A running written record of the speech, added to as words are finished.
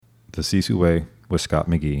The Swoope with Scott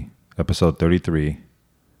McGee, episode 33,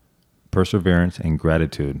 Perseverance and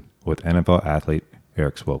Gratitude with NFL athlete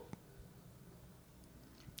Erik Swoope.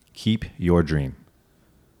 Keep your dream.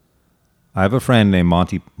 I have a friend named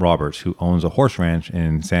Monty Roberts who owns a horse ranch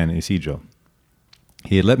in San Isidro.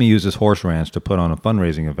 He had let me use this horse ranch to put on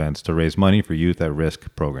fundraising events to raise money for youth at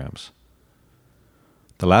risk programs.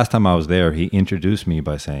 The last time I was there, he introduced me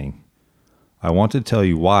by saying, "I want to tell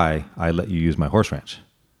you why I let you use my horse ranch.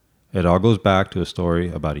 It all goes back to a story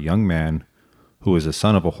about a young man who was the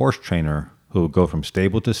son of a horse trainer who would go from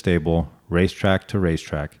stable to stable, racetrack to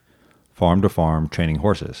racetrack, farm to farm, training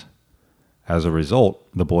horses. As a result,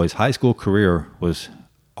 the boy's high school career was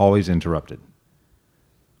always interrupted.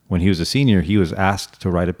 When he was a senior, he was asked to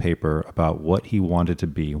write a paper about what he wanted to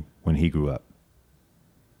be when he grew up.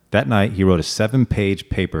 That night, he wrote a 7-page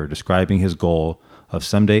paper describing his goal of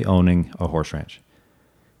someday owning a horse ranch.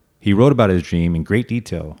 He wrote about his dream in great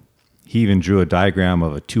detail. He even drew a diagram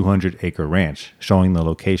of a 200-acre ranch showing the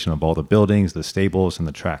location of all the buildings, the stables, and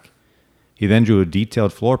the track. He then drew a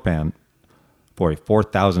detailed floor plan for a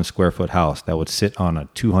 4,000 square foot house that would sit on a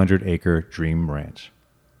 200-acre dream ranch.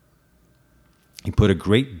 He put a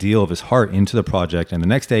great deal of his heart into the project, and the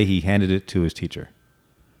next day he handed it to his teacher.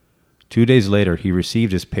 2 days later, he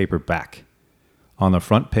received his paper back. On the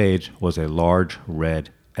front page was a large red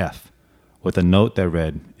F with a note that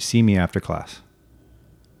read, "See me after class."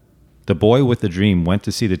 The boy with the dream went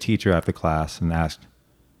to see the teacher after class and asked,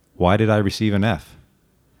 "Why did I receive an F?"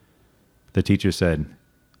 The teacher said,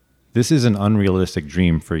 "This is an unrealistic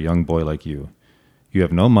dream for a young boy like you. You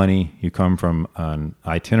have no money, you come from an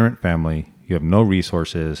itinerant family, you have no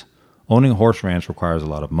resources. Owning a horse ranch requires a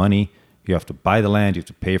lot of money. You have to buy the land, you have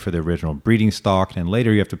to pay for the original breeding stock, and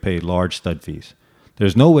later you have to pay large stud fees.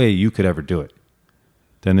 There's no way you could ever do it."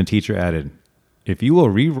 Then the teacher added, "If you will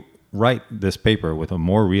rewrite this paper with a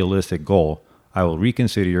more realistic goal, I will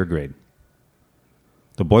reconsider your grade."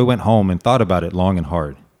 The boy went home and thought about it long and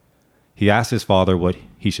hard. He asked his father what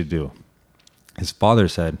he should do. His father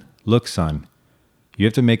said, "Look, son, you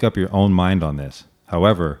have to make up your own mind on this.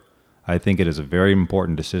 However, I think it is a very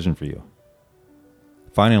important decision for you."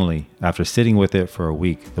 Finally, after sitting with it for a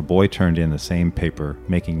week, the boy turned in the same paper,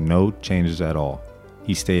 making no changes at all.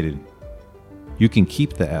 He stated, "You can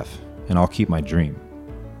keep the F, and I'll keep my dream."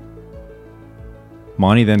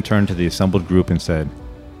 Monty then turned to the assembled group and said,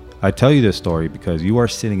 "I tell you this story because you are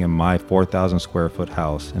sitting in my 4,000 square foot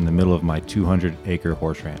house in the middle of my 200-acre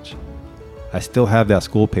horse ranch. I still have that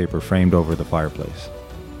school paper framed over the fireplace."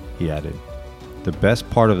 He added, "The best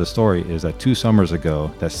part of the story is that 2 summers ago,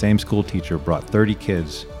 that same school teacher brought 30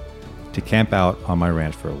 kids to camp out on my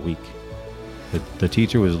ranch for a week. The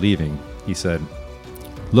teacher was leaving. He said,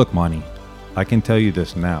 'Look, Monty, I can tell you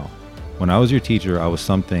this now. When I was your teacher, I was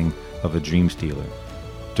something of a dream stealer.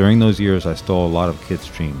 During those years, I stole a lot of kids'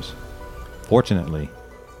 dreams. Fortunately,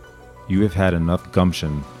 you have had enough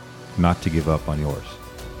gumption not to give up on yours.'"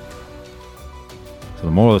 So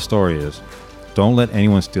the moral of the story is, don't let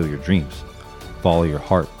anyone steal your dreams. Follow your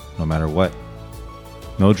heart, no matter what.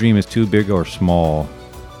 No dream is too big or small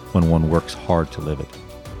when one works hard to live it.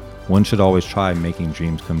 One should always try making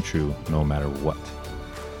dreams come true, no matter what.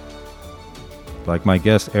 Like my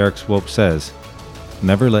guest Erik Swoope says,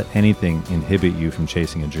 never let anything inhibit you from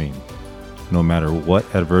chasing a dream. No matter what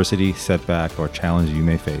adversity, setback, or challenge you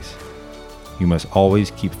may face, you must always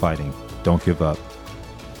keep fighting. Don't give up.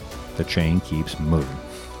 The train keeps moving.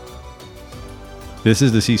 This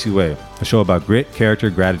is The Swoope, a show about grit, character,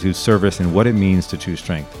 gratitude, service, and what it means to choose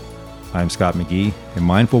strength. I am Scott McGee, a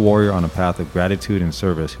mindful warrior on a path of gratitude and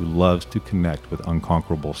service who loves to connect with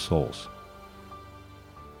unconquerable souls.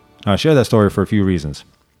 Now, I share that story for a few reasons.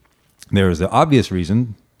 There is the obvious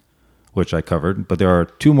reason, which I covered, but there are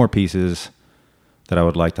 2 more pieces that I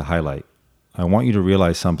would like to highlight. I want you to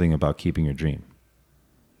realize something about keeping your dream.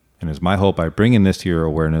 And it's my hope by bringing this to your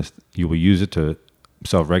awareness, you will use it to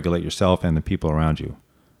self-regulate yourself and the people around you.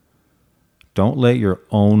 Don't let your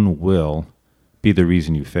own will be the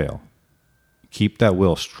reason you fail. Keep that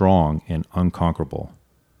will strong and unconquerable.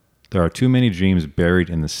 There are too many dreams buried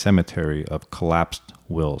in the cemetery of collapsed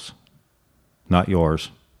wills. Not yours,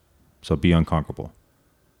 so be unconquerable.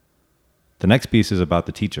 The next piece is about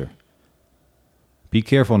the teacher. Be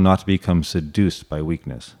careful not to become seduced by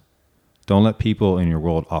weakness. Don't let people in your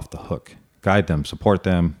world off the hook. Guide them, support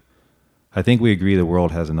them. I think we agree the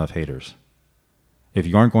world has enough haters. If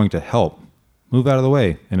you aren't going to help, move out of the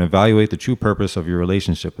way and evaluate the true purpose of your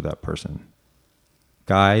relationship with that person.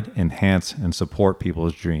 Guide, enhance, and support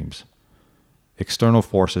people's dreams. External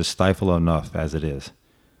forces stifle enough as it is.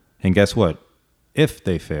 And guess what? If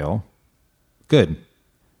they fail, good.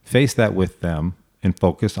 Face that with them and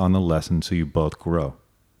focus on the lesson so you both grow.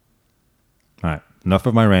 All right, enough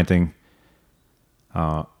of my ranting.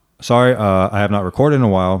 Sorry, I have not recorded in a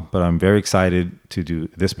while, but I'm very excited to do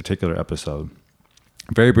this particular episode.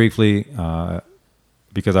 Very briefly,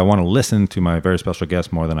 because I want to listen to my very special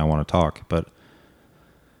guest more than I want to talk, but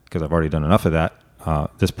because I've already done enough of that,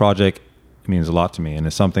 this project means a lot to me, and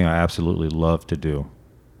it's something I absolutely love to do.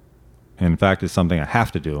 In fact, it's something I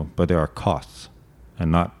have to do, but there are costs,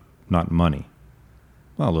 and not money.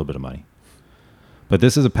 Well, a little bit of money. But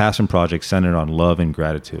this is a passion project centered on love and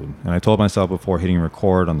gratitude. And I told myself before hitting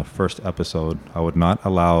record on the first episode, I would not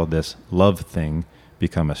allow this love thing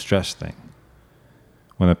become a stress thing.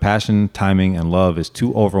 When the passion, timing, and love is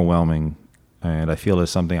too overwhelming, and I feel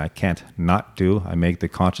it's something I can't not do, I make the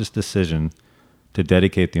conscious decision to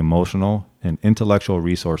dedicate the emotional and intellectual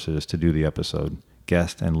resources to do the episode,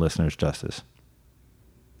 guest and listeners justice.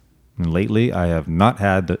 And lately, I have not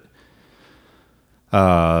had the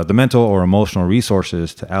mental or emotional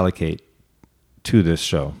resources to allocate to this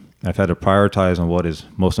show. I've had to prioritize on what is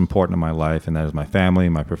most important in my life, and that is my family,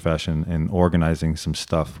 my profession, and organizing some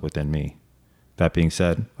stuff within me. That being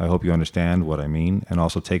said, I hope you understand what I mean and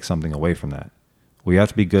also take something away from that. We have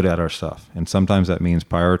to be good at our stuff, and sometimes that means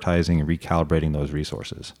prioritizing and recalibrating those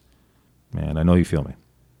resources. Man, I know you feel me.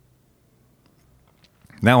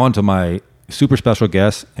 Now on to my super special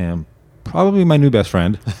guest and probably my new best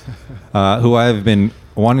friend, who I've been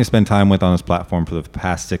wanting to spend time with on this platform for the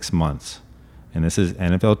past 6 months. And this is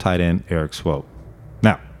NFL tight end Erik Swoope.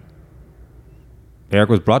 Now, Erik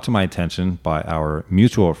was brought to my attention by our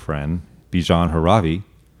mutual friend, Bijan Haravi,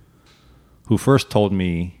 who first told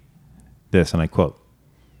me this, and I quote,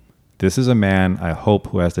 "This is a man I hope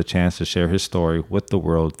who has the chance to share his story with the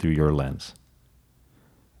world through your lens."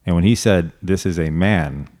 And when he said, "This is a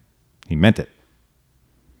man," he meant it.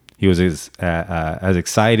 He was as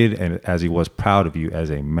excited as he was proud of you as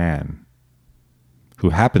a man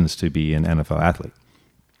who happens to be an NFL athlete.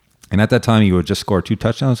 And at that time, you had just scored 2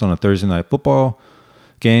 touchdowns on a Thursday night football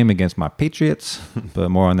game against my Patriots, but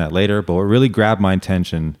more on that later. But what really grabbed my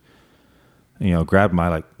attention, grabbed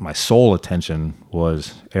my soul attention,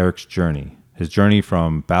 was Erik's journey. His journey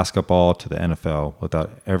from basketball to the NFL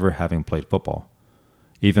without ever having played football.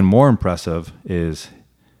 Even more impressive is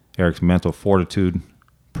Erik's mental fortitude,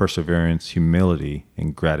 perseverance, humility,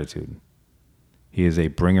 and gratitude. He is a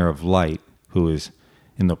bringer of light who is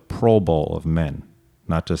in the Pro Bowl of men,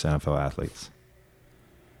 not just NFL athletes.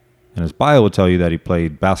 And his bio will tell you that he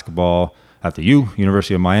played basketball at the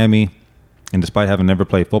University of Miami, and despite having never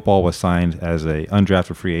played football, was signed as an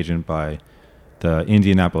undrafted free agent by the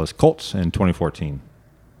Indianapolis Colts in 2014.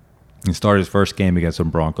 He started his first game against the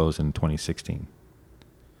Broncos in 2016.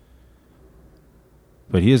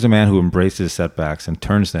 But he is a man who embraces setbacks and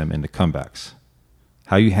turns them into comebacks.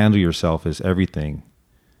 How you handle yourself is everything.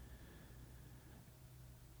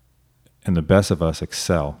 And the best of us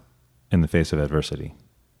excel in the face of adversity.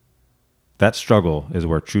 That struggle is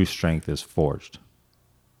where true strength is forged.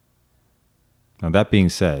 Now, that being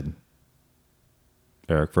said,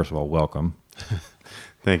 Erik, first of all, welcome.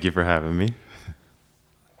 Thank you for having me.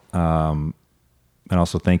 And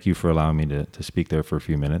also thank you for allowing me to speak there for a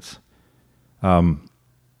few minutes.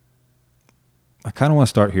 I kind of want to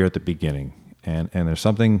start here at the beginning, and there's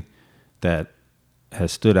something that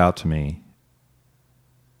has stood out to me,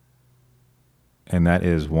 and that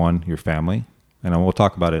is, one, your family, and we'll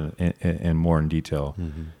talk about it in more in detail,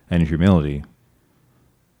 and your humility.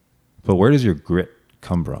 But where does your grit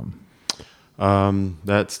come from?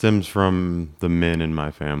 That stems from the men in my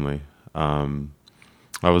family. I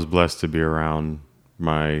was blessed to be around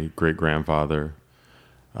my great-grandfather,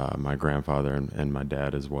 my grandfather, and my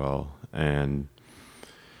dad as well. And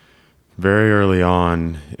very early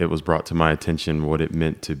on, it was brought to my attention what it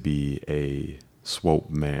meant to be a Swoope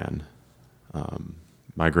man.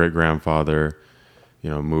 My great-grandfather,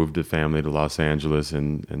 moved the family to Los Angeles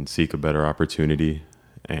and seek a better opportunity.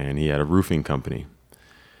 And he had a roofing company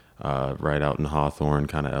right out in Hawthorne,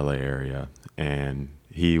 kind of LA area. And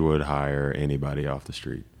he would hire anybody off the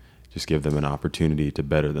street, just give them an opportunity to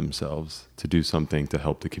better themselves, to do something to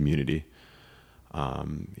help the community.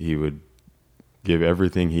 He would give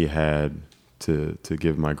everything he had to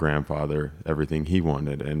give my grandfather everything he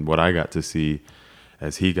wanted. And what I got to see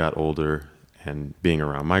as he got older and being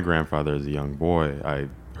around my grandfather as a young boy, I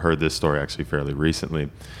heard this story actually fairly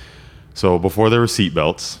recently. So before there were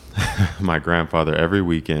seatbelts, my grandfather, every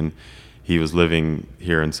weekend, he was living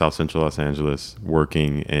here in South Central Los Angeles,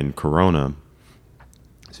 working in Corona.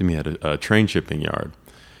 So he had a train shipping yard.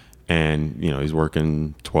 And, he's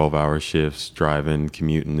working 12-hour shifts, driving,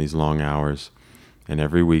 commuting these long hours. And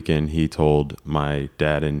every weekend he told my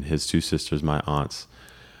dad and his two sisters, my aunts,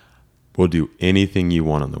 we'll do anything you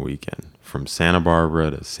want on the weekend, from Santa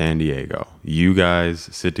Barbara to San Diego. You guys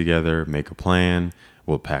sit together, make a plan.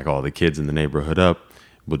 We'll pack all the kids in the neighborhood up.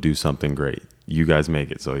 We'll do something great. You guys make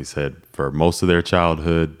it. So he said for most of their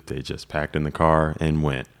childhood, they just packed in the car and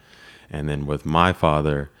went. And then with my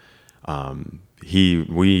father,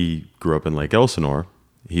 we grew up in Lake Elsinore.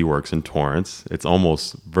 He works in Torrance. It's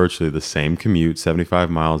almost virtually the same commute, 75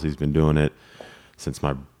 miles. He's been doing it since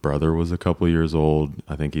my brother was a couple years old.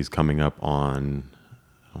 I think he's coming up on,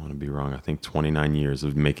 I don't want to be wrong, I think 29 years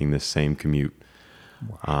of making this same commute.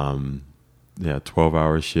 Wow.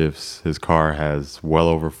 12-hour shifts. His car has well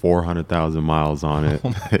over 400,000 miles on it.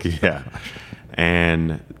 Oh yeah.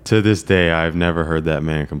 And to this day, I've never heard that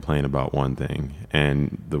man complain about one thing.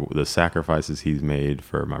 And the sacrifices he's made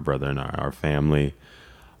for my brother and our family,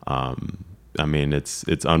 I mean,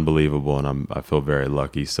 it's unbelievable, and I feel very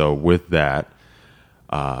lucky. So with that,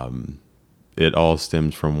 it all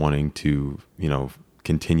stems from wanting to,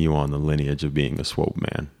 continue on the lineage of being a Swoope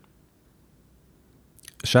man.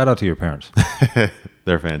 Shout out to your parents.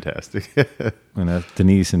 They're fantastic. And that's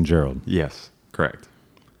Denise and Gerald. Yes, correct.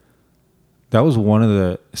 That was one of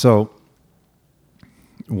the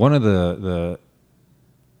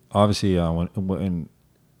obviously when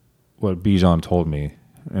what Bijan told me,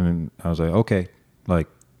 and I was like, okay, like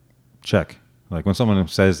check. Like when someone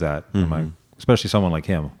says that, I'm like, especially someone like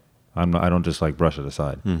him, I don't just like brush it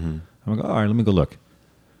aside. I'm like, all right, let me go look.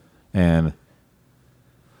 And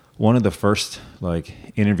one of the first like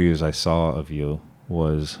interviews I saw of you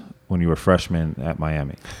was when you were a freshman at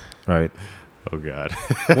Miami, right? Oh God.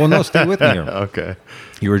 Well, no, stay with me here. Okay.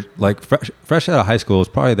 You were like fresh out of high school. It was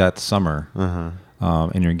probably that summer,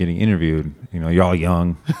 and you're getting interviewed. You're all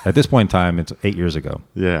young. At this point in time, it's 8 years ago.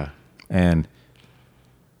 Yeah. And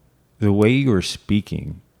the way you were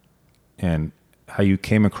speaking and how you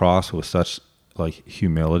came across with such like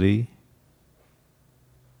humility,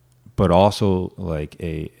 but also like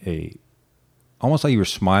a almost like you were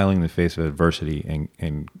smiling in the face of adversity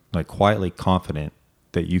and like quietly confident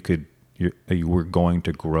that you were going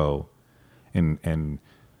to grow and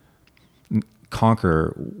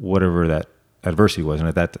conquer whatever that adversity was. And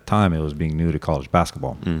at that time, it was being new to college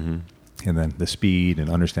basketball. And then the speed and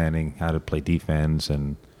understanding how to play defense.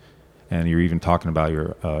 And you're even talking about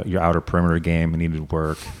your outer perimeter game and needed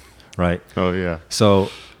work, right? Oh, yeah. So,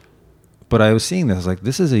 but I was seeing this, I was like,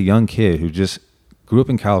 this is a young kid who just grew up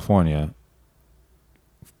in California,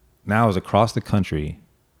 now is across the country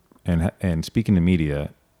and speaking to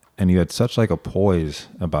media, and you had such like a poise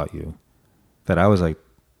about you that I was like,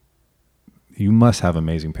 you must have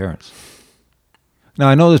amazing parents. Now,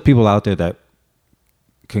 I know there's people out there that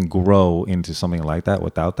can grow into something like that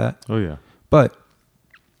without that. Oh, yeah. But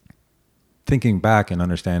thinking back and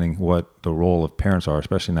understanding what the role of parents are,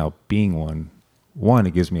 especially now being one,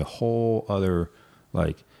 it gives me a whole other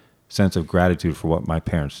like sense of gratitude for what my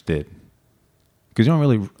parents did. Because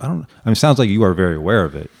it sounds like you are very aware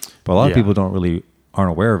of it, but a lot of people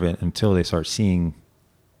aren't aware of it until they start seeing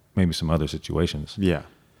maybe some other situations. Yeah.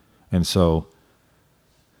 And so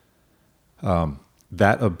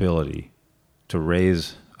that ability to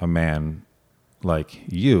raise a man like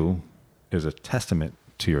you is a testament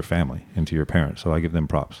to your family and to your parents. So I give them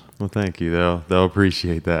props. Well, thank you. They'll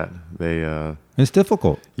appreciate that. It's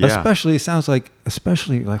difficult. Yeah.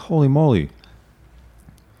 Especially like, holy moly.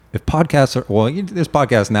 If podcasts are, there's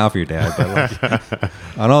podcasts now for your dad, but like,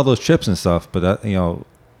 on all those trips and stuff, but that,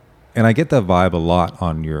 and I get that vibe a lot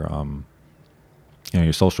on your,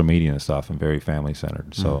 your social media and stuff, and very family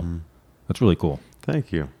centered. So that's really cool.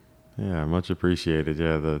 Thank you. Yeah, much appreciated.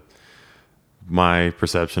 Yeah, my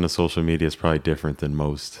perception of social media is probably different than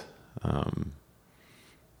most. And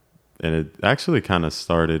it actually kind of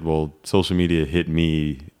started, social media hit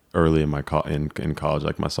me early in my in college,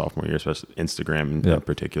 like my sophomore year, especially Instagram in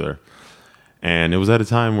particular. And it was at a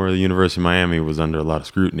time where the University of Miami was under a lot of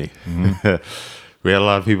scrutiny. We had a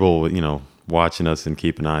lot of people, watching us and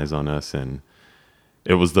keeping eyes on us. And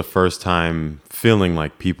it was the first time feeling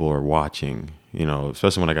like people are watching,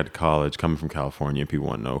 especially when I got to college, coming from California, people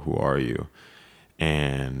want to know, who are you?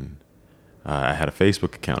 And I had a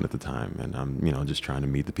Facebook account at the time, and I'm, just trying to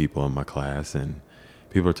meet the people in my class, and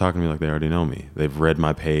people are talking to me like they already know me. They've read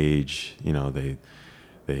my page, they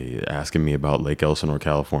asking me about Lake Elsinore,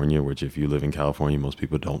 California, which if you live in California, most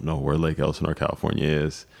people don't know where Lake Elsinore, California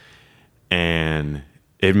is. And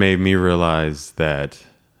it made me realize that,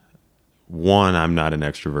 one, I'm not an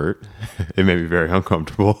extrovert. It made me very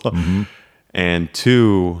uncomfortable. And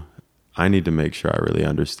two, I need to make sure I really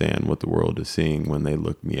understand what the world is seeing when they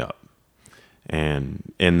look me up.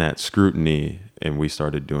 And in that scrutiny, and we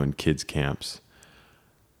started doing kids camps,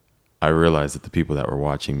 I realized that the people that were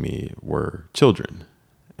watching me were children.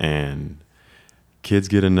 And kids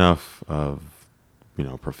get enough of,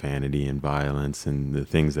 profanity and violence and the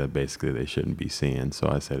things that basically they shouldn't be seeing. So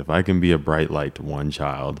I said, if I can be a bright light to one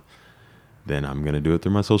child, then I'm going to do it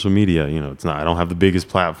through my social media. I don't have the biggest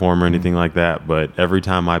platform or anything like that, but every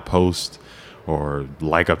time I post or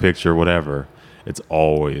like a picture, whatever, it's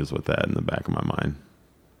always with that in the back of my mind.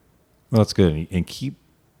 Well, that's good. And keep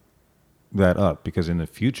that up, because in the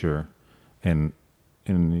future, and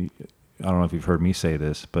I don't know if you've heard me say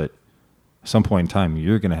this, but at some point in time,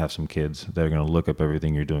 you're going to have some kids that are going to look up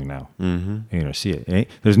everything you're doing now. Mm-hmm. And you're going to see it.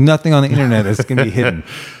 There's nothing on the internet that's going to be hidden.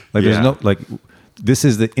 This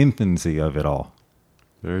is the infancy of it all.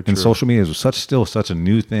 Very true. And social media is still such a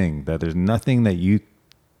new thing that there's nothing that you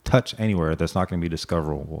touch anywhere that's not going to be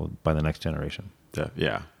discoverable by the next generation.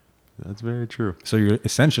 Yeah, that's very true. So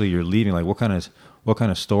you're leaving, like, what kind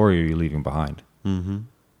of story are you leaving behind? Mm-hmm.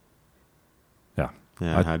 Yeah.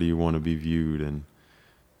 How do you want to be viewed and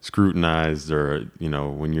scrutinized? Or,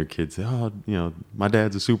 when your kids say, my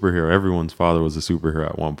dad's a superhero. Everyone's father was a superhero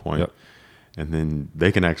at one point. Yep. And then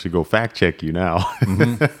they can actually go fact check you now.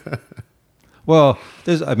 Mm-hmm. Well,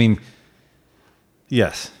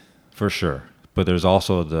 yes, for sure. But there's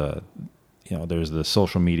also there's the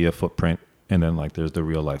social media footprint, and then there's the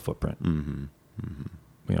real life footprint. Mm-hmm.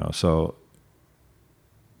 Mm-hmm. So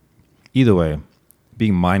either way,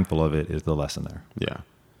 being mindful of it is the lesson there. Yeah.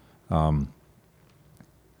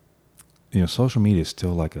 Social media is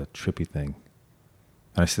still like a trippy thing.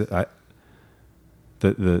 And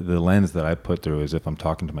the lens that I put through is if I'm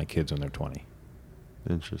talking to my kids when they're 20.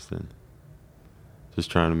 Interesting. Just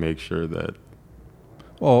trying to make sure that.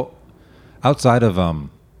 Well, outside of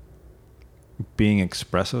being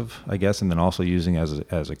expressive, I guess, and then also using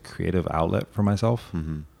as a creative outlet for myself.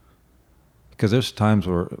 Mm-hmm. Because there's times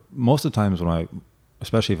most of the times when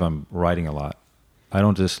especially if I'm writing a lot, I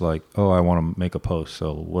don't just I want to make a post,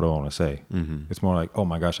 so what do I want to say? Mm-hmm. It's more like, oh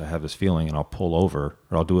my gosh, I have this feeling, and I'll pull over,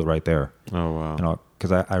 or I'll do it right there. Oh, wow.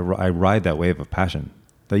 Because I ride that wave of passion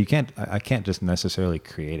that I can't just necessarily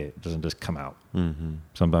create it. It doesn't just come out. Mm-hmm.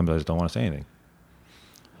 Sometimes I just don't want to say anything.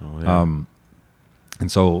 Oh, yeah.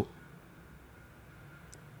 And so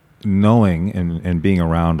knowing and being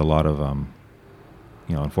around a lot of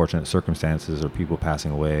unfortunate circumstances or people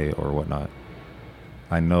passing away or whatnot,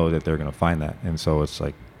 I know that they're going to find that. And so it's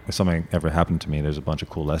like, if something ever happened to me, there's a bunch of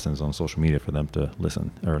cool lessons on social media for them to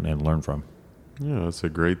listen and learn from. Yeah, it's a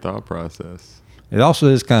great thought process. It also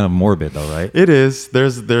is kind of morbid though, right? It is.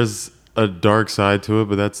 There's a dark side to it,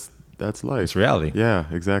 but that's life. It's reality. Yeah,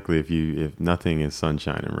 exactly. If nothing is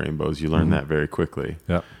sunshine and rainbows, you learn Mm-hmm. that very quickly.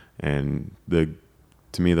 Yeah. And I'm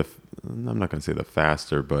not going to say the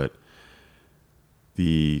faster, but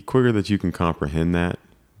the quicker that you can comprehend that,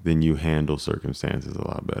 then you handle circumstances a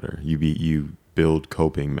lot better. You build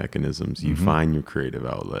coping mechanisms. You Mm-hmm. find your creative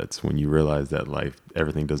outlets when you realize that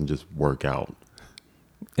everything doesn't just work out.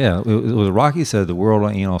 Yeah, it was Rocky said the world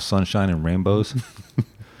ain't all sunshine and rainbows.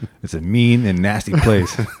 It's a mean and nasty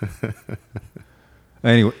place.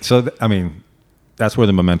 Anyway, so that's where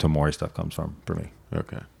the memento mori stuff comes from for me.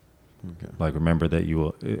 Okay. Remember that you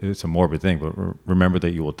will. It's a morbid thing, but remember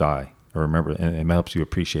that you will die, or remember, and it helps you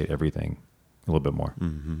appreciate everything a little bit more.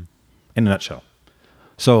 Mm-hmm. In a nutshell.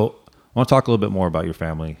 So I want to talk a little bit more about your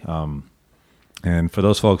family. And for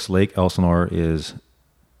those folks, Lake Elsinore is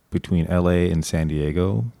between LA and San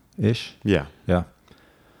Diego-ish. Yeah. Yeah.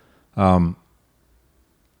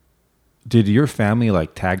 Did your family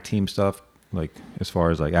tag team stuff, as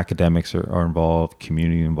far as academics are involved,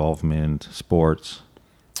 community involvement, sports?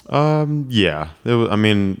 Yeah. It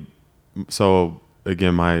was, so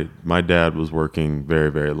again, my dad was working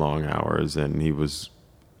very, very long hours, and he was,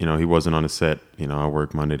 he wasn't on a set. I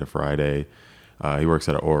work Monday to Friday. He works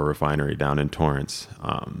at an oil refinery down in Torrance.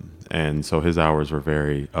 And so his hours were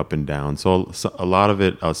very up and down. So a lot of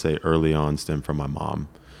it, I'll say early on, stemmed from my mom.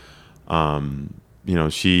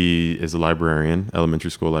 She is a librarian,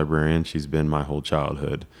 elementary school librarian. She's been my whole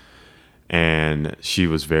childhood. And she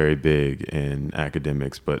was very big in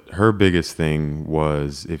academics, but her biggest thing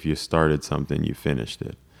was if you started something, you finished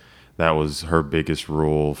it. That was her biggest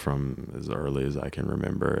rule from as early as I can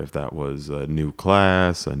remember. If that was a new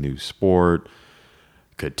class, a new sport,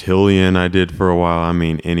 cotillion I did for a while.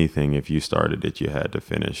 Anything, if you started it, you had to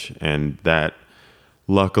finish. And that,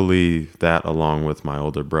 luckily, that along with my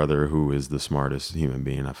older brother, who is the smartest human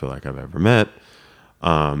being I feel like I've ever met,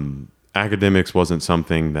 academics wasn't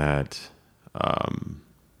something that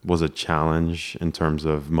was a challenge in terms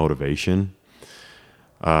of motivation.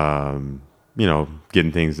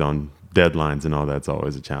 Getting things done deadlines and all that's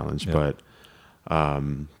always a challenge. Yeah. But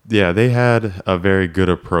they had a very good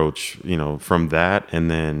approach, from that, and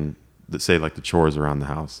then say like the chores around the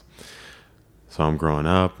house. So I'm growing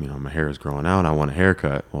up, my hair is growing out. I want a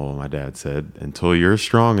haircut. Well, my dad said, until you're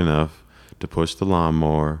strong enough to push the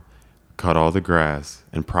lawnmower, cut all the grass,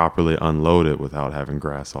 and properly unload it without having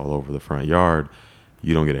grass all over the front yard,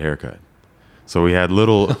 you don't get a haircut. So we had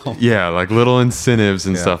little, little incentives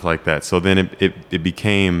and stuff like that. So then it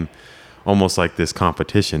became almost like this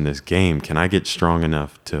competition, this game. Can I get strong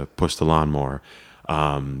enough to push the lawnmower?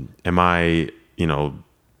 Am I,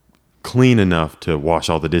 clean enough to wash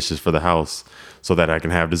all the dishes for the house so that I can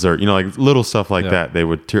have dessert? Like little stuff like that. They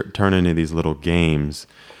would turn into these little games.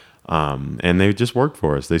 And they just worked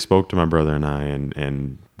for us. They spoke to my brother and I,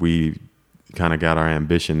 and we kind of got our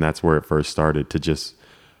ambition. That's where it first started, to just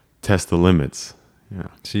test the limits. Yeah.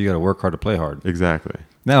 So you got to work hard to play hard. Exactly.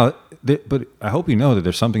 Now, but I hope you know that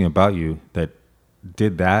there's something about you that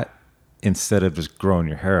did that instead of just growing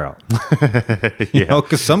your hair out.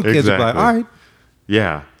 Because some kids are like, all right.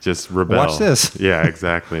 Yeah, just rebel. Watch this. Yeah,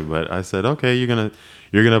 exactly. But I said, okay, you're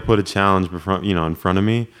gonna put a challenge in front of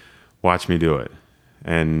me. Watch me do it.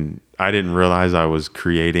 And I didn't realize I was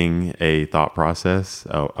creating a thought process,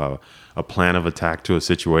 a plan of attack to a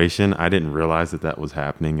situation. I didn't realize that was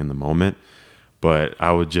happening in the moment. But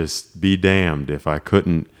I would just be damned if I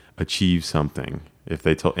couldn't achieve something. If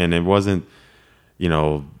they told, and it wasn't,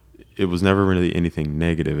 it was never really anything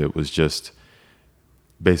negative. It was just,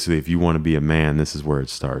 basically, if you want to be a man, this is where it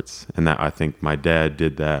starts. And that, I think my dad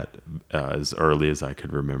did that as early as I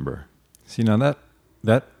could remember. See, now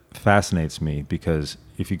that fascinates me, because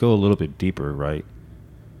if you go a little bit deeper, right?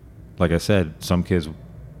 Like I said, some kids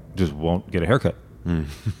just won't get a haircut.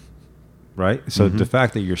 Right? So the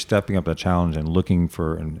fact that you're stepping up that challenge and looking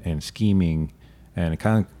for and scheming, and it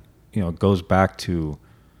kind of, goes back to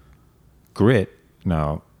grit.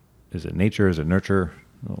 Now, is it nature? Is it nurture?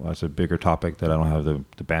 Well, that's a bigger topic that I don't have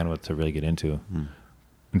the bandwidth to really get into.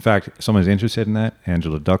 In fact, if someone's interested in that,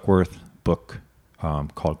 Angela Duckworth book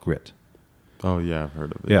called Grit. Oh, yeah, I've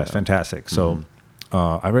heard of it. Yeah, it's fantastic. So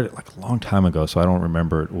I read it like a long time ago, so I don't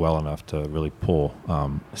remember it well enough to really pull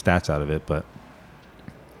stats out of it. But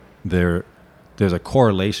there's a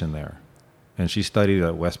correlation there. And she studied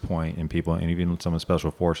at West Point and people, and even some of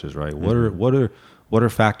special forces, right? What are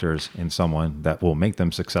factors in someone that will make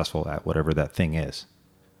them successful at whatever that thing is?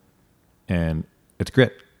 And it's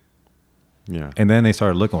grit. Yeah. And then they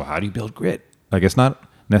started looking, well, how do you build grit? Like, it's not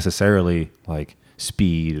necessarily like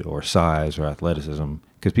speed or size or athleticism,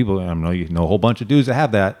 because people, I know you know a whole bunch of dudes that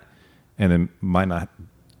have that, and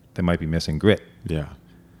they might be missing grit. Yeah.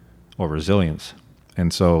 Or resilience.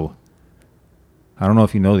 And so I don't know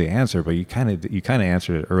if you know the answer, but you kind of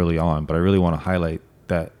answered it early on, but I really want to highlight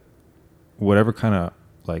that whatever kind of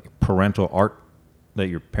like parental art that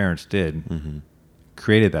your parents did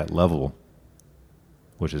created that level,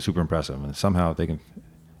 which is super impressive. And somehow if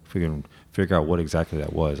we can figure out what exactly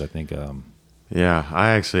that was, I think. Yeah, I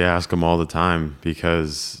actually ask them all the time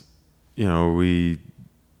because, I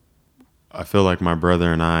feel like my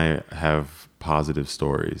brother and I have positive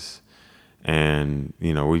stories. And,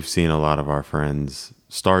 we've seen a lot of our friends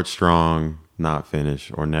start strong, not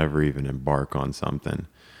finish, or never even embark on something.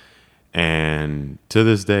 And to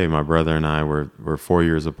this day, my brother and I, we're 4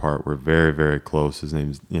 years apart. We're very, very close. His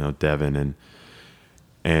name's, Devin.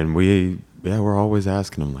 And we're always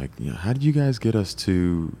asking him, like, how did you guys get us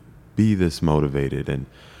to be this motivated? And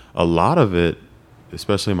a lot of it,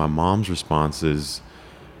 especially my mom's response, is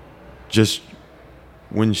just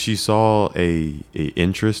when she saw a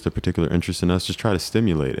particular interest in us, just try to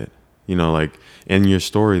stimulate it. Like in your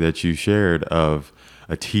story that you shared of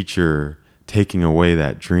a teacher taking away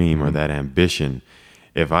that dream or that ambition.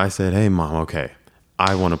 If I said, hey, Mom, okay,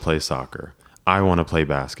 I want to play soccer. I want to play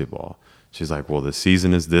basketball. She's like, well, the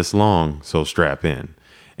season is this long, so strap in.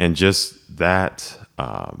 And just that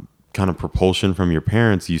kind of propulsion from your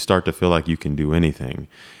parents, you start to feel like you can do anything.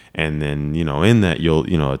 And then, in that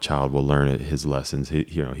a child will learn his lessons,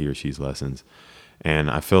 he or she's lessons.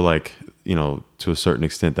 And I feel like, to a certain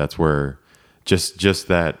extent, that's where just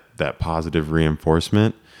that positive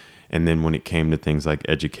reinforcement. And then when it came to things like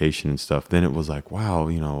education and stuff, then it was like, wow,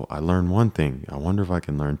 I learned one thing. I wonder if I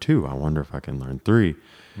can learn two. I wonder if I can learn three.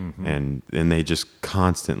 And they just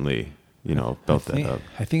constantly, built that up.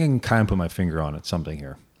 I think I can kind of put my finger on it, something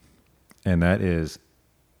here. And that is,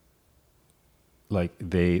 like,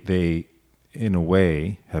 they in a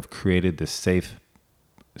way have created this safe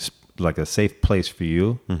place for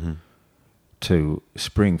you to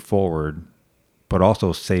spring forward, but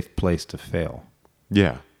also a safe place to fail.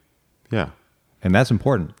 Yeah. And that's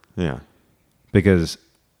important. Yeah. Because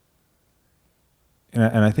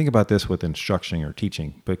and I think about this with instruction or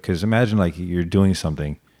teaching, because imagine like you're doing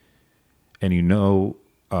something and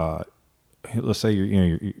let's say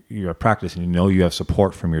you're at practice and you have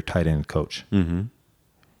support from your tight end coach. Mm-hmm.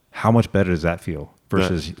 How much better does that feel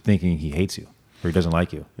versus thinking he hates you or he doesn't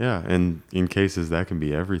like you? Yeah, and in cases that can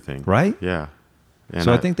be everything. Right? Yeah. And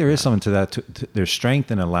so I think there is something to that. There's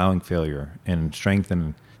strength in allowing failure and strength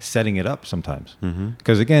in setting it up sometimes.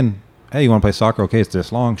 Because again, hey, you want to play soccer? Okay, it's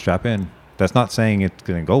this long, strap in. That's not saying it's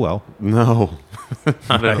going to go well. No,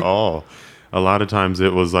 not at all. A lot of times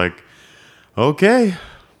it was like, okay,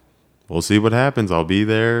 we'll see what happens. I'll be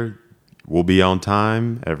there. We'll be on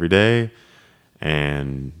time every day.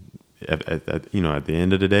 And at the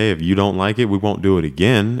end of the day, if you don't like it, we won't do it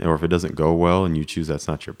again. Or if it doesn't go well and you choose that's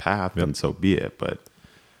not your path, then so be it. But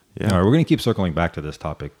yeah. All right, we're going to keep circling back to this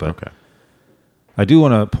topic. But okay. I do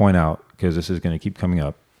want to point out, because this is going to keep coming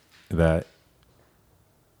up, that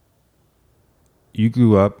you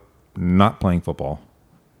grew up not playing football,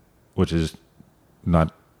 which is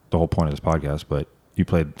not the whole point of this podcast, but you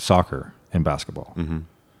played soccer and basketball. Mm-hmm.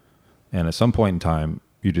 And at some point in time,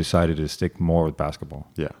 you decided to stick more with basketball.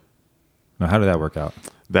 Yeah. Now, how did that work out?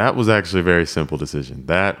 That was actually a very simple decision.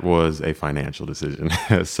 That was a financial decision.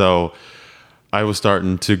 So I was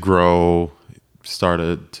starting to grow,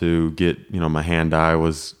 started to get, my hand eye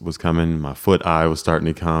was coming, my foot eye was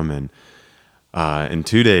starting to come, and in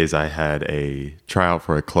 2 days, I had a tryout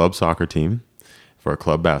for a club soccer team, for a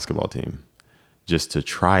club basketball team. Just to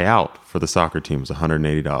try out for the soccer team was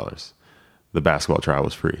 $180. The basketball trial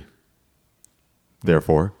was free.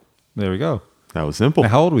 Therefore, there we go. That was simple. Now,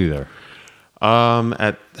 how old were you there?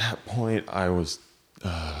 At that point, I was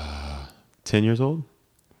 10 years old.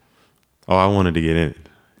 Oh, I wanted to get in it.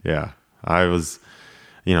 Yeah, I was.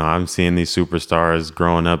 I'm seeing these superstars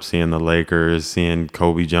growing up, seeing the Lakers, seeing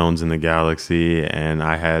Kobe Jones in the Galaxy, and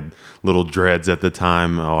I had little dreads at the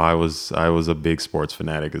time. Oh, I was a big sports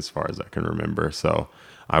fanatic as far as I can remember. So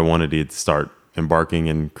I wanted to start embarking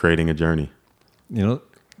and creating a journey.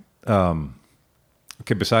 Okay.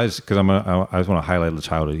 Besides, because I just want to highlight the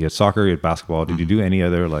childhood. You had soccer, you had basketball. Did you do any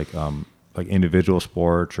other like individual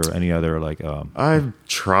sports or any other I've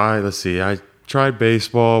tried. Let's see. I tried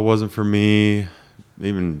baseball. Wasn't for me.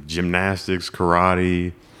 Even gymnastics,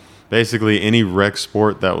 karate, basically any rec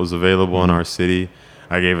sport that was available in our city,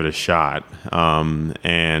 I gave it a shot. And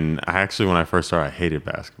when I first started, I hated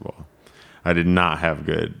basketball. I did not have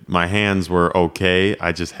good. My hands were okay.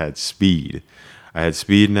 I just had speed. I had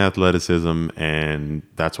speed and athleticism, and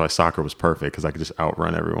that's why soccer was perfect, because I could just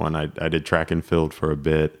outrun everyone. I did track and field for a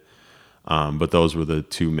bit, but those were the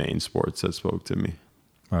two main sports that spoke to me.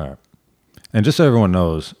 All right. And just so everyone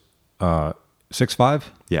knows, 6'5"?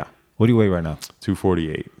 Yeah. What do you weigh right now?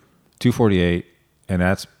 248. 248, and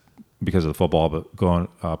that's because of the football, but going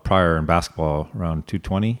prior in basketball around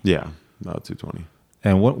 220? Yeah, about 220.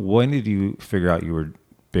 And when did you figure out you were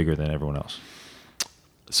bigger than everyone else?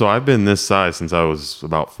 So I've been this size since I was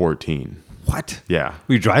about 14. What? Yeah.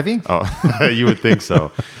 Were you driving? Oh, you would think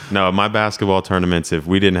so. No, my basketball tournaments, if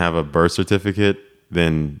we didn't have a birth certificate,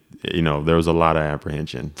 then there was a lot of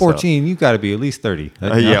apprehension. 14, you got to be at least 30.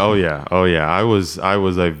 Yeah, oh yeah. I was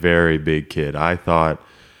a very big kid. I thought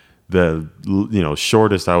the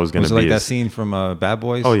shortest I was going to be. Was it like that scene from Bad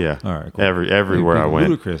Boys? Oh yeah. All right. Cool. Everywhere I went.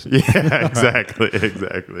 Ludicrous. Yeah,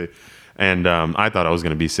 exactly. And I thought I was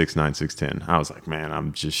going to be 6'9", 6'10". I was like, man,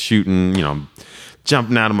 I'm just shooting.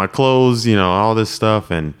 Jumping out of my clothes. All this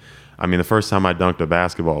stuff. And I mean, the first time I dunked a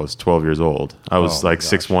basketball was 12 years old. I was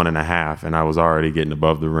 6'1.5", and I was already getting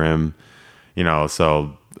above the rim.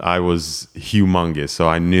 So I was humongous. So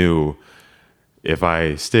I knew if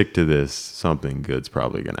I stick to this, something good's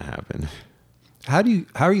probably going to happen.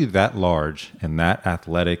 How are you that large and that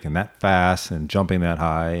athletic and that fast and jumping that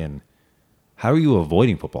high, and how are you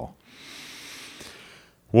avoiding football?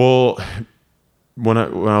 Well, when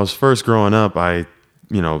I was first growing up,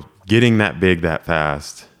 getting that big that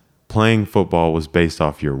fast, playing football was based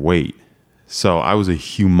off your weight. So I was a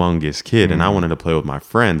humongous kid, and I wanted to play with my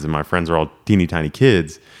friends, and my friends are all teeny tiny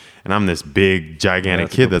kids, and I'm this big,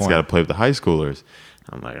 gigantic kid that's got to play with the high schoolers.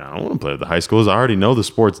 I'm like, I don't want to play with the high schoolers. I already know the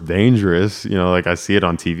sport's dangerous. I see it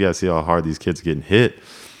on TV. I see how hard these kids are getting hit.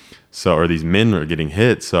 Or these men are getting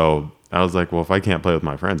hit. So I was like, well, if I can't play with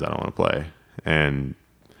my friends, I don't want to play. And,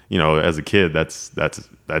 as a kid, that's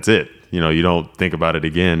it. You don't think about it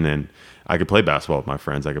again. And I could play basketball with my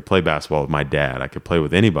friends. I could play basketball with my dad. I could play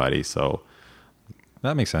with anybody. So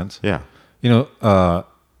that makes sense. Yeah. God,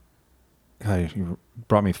 you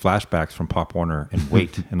brought me flashbacks from Pop Warner and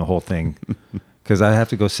weight and the whole thing, because I have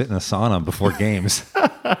to go sit in a sauna before games.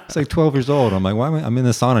 It's like 12 years old. I'm like, why am I'm in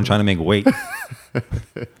the sauna trying to make weight?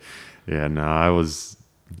 Yeah, no, I was.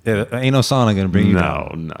 Ain't no sauna gonna bring you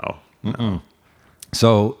down. No.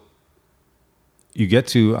 So you get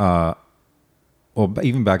to,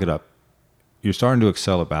 even back it up. You're starting to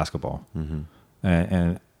excel at basketball,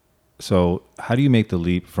 and so how do you make the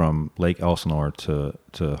leap from Lake Elsinore to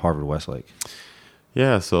Harvard Westlake?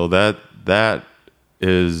 Yeah, so that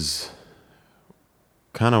is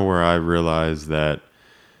kind of where I realized that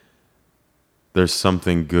there's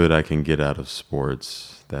something good I can get out of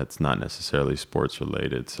sports that's not necessarily sports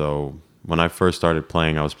related. So when I first started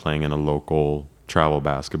playing, I was playing in a local travel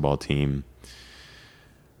basketball team,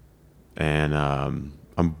 and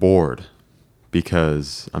I'm bored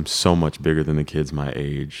because I'm so much bigger than the kids my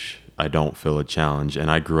age. I don't feel a challenge. And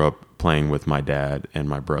I grew up playing with my dad and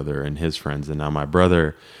my brother and his friends. And now my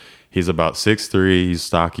brother, he's about 6'3", he's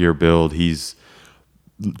stockier build. He's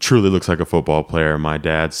truly looks like a football player. My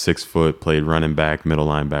dad's 6 foot, played running back, middle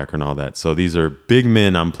linebacker, and all that. So these are big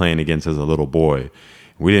men I'm playing against as a little boy.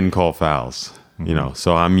 We didn't call fouls,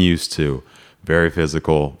 so I'm used to very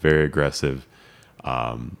physical, very aggressive.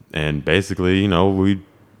 And basically,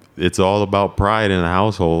 it's all about pride in the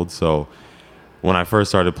household. So when I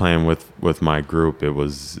first started playing with my group, it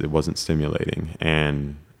wasn't stimulating,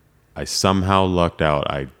 and I somehow lucked out.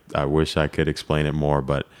 I wish I could explain it more,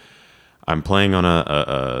 but I'm playing on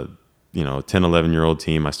a 10, 11-year-old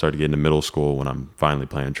team. I started getting to middle school when I'm finally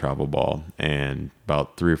playing travel ball, and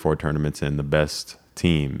about 3 or 4 tournaments in, the best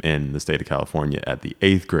team in the state of California at the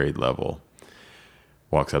 8th grade level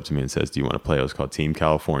walks up to me and says, "Do you want to play?" It was called Team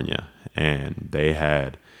California, and they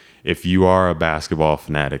had. If you are a basketball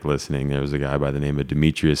fanatic listening, there was a guy by the name of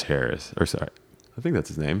Demetrius Harris. I think that's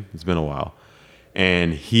his name. It's been a while.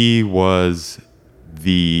 And he was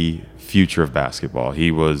the future of basketball.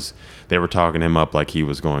 They were talking him up like he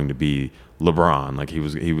was going to be LeBron, like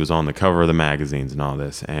he was on the cover of the magazines and all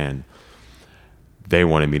this. And they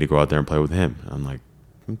wanted me to go out there and play with him. I'm like,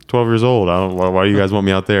 I'm 12 years old. Why do you guys want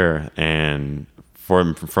me out there? And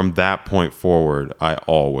from that point forward, I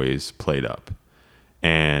always played up.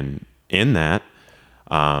 And in that,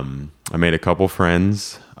 I made a couple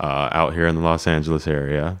friends out here in the Los Angeles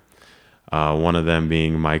area. One of them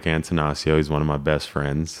being Mike Antonaccio. He's one of my best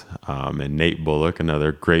friends. And Nate Bullock,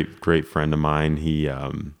 another great friend of mine.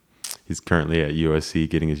 He's currently at USC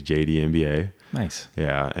getting his JD MBA. Nice.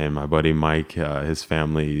 Yeah, and my buddy Mike, his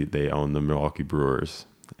family, they own the Milwaukee Brewers.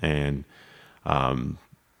 And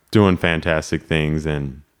doing fantastic things.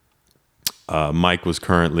 And Mike was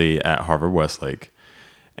currently at Harvard Westlake.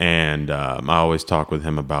 And I always talk with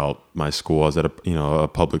him about my school. I was at a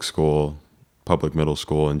public school, public middle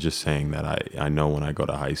school, and just saying that I know when I go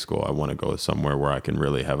to high school, I want to go somewhere where I can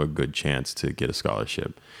really have a good chance to get a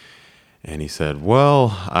scholarship. And he said,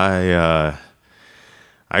 "Well, I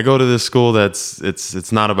go to this school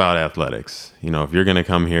it's not about athletics. If you're going to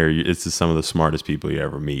come here, it's just some of the smartest people you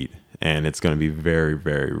ever meet, and it's going to be very,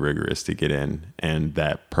 very rigorous to get in." And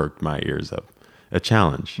that perked my ears up. A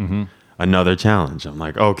challenge. Mm-hmm. Another challenge. I'm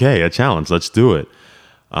like, okay, a challenge. Let's do it.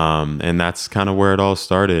 And that's kind of where it all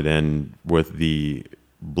started. And with the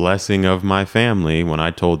blessing of my family, when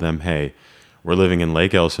I told them, "Hey, we're living in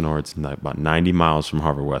Lake Elsinore. It's about 90 miles from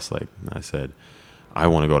Harvard Westlake." And I said, "I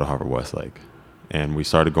want to go to Harvard Westlake." And we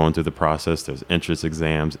started going through the process. There's entrance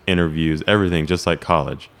exams, interviews, everything, just like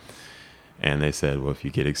college. And they said, "Well, if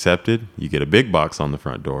you get accepted, you get a big box on the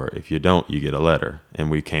front door. If you don't, you get a letter."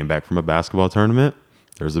 And we came back from a basketball tournament.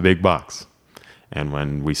 There's a big box. And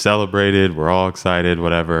when we celebrated, we're all excited,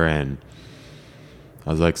 whatever. And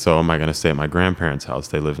I was like, "So am I going to stay at my grandparents' house?"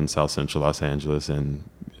 They live in South Central Los Angeles. And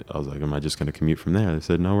I was like, "Am I just going to commute from there?" They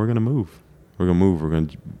said, "No, we're going to move. We're going to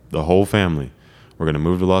move. The whole family. We're going to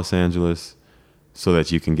move to Los Angeles so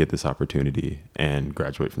that you can get this opportunity and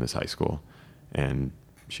graduate from this high school." And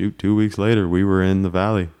 2 weeks later, we were in the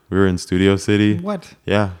Valley. We were in Studio City. What?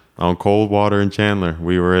 Yeah, on Coldwater and Chandler.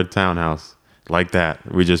 We were at a townhouse. Like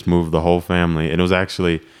that. We just moved the whole family. And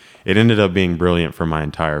it ended up being brilliant for my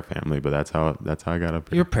entire family, but that's how I got up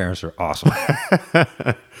here. Your parents are awesome.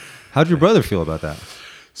 How'd your brother feel about that?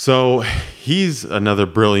 So he's another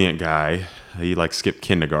brilliant guy. He skipped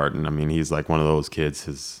kindergarten. I mean, he's like one of those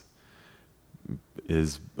kids.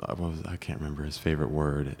 I can't remember his favorite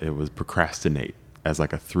word. It was procrastinate as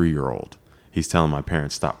like a 3-year-old. He's telling my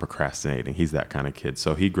parents, "Stop procrastinating." He's that kind of kid.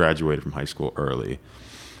 So he graduated from high school early.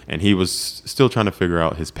 And he was still trying to figure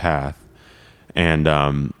out his path. And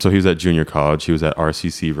so he was at junior college. He was at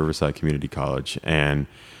RCC, Riverside Community College, and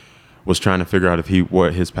was trying to figure out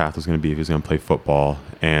what his path was going to be, if he was going to play football.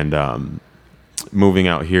 And moving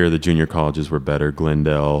out here, the junior colleges were better.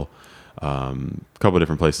 Glendale, a couple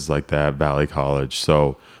different places like that, Valley College.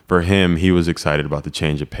 So for him, he was excited about the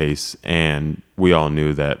change of pace, and we all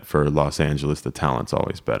knew that for Los Angeles, the talent's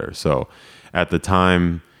always better. So at the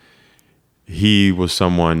time, he was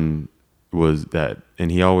someone was that,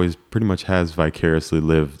 and he always pretty much has vicariously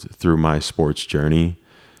lived through my sports journey.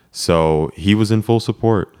 So he was in full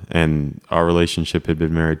support, and our relationship had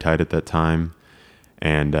been very tight at that time.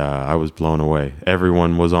 And I was blown away.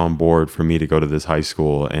 Everyone was on board for me to go to this high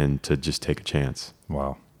school and to just take a chance.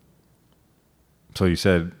 Wow. So you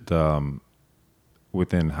said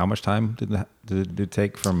within how much time did it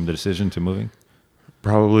take from the decision to moving?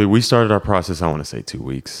 Probably, we started our process, I want to say 2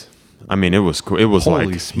 weeks. I mean, it was Holy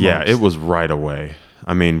like, smokes. yeah, it was right away.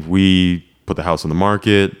 I mean, we put the house on the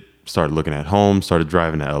market, started looking at homes, started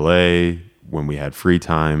driving to LA when we had free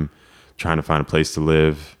time, trying to find a place to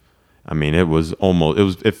live. I mean,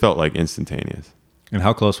 it felt like instantaneous. And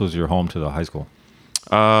how close was your home to the high school?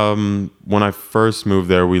 When I first moved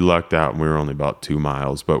there, we lucked out and we were only about 2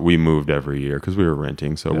 miles, but we moved every year because we were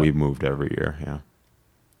renting. So we moved every year. Yeah.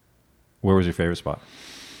 Where was your favorite spot?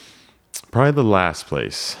 Probably the last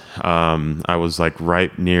place. I was like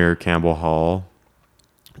right near Campbell Hall,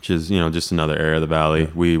 which is, just another area of the valley.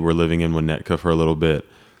 Yeah. We were living in Winnetka for a little bit.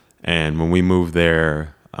 And when we moved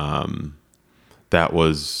there, that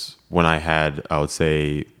was when I had, I would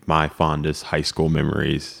say, my fondest high school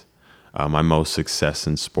memories. My most success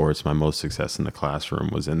in sports, my most success in the classroom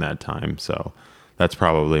was in that time. So that's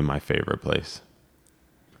probably my favorite place.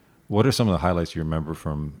 What are some of the highlights you remember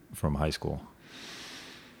from high school?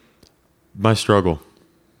 My struggle.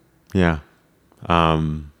 Yeah.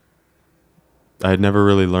 I had never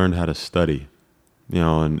really learned how to study,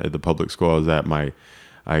 and at the public school I was at,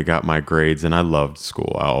 I got my grades, and I loved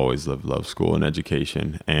school. I always loved school and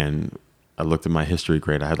education. And I looked at my history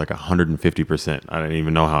grade. I had like 150%. I didn't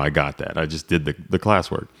even know how I got that. I just did the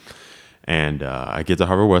classwork. And I get to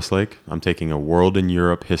Harvard Westlake. I'm taking a World and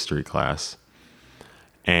Europe history class.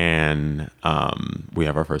 And we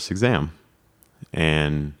have our first exam.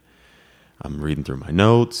 And I'm reading through my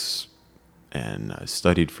notes. And I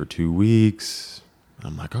studied for 2 weeks.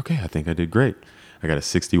 I'm like, okay, I think I did great. I got a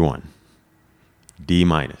 61. D-.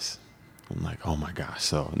 I'm like, oh my gosh.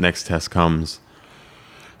 So next test comes,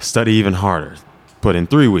 study even harder. Put in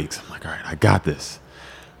 3 weeks. I'm like, all right, I got this.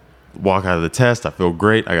 Walk out of the test. I feel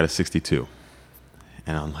great. I got a 62.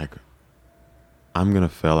 And I'm like, I'm going to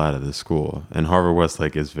fail out of this school. And Harvard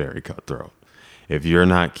Westlake is very cutthroat. If you're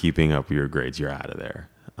not keeping up with your grades, you're out of there.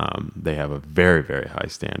 They have a very, very high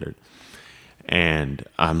standard. And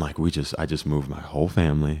I'm like, I just moved my whole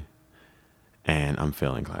family and I'm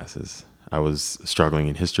failing classes. I was struggling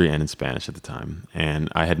in history and in Spanish at the time. And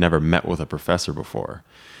I had never met with a professor before.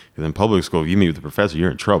 Because in public school, if you meet with a professor,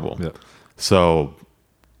 you're in trouble. Yep. So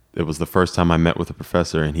it was the first time I met with a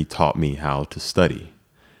professor, and he taught me how to study.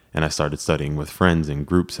 And I started studying with friends in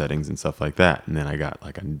group settings and stuff like that. And then I got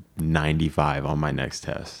like a 95 on my next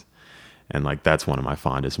test. And like, that's one of my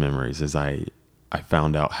fondest memories is I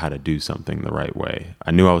found out how to do something the right way.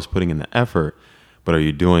 I knew I was putting in the effort, but are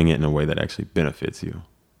you doing it in a way that actually benefits you?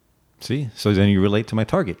 See, so then you relate to my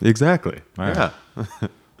target. Exactly. Right. Yeah.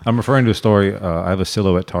 I'm referring to a story. I have a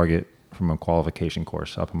silhouette target from a qualification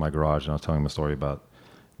course up in my garage, and I was telling him a story about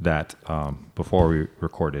that before we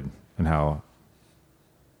recorded and how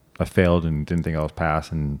I failed and didn't think I was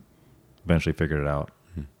passed and eventually figured it out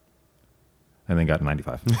and then got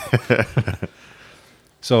 95.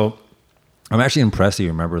 So I'm actually impressed that you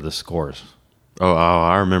remember the scores. Oh,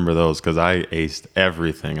 I remember those because I aced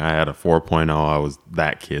everything. I had a 4.0. I was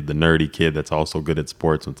that kid, the nerdy kid that's also good at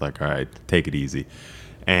sports. It's like, all right, take it easy.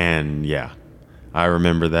 And yeah, I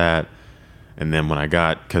remember that. And then when I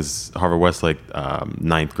got, because Harvard Westlake,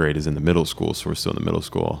 ninth grade is in the middle school, so we're still in the middle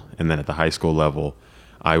school. And then at the high school level,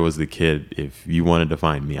 I was the kid, if you wanted to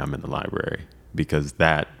find me, I'm in the library. Because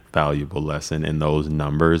that valuable lesson and those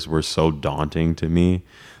numbers were so daunting to me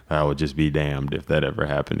that I would just be damned if that ever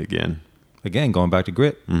happened again. Again, going back to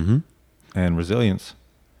grit and resilience.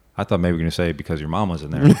 I thought maybe you were going to say because your mom was in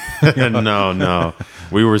there. No.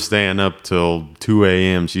 We were staying up till 2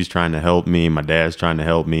 a.m. She's trying to help me. My dad's trying to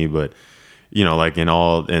help me. But, like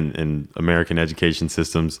in American education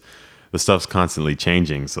systems, the stuff's constantly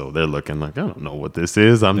changing. So they're looking like, I don't know what this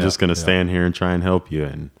is. I'm just going to stand here and try and help you.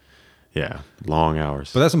 And long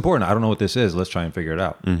hours. But that's important. I don't know what this is. Let's try and figure it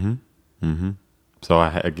out. So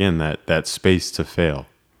again, that space to fail.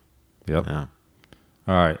 Yep. Yeah.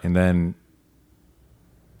 All right. And then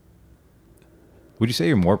would you say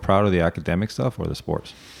you're more proud of the academic stuff or the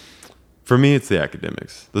sports? For me, it's the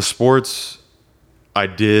academics. The sports, I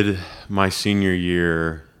did my senior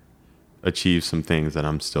year achieve some things that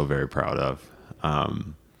I'm still very proud of.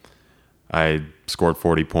 I scored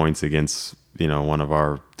 40 points against, one of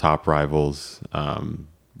our top rivals.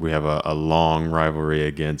 We have a long rivalry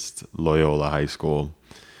against Loyola High School.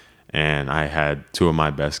 And I had two of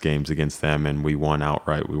my best games against them, and we won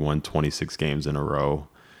outright. We won 26 games in a row.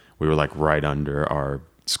 We were like right under our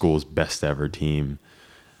school's best ever team.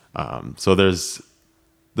 So there's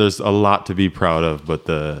a lot to be proud of, but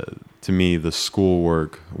to me, the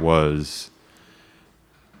schoolwork was,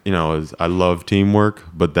 I love teamwork,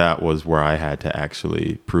 but that was where I had to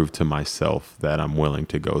actually prove to myself that I'm willing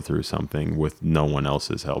to go through something with no one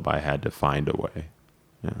else's help. I had to find a way.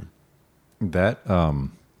 Yeah.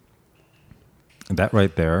 That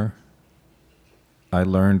right there, I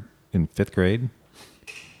learned in 5th grade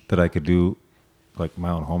that I could do like my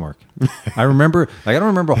own homework. I remember, I don't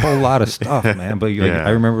remember a whole lot of stuff, man, but I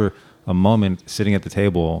remember a moment sitting at the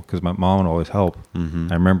table because my mom would always help. Mm-hmm.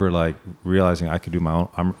 I remember like realizing I could do my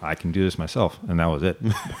own, I can do this myself. And that was it.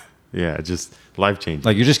 Yeah. Just life changing.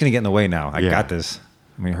 Like, you're just going to get in the way now. I got this.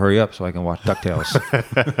 I mean, hurry up so I can watch DuckTales.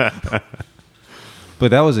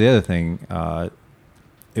 But that was the other thing.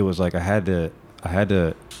 It was like I had to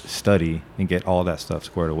study and get all that stuff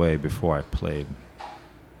squared away before I played.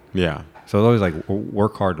 Yeah. So it was always like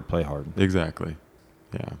work hard to play hard. Exactly.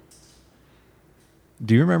 Yeah.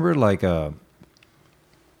 Do you remember like was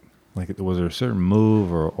there a certain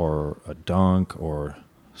move or a dunk or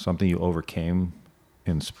something you overcame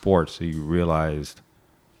in sports that you realized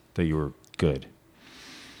that you were good?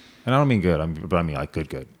 And I don't mean good, but I mean like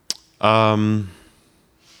good. I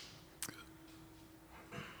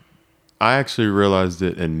actually realized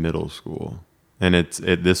it in middle school, and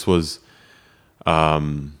this was,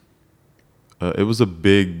 it was a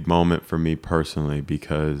big moment for me personally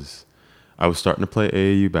because I was starting to play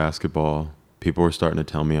AAU basketball. People were starting to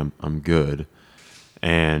tell me I'm good,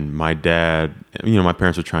 and my dad, my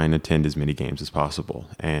parents were trying to attend as many games as possible.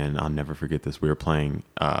 And I'll never forget this. We were playing,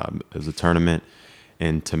 it was a tournament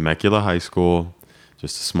in Temecula High School,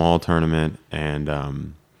 just a small tournament, and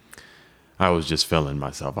I was just feeling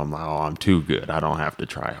myself. I'm like, oh, I'm too good. I don't have to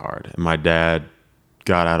try hard. And my dad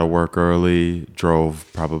got out of work early, drove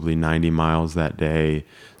probably 90 miles that day,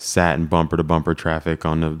 sat in bumper-to-bumper traffic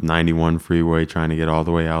on the 91 freeway trying to get all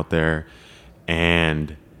the way out there.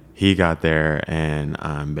 And he got there, and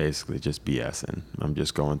I'm basically just BSing. I'm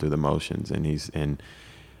just going through the motions. And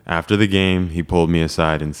after the game, he pulled me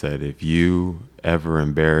aside and said, if you ever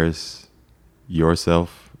embarrass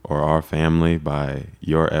yourself or our family by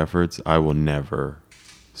your efforts, I will never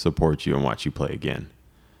support you and watch you play again.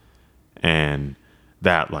 And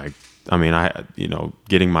that,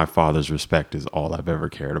 getting my father's respect is all I've ever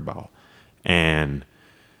cared about. And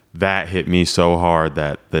that hit me so hard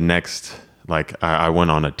that the next, I went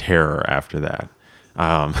on a terror after that.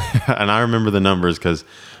 And I remember the numbers because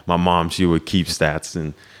my mom, she would keep stats,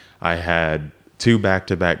 and I had 2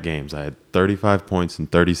 back-to-back games. I had 35 points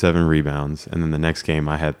and 37 rebounds. And then the next game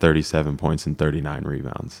I had 37 points and 39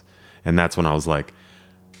 rebounds. And that's when I was like,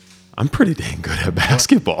 I'm pretty dang good at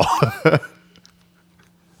basketball.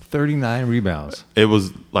 39 rebounds. It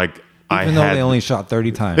was like, Even though they only shot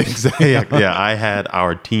 30 times. Exactly. Yeah, I had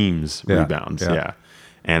our team's rebounds. Yeah.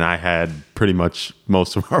 And I had pretty much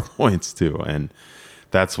most of our points too. And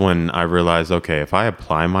that's when I realized, okay, if I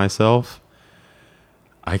apply myself,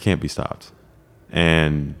 I can't be stopped.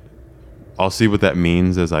 And I'll see what that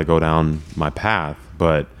means as I go down my path.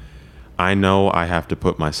 But I know I have to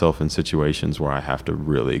put myself in situations where I have to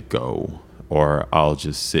really go, or I'll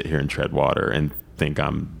just sit here and tread water and think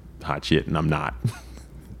I'm hot shit, and I'm not.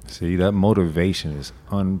 See, that motivation is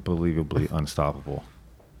unbelievably unstoppable.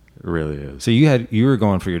 It really is. So you were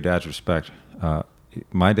going for your dad's respect.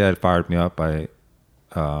 My dad fired me up by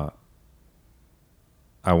I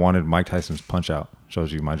wanted Mike Tyson's Punch Out.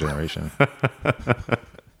 Shows you my generation.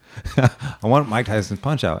 I want Mike Tyson's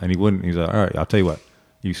Punch Out, and he wouldn't. He's like, all right, I'll tell you what.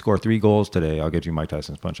 You score 3 goals today, I'll get you Mike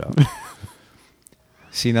Tyson's Punch Out.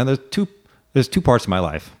 See, now there's two parts of my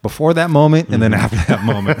life. Before that moment and then after that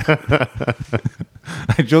moment.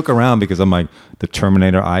 I joke around because I'm like, the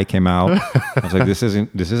Terminator eye came out. I was like, this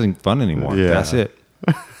isn't fun anymore. Yeah. That's it.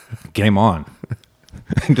 Game on.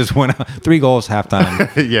 And just went out 3 goals, halftime.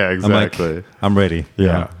 Yeah, exactly. I'm like, I'm ready.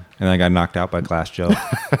 Yeah. And I got knocked out by Glass Joe.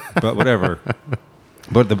 But whatever.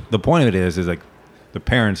 But the point of it is like the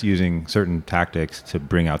parents using certain tactics to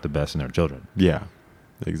bring out the best in their children. Yeah,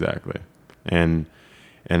 exactly. And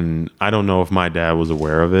I don't know if my dad was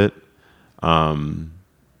aware of it.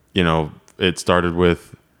 It started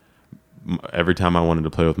with every time I wanted to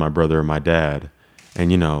play with my brother or my dad.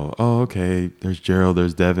 And, oh, okay, there's Gerald,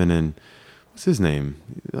 there's Devin, and what's his name?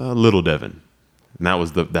 Little Devin. And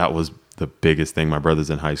that was the biggest thing. My brother's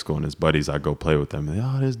in high school and his buddies, I go play with them.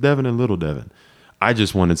 And there's Devin and little Devin. I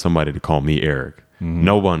just wanted somebody to call me Erik. Mm-hmm.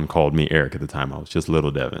 No one called me Erik at the time. I was just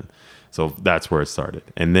little Devin. So that's where it started.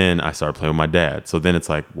 And then I started playing with my dad. So then it's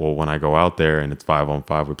like, well, when I go out there and it's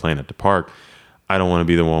 5-on-5, we're playing at the park, I don't want to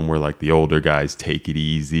be the one where like the older guys take it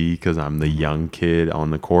easy because I'm the young kid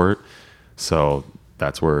on the court. So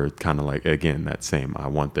that's where kind of like, again, that same, I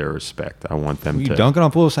want their respect. I want them to. You dunking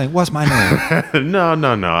on fools saying, what's my name? No.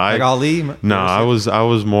 Like Ali? No, I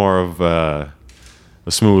was more of a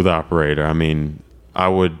smooth operator. I mean, I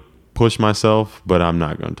would push myself, but I'm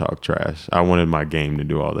not going to talk trash. I wanted my game to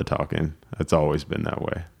do all the talking. It's always been that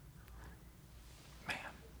way.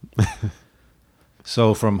 Man.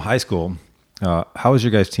 So from high school, how was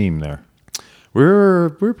your guys' team there? We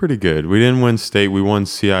were pretty good. We didn't win state. We won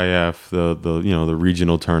CIF, the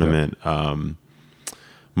regional tournament,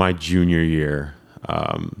 my junior year.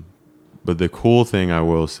 But the cool thing I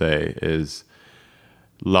will say is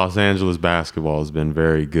Los Angeles basketball has been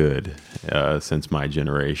very good since my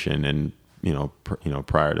generation, and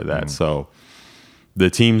prior to that. So the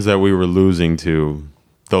teams that we were losing to,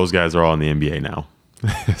 those guys are all in the NBA now.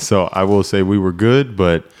 So I will say we were good,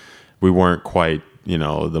 but we weren't quite,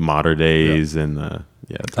 the modern days and the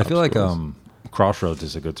I feel like Crossroads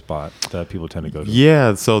is a good spot that people tend to go to.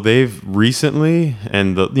 Yeah, so they've recently,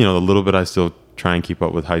 and the little bit I still try and keep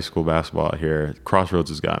up with high school basketball here, Crossroads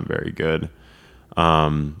has gotten very good.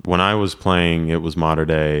 When I was playing, it was Mater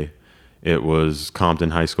Dei. It was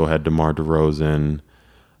Compton High School had DeMar DeRozan.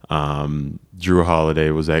 Drew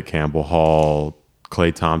Holiday was at Campbell Hall.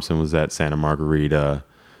 Klay Thompson was at Santa Margarita.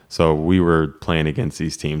 So we were playing against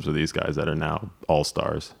these teams with these guys that are now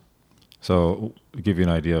all-stars. So to give you an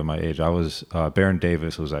idea of my age, I was Baron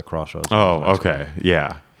Davis was at Crossroads. Oh, okay.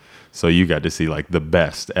 Yeah. So you got to see like the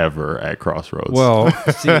best ever at Crossroads. Well,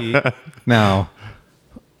 see, now,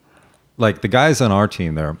 like the guys on our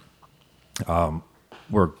team there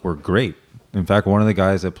were great. In fact, one of the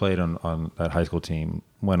guys that played on that high school team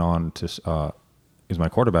went on to is my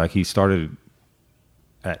quarterback. He started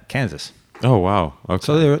at Kansas. Oh, wow. Okay.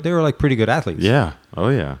 So they were like pretty good athletes. Yeah. Oh,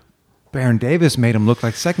 yeah. Baron Davis made them look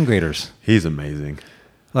like second graders. He's amazing.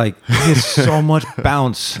 Like he has so much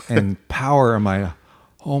bounce and power.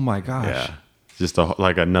 Oh my gosh. Yeah. Just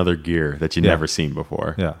like another gear that you never seen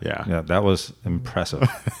before. Yeah. That was impressive.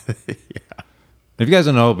 Yeah. If you guys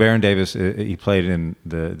don't know, Baron Davis, he played in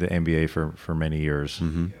the NBA for many years.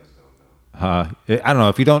 Mm-hmm. I don't know.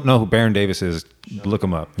 If you don't know who Baron Davis is, look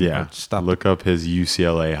him up. Yeah. Look up his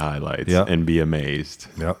UCLA highlights and be amazed.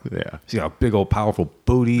 Yep. Yeah. He's got a big old powerful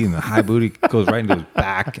booty, and the high booty goes right into his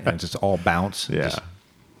back, and it's just all bounce. Yeah.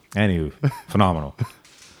 Anywho, phenomenal.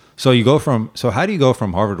 So how do you go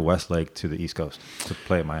from Harvard Westlake to the East Coast to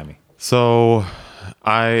play at Miami? So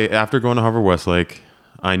after going to Harvard Westlake,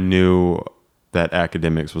 I knew that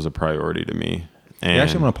academics was a priority to me. And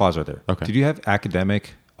actually, I'm going to pause right there. Okay. Did you have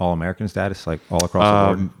academic All-American status, like all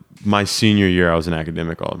across the board? My senior year, I was an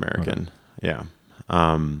academic All-American. Okay. Yeah.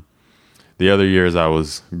 The other years, I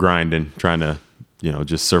was grinding, trying to,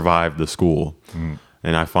 just survive the school. Mm.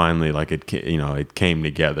 And I finally, it came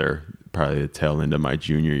together probably the tail end of my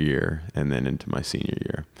junior year and then into my senior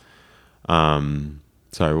year.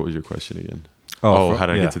 Sorry, what was your question again? How did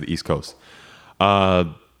I get to the East Coast?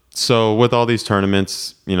 So with all these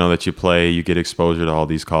tournaments, that you play, you get exposure to all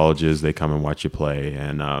these colleges. They come and watch you play.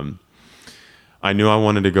 And I knew I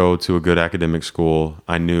wanted to go to a good academic school.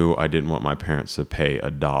 I knew I didn't want my parents to pay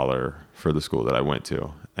 $1 for the school that I went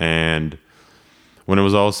to. And when it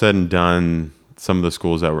was all said and done, some of the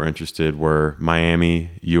schools that were interested were Miami,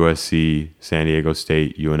 USC, San Diego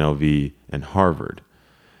State, UNLV, and Harvard.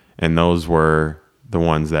 And those were the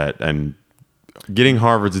ones and getting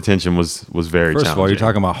Harvard's attention was very challenging. First of all, you're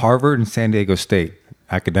talking about Harvard and San Diego State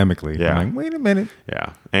academically. Yeah. I'm like, wait a minute.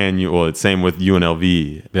 Yeah. And it's same with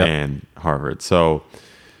UNLV and Harvard. So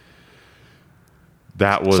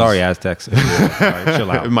that was... Sorry, Aztecs. Sorry, chill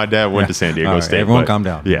out. My dad went to San Diego State. Everyone calm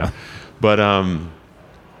down. Yeah. But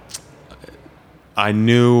I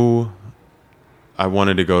knew I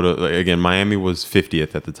wanted to go to... Again, Miami was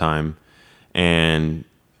 50th at the time. And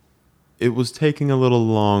it was taking a little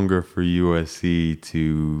longer for USC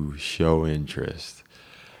to show interest.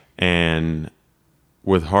 And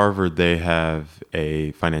with Harvard, they have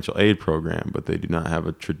a financial aid program, but they do not have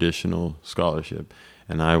a traditional scholarship.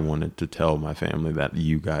 And I wanted to tell my family that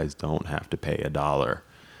you guys don't have to pay $1.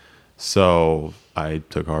 So I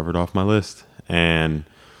took Harvard off my list. And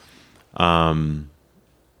I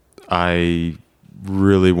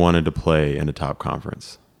really wanted to play in a top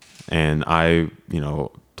conference. And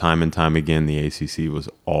time and time again, the ACC was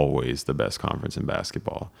always the best conference in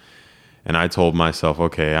basketball. And I told myself,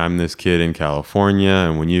 okay, I'm this kid in California,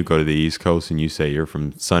 and when you go to the East Coast and you say you're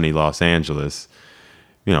from sunny Los Angeles,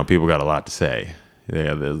 you know, people got a lot to say.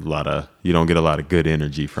 Yeah, there's a lot of, you don't get a lot of good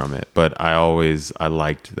energy from it. But I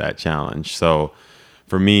liked that challenge. So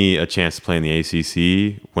for me, a chance to play in the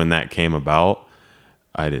ACC, when that came about,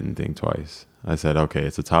 I didn't think twice. I said, okay,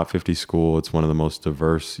 it's a top 50 school. It's one of the most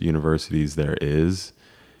diverse universities there is.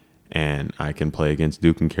 And I can play against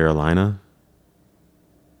Duke and Carolina.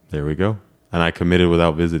 There we go. And I committed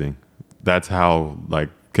without visiting. That's how like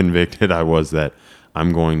convicted I was that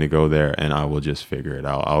I'm going to go there and I will just figure it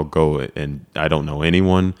out. I'll go, and I don't know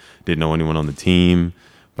anyone, didn't know anyone on the team,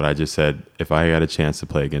 but I just said, if I got a chance to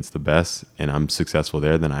play against the best and I'm successful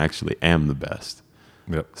there, then I actually am the best.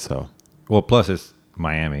 Yep. So, well, plus it's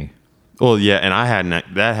Miami. Well, yeah, and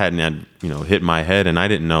that hadn't hit my head, and I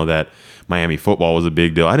didn't know that Miami football was a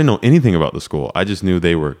big deal. I didn't know anything about the school. I just knew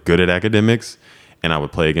they were good at academics, and I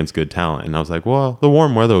would play against good talent. And I was like, well, the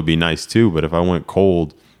warm weather would be nice too, but if I went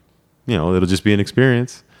cold, you know, it'll just be an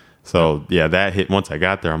experience. So yeah, that hit once I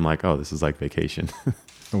got there. I'm like, oh, this is like vacation.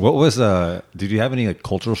 What was did you have any like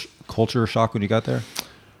culture shock when you got there?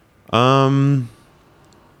 A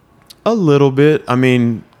little bit. I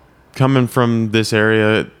mean, coming from this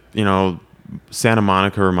area, you know, Santa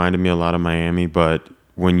Monica reminded me a lot of Miami, but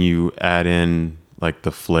when you add in like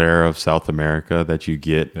the flair of South America that you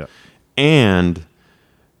get, yeah, and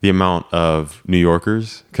the amount of New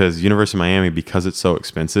Yorkers, because University of Miami, because it's so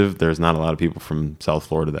expensive, there's not a lot of people from South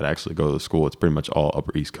Florida that actually go to the school. It's pretty much all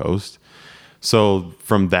Upper East Coast. So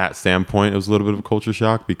from that standpoint, it was a little bit of a culture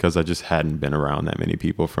shock because I just hadn't been around that many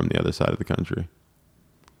people from the other side of the country.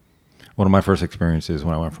 One of my first experiences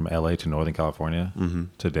when I went from LA to Northern California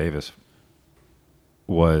to Davis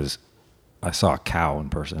was I saw a cow in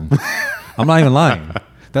person. I'm not even lying.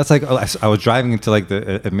 That's like, I was driving into like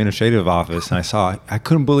the administrative office and I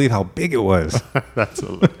couldn't believe how big it was. That's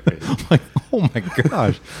hilarious. I'm like, oh my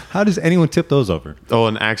gosh, how does anyone tip those over? Oh,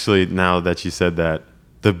 and actually, now that you said that,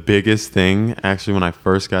 the biggest thing actually when I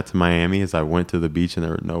first got to Miami is I went to the beach and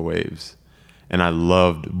there were no waves. And I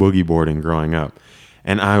loved boogie boarding growing up.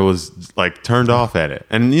 And I was like turned off at it.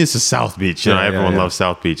 And it's a South Beach, you know, everyone loves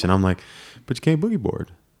South Beach. And I'm like, but you can't boogie board.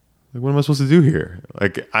 Like, what am I supposed to do here?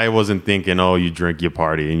 Like, I wasn't thinking, oh, you drink, you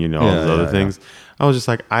party, and you know, all those other things. I was just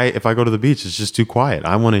like, if I go to the beach, it's just too quiet.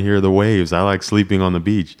 I want to hear the waves. I like sleeping on the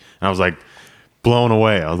beach. And I was like blown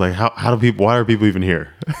away. I was like, why are people even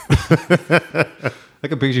here? I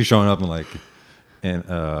can picture you showing up like your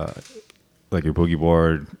boogie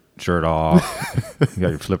board, shirt off, you got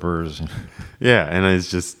your flippers. Yeah, and it's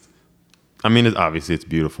just, I mean, obviously it's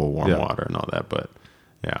beautiful, warm water and all that, but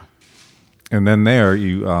yeah. And then there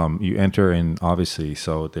you enter in, obviously,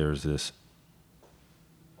 so there's this,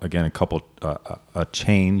 again, a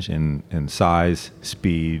change in size,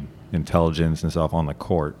 speed, intelligence and stuff on the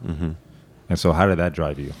court. Mm-hmm. And so how did that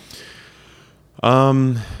drive you?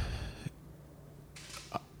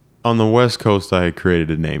 On the West Coast, I had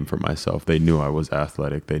created a name for myself. They knew I was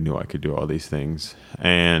athletic. They knew I could do all these things.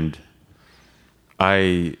 And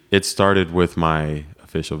it started with my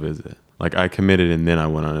official visit. Like, I committed and then I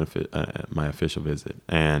went on my official visit.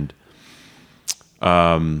 And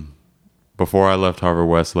before I left Harvard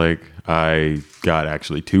Westlake, I got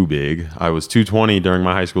actually too big. I was 220 during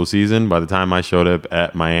my high school season. By the time I showed up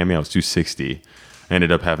at Miami, I was 260. I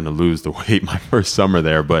ended up having to lose the weight my first summer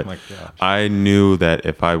there. But I knew that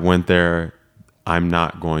if I went there, I'm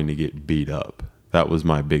not going to get beat up. That was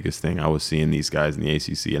my biggest thing. I was seeing these guys in the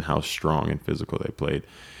ACC and how strong and physical they played.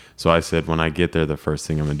 So I said, when I get there, the first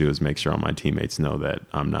thing I'm going to do is make sure all my teammates know that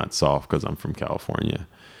I'm not soft because I'm from California.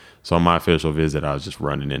 So on my official visit, I was just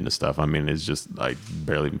running into stuff. I mean, it's just like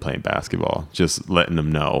barely even playing basketball. Just letting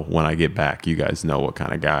them know when I get back, you guys know what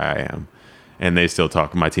kind of guy I am. And they still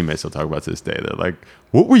talk, my teammates still talk about it to this day. They're like,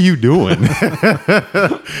 what were you doing?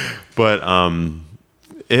 But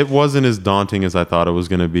it wasn't as daunting as I thought it was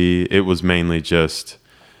going to be. It was mainly just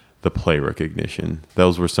the play recognition.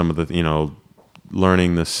 Those were some of the,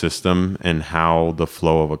 learning the system and how the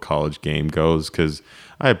flow of a college game goes. Because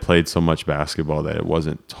I had played so much basketball that it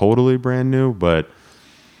wasn't totally brand new, but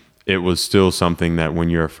it was still something that when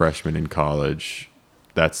you're a freshman in college,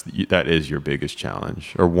 that is your biggest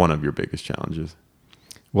challenge, or one of your biggest challenges.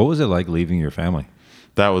 What was it like leaving your family?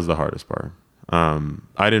 That was the hardest part.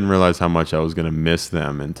 I didn't realize how much I was going to miss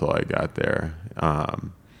them until I got there.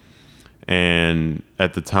 And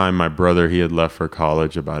at the time, my brother, he had left for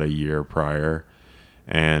college about a year prior,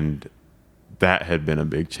 and that had been a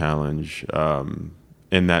big challenge.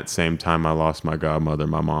 In that same time, I lost my godmother,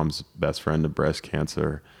 my mom's best friend, to breast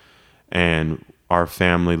cancer. And our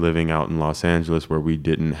family living out in Los Angeles, where we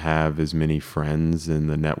didn't have as many friends in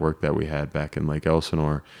the network that we had back in Lake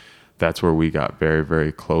Elsinore, that's where we got very,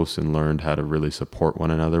 very close and learned how to really support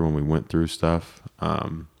one another when we went through stuff.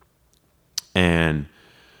 And,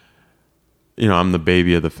 you know, I'm the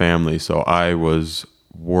baby of the family, so I was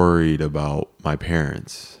worried about my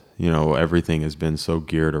parents. You know, everything has been so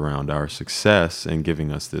geared around our success and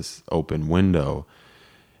giving us this open window.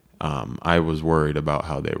 I was worried about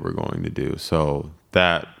how they were going to do. So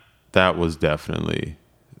that was definitely,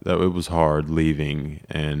 that it was hard leaving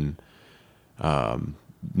and,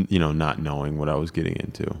 you know, not knowing what I was getting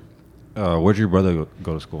into. Where'd your brother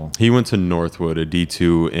go to school? He went to Northwood, a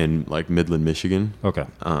D2 in like Midland, Michigan. Okay.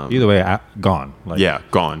 Either way, gone. Like, yeah,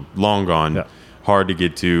 gone, long gone. Yeah. Hard to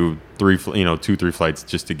get to. 2-3 flights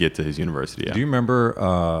just to get to his university. Yeah. Do you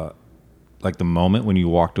remember like the moment when you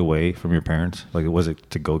walked away from your parents? Like, was it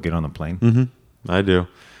to go get on the plane? Mm-hmm. I do.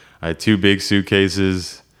 I had 2 big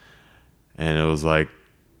suitcases, and it was like,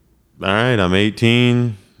 all right, I'm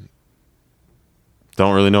 18.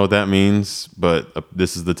 Don't really know what that means, but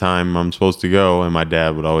this is the time I'm supposed to go. And my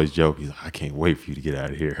dad would always joke, he's like, I can't wait for you to get out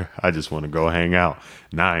of here. I just want to go hang out.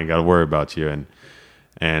 Now I ain't got to worry about you.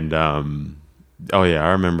 And oh yeah, I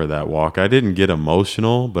remember that walk. I didn't get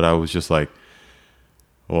emotional, but I was just like,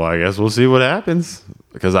 well, I guess we'll see what happens,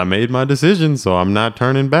 because I made my decision, so I'm not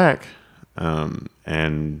turning back.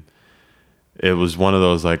 And it was one of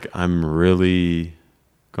those, like, I'm really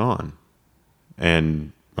gone,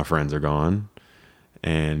 and my friends are gone,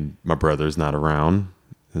 and my brother's not around.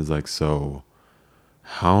 It's like, so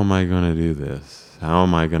how am I going to do this? How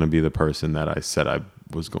am I going to be the person that I said I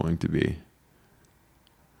was going to be?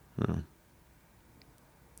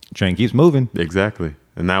 Train keeps moving. Exactly.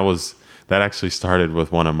 And that actually started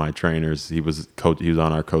with one of my trainers. He was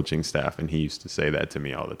on our coaching staff, and he used to say that to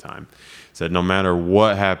me all the time. He said, no matter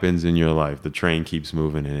what happens in your life, the train keeps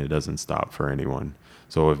moving and it doesn't stop for anyone.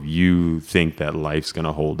 So if you think that life's going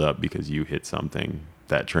to hold up because you hit something,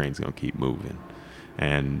 that train's going to keep moving.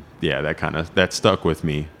 And yeah, that stuck with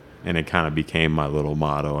me, and it kind of became my little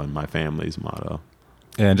motto and my family's motto.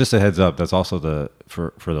 And just a heads up, that's also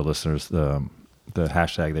for the listeners, the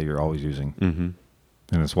hashtag that you're always using. Mm-hmm.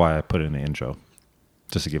 And that's why I put it in the intro,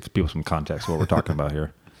 just to give people some context what we're talking about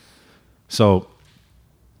here. So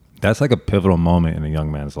that's like a pivotal moment in a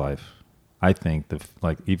young man's life. I think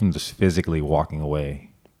like even just physically walking away.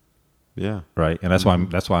 Yeah. Right. And that's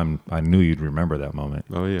why I knew you'd remember that moment.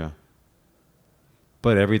 Oh yeah.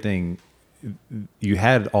 But everything, you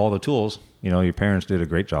had all the tools. You know, your parents did a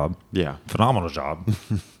great job. Yeah. Phenomenal job.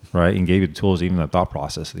 Right. And gave you the tools, even the thought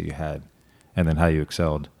process that you had, and then how you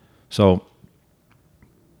excelled. So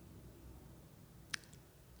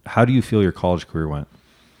how do you feel your college career went?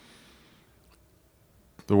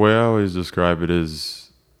 The way I always describe it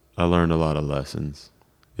is I learned a lot of lessons.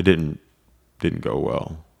 It didn't go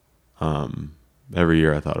well. Every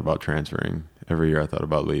year I thought about transferring. Every year I thought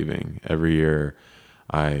about leaving. Every year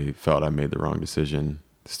I felt I made the wrong decision.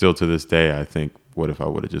 Still to this day, I think, what if I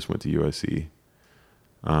would have just went to USC?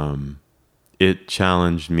 It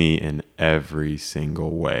challenged me in every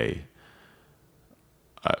single way.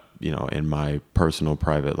 In my personal,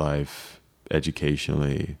 private life,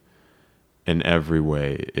 educationally, in every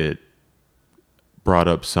way, it brought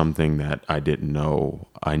up something that I didn't know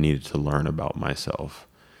I needed to learn about myself.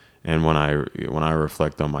 And when I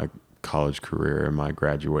reflect on my college career and my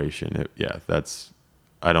graduation,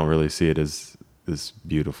 I don't really see it as this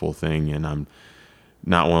beautiful thing. And I'm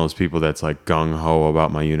not one of those people that's like gung-ho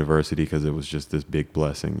about my university, because it was just this big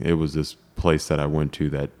blessing. It was this place that I went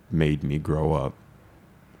to that made me grow up.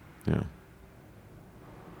 Yeah.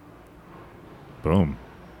 Boom.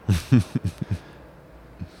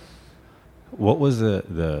 What was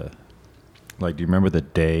the like, do you remember the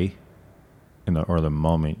day or the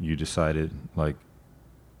moment you decided like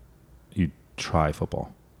you'd try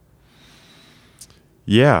football?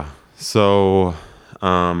 Yeah. So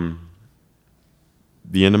the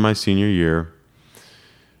end of my senior year,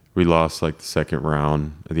 we lost like the second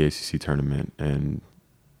round of the ACC tournament, and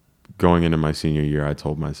going into my senior year, I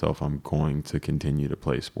told myself I'm going to continue to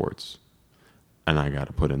play sports, and I got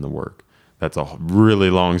to put in the work. That's a really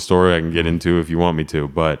long story I can get into if you want me to.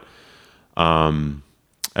 But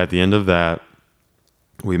at the end of that,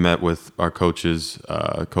 we met with our coaches,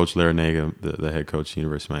 Coach Larinaga, the head coach at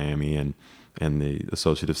University of Miami, and the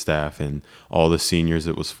associative staff, and all the seniors.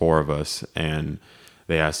 It was 4 of us, and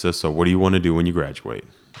they asked us, so what do you want to do when you graduate?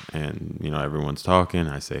 And, everyone's talking.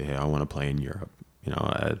 I say, hey, I want to play in Europe.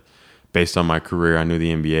 Based on my career, I knew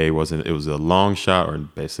the NBA it was a long shot, or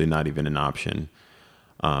basically not even an option.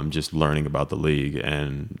 Just learning about the league.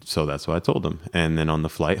 And so that's what I told them. And then on the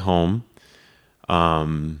flight home,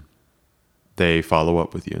 they follow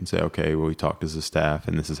up with you and say, okay, well, we talked as a staff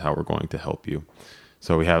and this is how we're going to help you.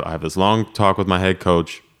 So I have this long talk with my head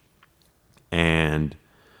coach, and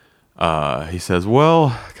he says,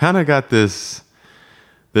 well, kind of got this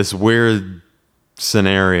weird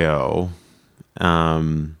scenario.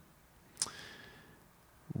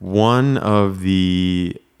 One of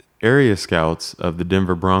the area scouts of the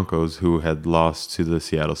Denver Broncos, who had lost to the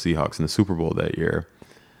Seattle Seahawks in the Super Bowl that year,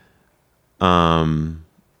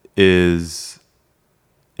 is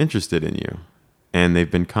interested in you. And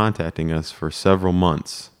they've been contacting us for several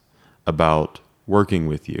months about working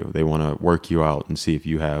with you. They want to work you out and see if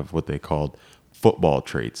you have what they called football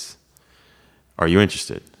traits. Are you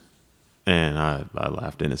interested? And I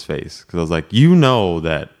laughed in his face because I was like, you know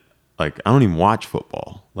that, like, I don't even watch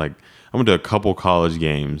football. Like, I went to a couple college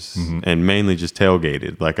games and mainly just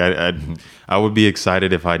tailgated. Like, I would be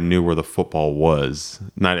excited if I knew where the football was.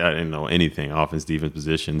 I didn't know anything, offense, defense,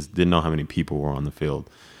 positions. Didn't know how many people were on the field.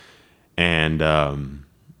 And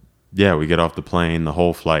yeah, we get off the plane, the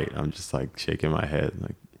whole flight. I'm just like shaking my head,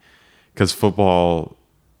 like, because football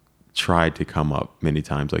tried to come up many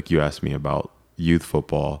times. Like, you asked me about youth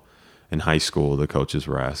football. In high school, the coaches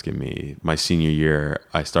were asking me. My senior year,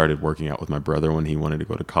 I started working out with my brother when he wanted to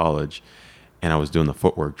go to college, and I was doing the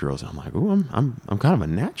footwork drills. And I'm like, "Ooh, I'm kind of a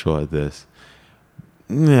natural at this."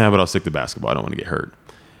 Yeah, but I'll stick to basketball. I don't want to get hurt.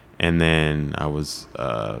 And then I was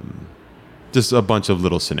just a bunch of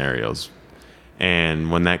little scenarios.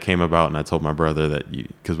 And when that came about, and I told my brother that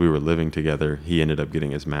because we were living together, he ended up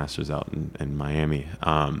getting his master's out in Miami.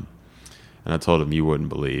 And I told him, you wouldn't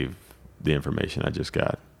believe the information I just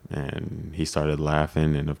got. And he started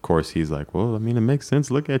laughing, and of course he's like, "Well, I mean, it makes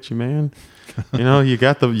sense. Look at you, man. You know, you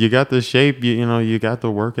got the shape. You know, you got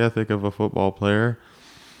the work ethic of a football player."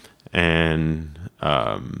 And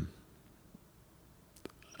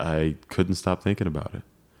I couldn't stop thinking about it.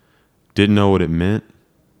 Didn't know what it meant,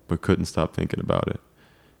 but couldn't stop thinking about it.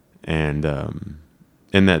 And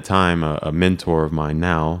in that time, a mentor of mine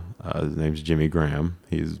now, his name's Jimmy Graham.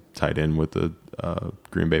 He's tight end with the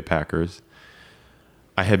Green Bay Packers.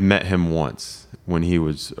 I had met him once when he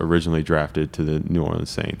was originally drafted to the New Orleans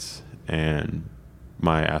Saints, and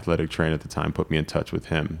my athletic trainer at the time put me in touch with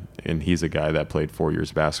him. And he's a guy that played 4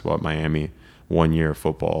 years basketball at Miami, 1 year of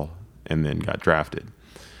football, and then got drafted.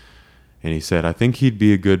 And he said, I think he'd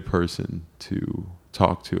be a good person to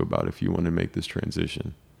talk to about if you want to make this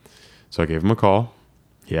transition. So I gave him a call.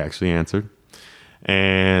 He actually answered.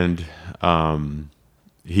 And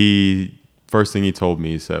first thing he told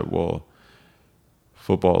me, he said, well,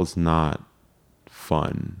 football is not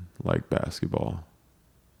fun like basketball.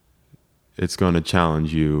 It's going to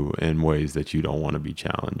challenge you in ways that you don't want to be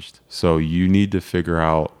challenged. So you need to figure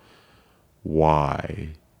out why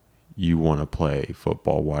you want to play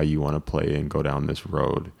football, why you want to play and go down this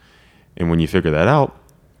road. And when you figure that out,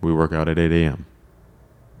 we work out at 8 a.m.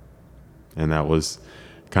 And that was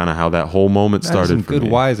kind of how that whole moment started for me. That's some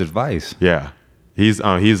good, wise advice. Yeah.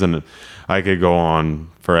 I could go on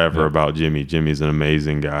forever about Jimmy. Jimmy's an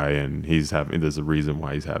amazing guy, and there's a reason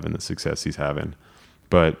why he's having the success he's having.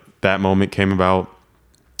 But that moment came about,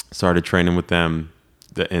 started training with them.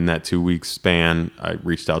 In that 2 week span, I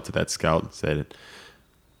reached out to that scout and said,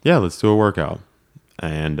 yeah, let's do a workout.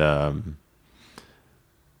 And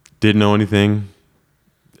didn't know anything.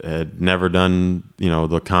 Had never done,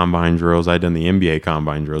 the combine drills. I'd done the NBA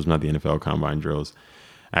combine drills, not the NFL combine drills.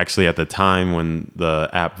 Actually, at the time when the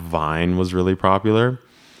app Vine was really popular,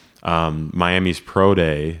 Miami's Pro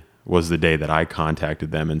Day was the day that I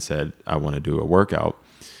contacted them and said, I want to do a workout.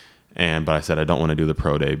 But I said, I don't want to do the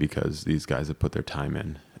Pro Day because these guys have put their time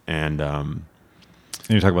in. And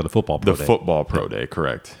you're talking about the football Pro Day. The football Pro Day,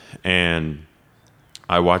 correct. And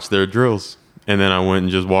I watched their drills, and then I went and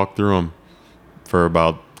just walked through them for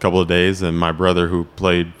about a couple of days. And my brother, who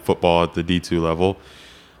played football at the D2 level,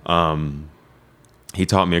 he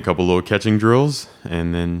taught me a couple little catching drills,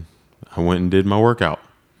 and then I went and did my workout.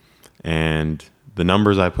 And the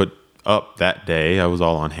numbers I put up that day, I was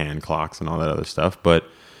all on hand clocks and all that other stuff, but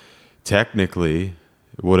technically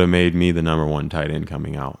it would have made me the number one tight end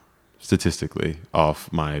coming out statistically off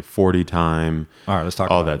my 40 time. All right, let's talk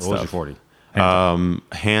all about that it. What stuff. was your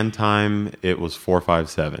 40? Hand time, it was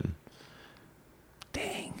 4.57.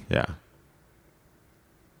 Dang. Yeah.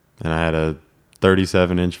 And I had a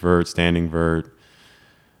 37-inch vert, standing vert.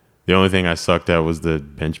 The only thing I sucked at was the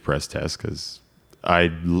bench press test because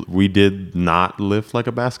we did not lift like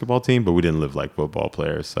a basketball team, but we didn't lift like football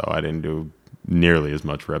players, so I didn't do nearly as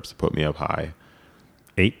much reps to put me up high.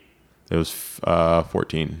 8? It was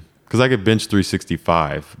 14 because I could bench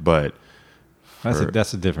 365, but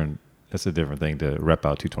That's a different That's a different thing to rep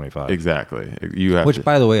out 225. Exactly. You have Which,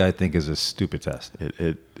 by the way, I think is a stupid test.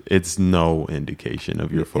 It's no indication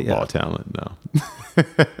of your football talent. No.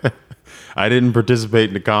 I didn't participate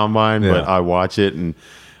in the combine, but I watch it, and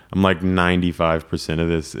I'm like 95% of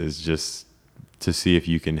this is just to see if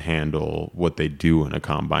you can handle what they do in a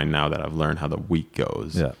combine now that I've learned how the week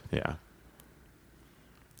goes. Yeah.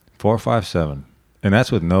 4.57. And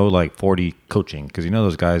that's with no like 40 coaching, because you know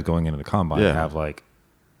those guys going into the combine have like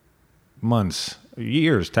months,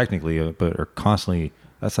 years technically, but are constantly.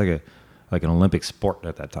 That's like an Olympic sport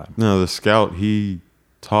at that time. No, the scout, he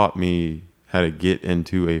taught me how to get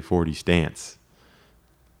into a 40 stance.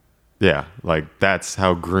 Yeah, like that's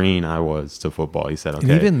how green I was to football. He said, okay.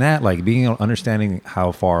 And even that, like understanding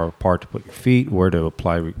how far apart to put your feet, where to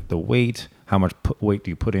apply the weight, how much weight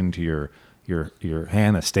do you put into your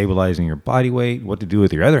hand that's stabilizing your body weight, what to do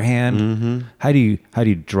with your other hand. Mm-hmm. How do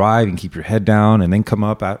you drive and keep your head down and then come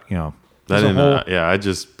up out, I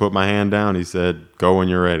just put my hand down. He said, go when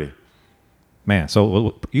you're ready. Man,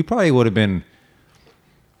 so you probably would have been,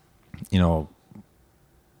 I don't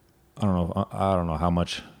know how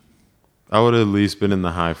much. I would have at least been in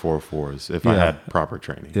the high 4.4s if I had proper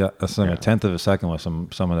training. Yeah, that's like a tenth of a second with some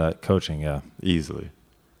of that coaching, Easily.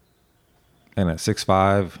 And at 6'5",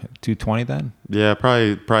 220 then? Yeah,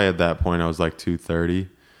 probably at that point I was like 230,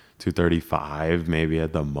 235 maybe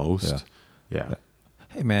at the most. Yeah.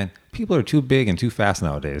 Hey man, people are too big and too fast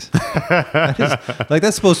nowadays. That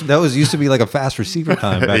used to be like a fast receiver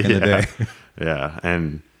time back in the day. Yeah,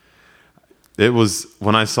 and it was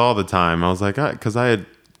when I saw the time, I was like, because I had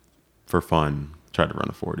for fun tried to run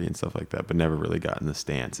a 40 and stuff like that, but never really gotten the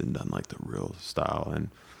stance and done like the real style. And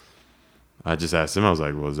I just asked him, I was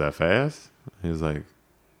like, was that fast? He was like,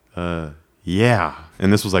 yeah.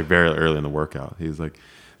 And this was like very early in the workout. He was like,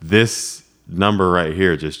 this number right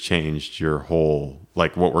here just changed your whole,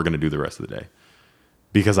 like what we're going to do the rest of the day,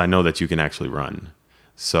 because I know that you can actually run.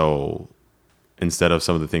 So instead of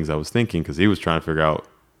some of the things I was thinking, because he was trying to figure out,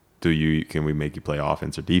 can we make you play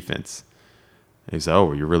offense or defense? And he said,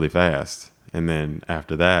 oh, you're really fast. And then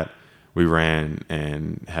after that, we ran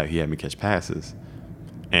and he had me catch passes.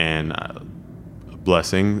 And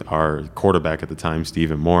blessing, our quarterback at the time,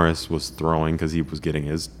 Stephen Morris, was throwing because he was getting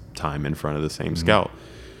his time in front of the same scout.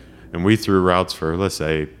 And we threw routes for, let's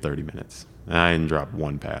say, 30 minutes. And I didn't drop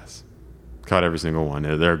one pass. Caught every single one.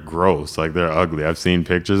 They're gross. Like, they're ugly. I've seen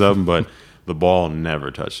pictures of them, but the ball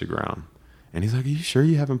never touched the ground. And he's like, are you sure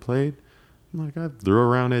you haven't played? I'm like, I threw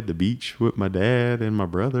around at the beach with my dad and my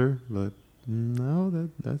brother, but no,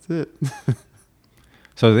 that's it.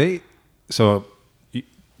 So they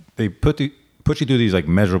put you through these like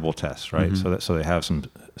measurable tests, right? Mm-hmm. So they have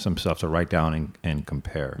some stuff to write down and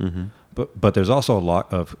compare. Mm-hmm. But there's also a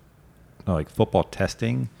lot of like football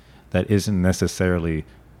testing that isn't necessarily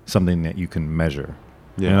something that you can measure.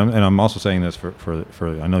 Yeah. And I'm also saying this for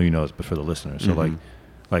I know you know this, but for the listeners. So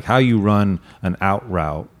like how you run an out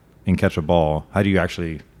route and catch a ball, how do you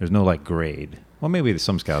actually? There's no like grade. Well, maybe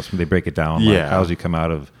some scouts they break it down. Like, how does he come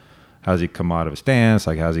out of a stance?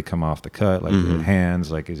 Like, how does he come off the cut? Like, the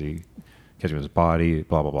hands? Like, is he catching with his body?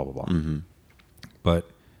 Blah, blah, blah, blah, blah. Mm-hmm.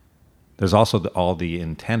 But there's also all the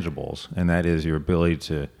intangibles, and that is your ability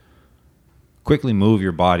to quickly move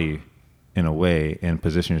your body in a way and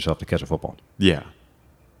position yourself to catch a football. Yeah.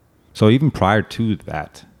 So even prior to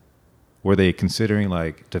that, were they considering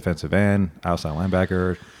like defensive end, outside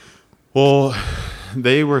linebacker? Well,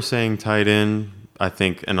 they were saying tight end, I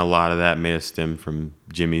think, and a lot of that may have stemmed from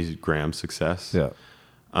Jimmy Graham's success. Yeah.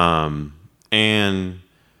 And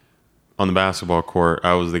on the basketball court,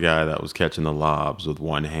 I was the guy that was catching the lobs with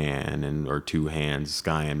one hand or two hands,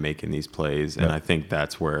 skying, making these plays. And I think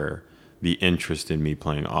that's where the interest in me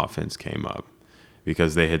playing offense came up,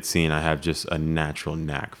 because they had seen I have just a natural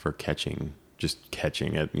knack for catching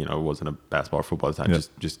it. It wasn't a basketball or football at the time,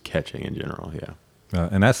 just catching in general. Yeah.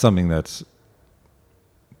 And that's something that's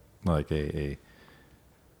like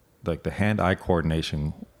like the hand-eye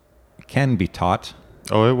coordination can be taught.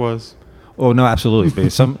 Oh, it was. Oh no, absolutely.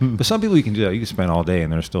 But some people you can do that. You can spend all day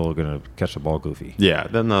and they're still going to catch the ball goofy. Yeah,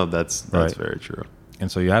 that's right. Very true. And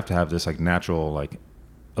so you have to have this like natural, like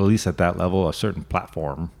at least at that level, a certain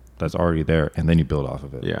platform that's already there, and then you build off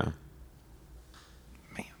of it. Yeah.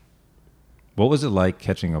 Man, what was it like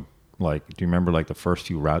catching do you remember like the first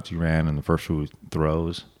few routes you ran and the first few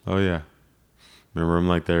throws? Oh yeah, remember them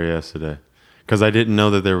like there yesterday, because I didn't know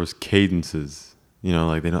that there was cadences.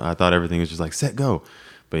 I thought everything was just like set go,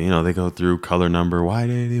 but they go through color number, wide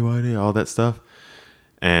 80, all that stuff.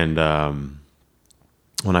 And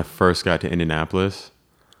when I first got to Indianapolis,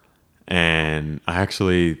 and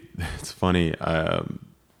it's funny,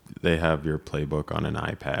 they have your playbook on an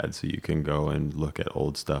iPad, so you can go and look at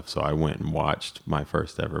old stuff. So I went and watched my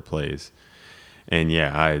first ever plays. And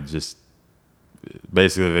yeah, I just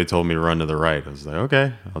basically they told me to run to the right. I was like,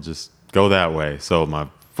 okay, I'll just go that way. So my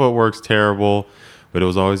footwork's terrible, but it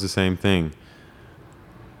was always the same thing.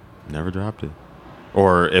 Never dropped it.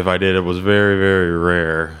 Or if I did, it was very, very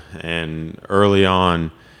rare. And early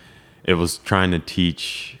on, it was trying to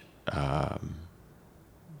teach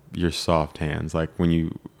your soft hands. Like when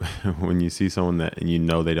you see someone that and you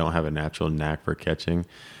know they don't have a natural knack for catching,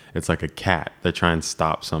 it's like a cat that try and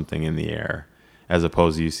stop something in the air, as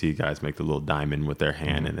opposed to you see guys make the little diamond with their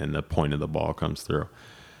hand and then the point of the ball comes through.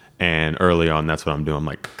 And early on, that's what I'm doing. I'm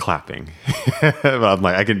like clapping. I'm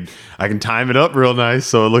like, I can time it up real nice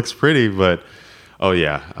so it looks pretty. But oh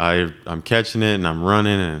yeah, I'm catching it and I'm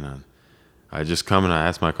running and I just come and I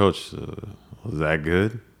ask my coach, was that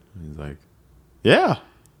good? He's like, yeah.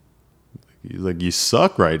 He's like, you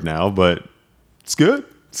suck right now, but it's good.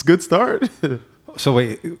 It's a good start. So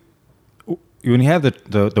wait, when you have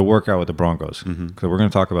the workout with the Broncos, because we're going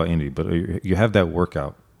to talk about Indy, but you have that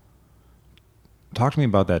workout. Talk to me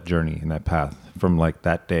about that journey and that path from like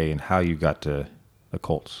that day and how you got to the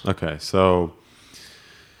Colts. Okay, so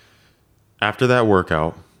after that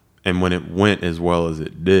workout, and when it went as well as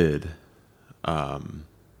it did,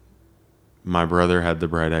 my brother had the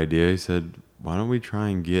bright idea. He said, why don't we try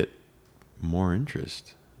and get more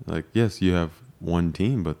interest? Like, yes, you have one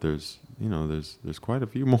team, but there's quite a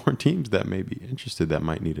few more teams that may be interested that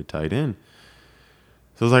might need a tight end.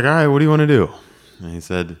 So I was like, all right, what do you want to do? And he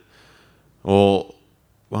said, well,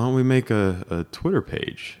 why don't we make a Twitter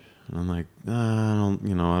page? And I'm like, I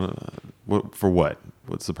don't, for what?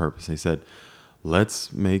 What's the purpose? And he said,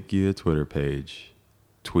 let's make you a Twitter page,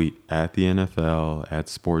 tweet at the NFL, at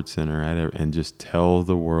SportsCenter, and just tell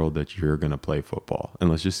the world that you're going to play football. And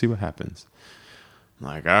let's just see what happens. I'm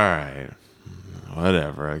like, all right,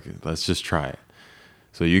 whatever. Let's just try it.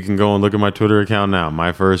 So you can go and look at my Twitter account now.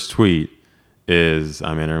 My first tweet is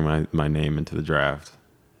I'm entering my name into the draft.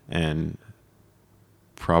 And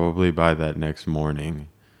probably by that next morning,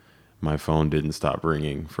 my phone didn't stop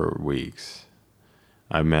ringing for weeks.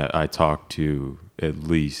 I talked to at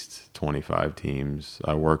least 25 teams.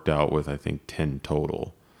 I worked out with, I think, 10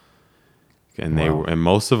 total. And and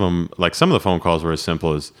most of them, like some of the phone calls were as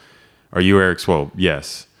simple as, are you Erik Swoope?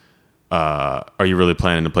 Yes. Are you really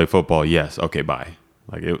planning to play football? Yes. Okay, bye.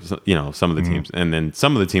 Like it was, some of the teams. And then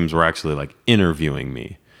some of the teams were actually like interviewing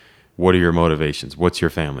me. What are your motivations? What's your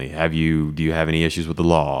family? Do you have any issues with the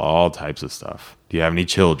law? All types of stuff. Do you have any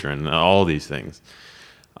children? All these things.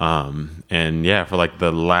 And yeah, for like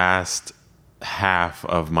the last half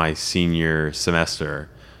of my senior semester,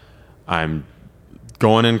 I'm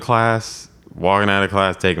going in class, walking out of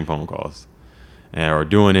class, taking phone calls or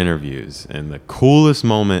doing interviews. And the coolest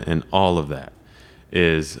moment in all of that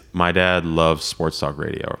is my dad loves sports talk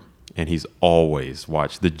radio, and he's always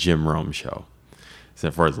watched the Jim Rome show.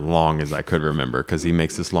 For as long as I could remember, because he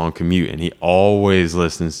makes this long commute and he always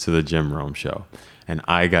listens to the Jim Rome show. And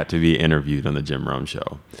I got to be interviewed on the Jim Rome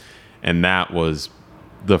show. And that's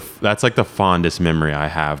like the fondest memory I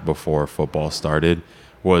have before football started,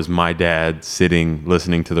 was my dad sitting,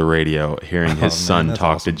 listening to the radio, hearing his son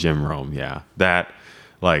talk awesome. To Jim Rome. Yeah. That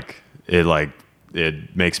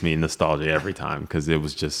it makes me nostalgic every time, because it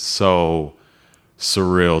was just so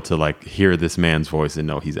surreal to like hear this man's voice and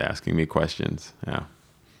know he's asking me questions. Yeah,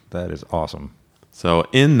 that is awesome. So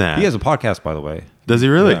in that, he has a podcast, by the way. Does he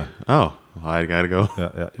really? Yeah. Oh, well, I gotta go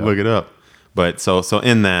look it up. But so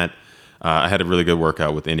in that, I had a really good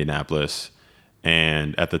workout with Indianapolis,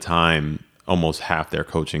 and at the time, almost half their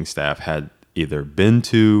coaching staff had either been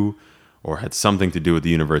to or had something to do with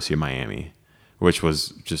the University of Miami, which was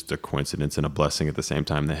just a coincidence and a blessing at the same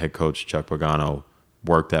time. The head coach, Chuck Pagano,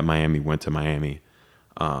 worked at Miami, went to Miami.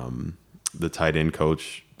 The tight end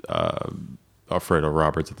coach, Alfredo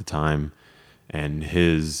Roberts at the time, and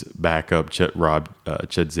his backup, Rob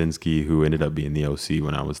Chudzinski, who ended up being the OC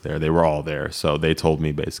when I was there. They were all there. So they told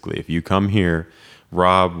me basically, if you come here,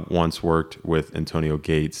 Rob once worked with Antonio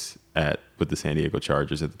Gates with the San Diego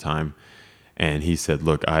Chargers at the time. And he said,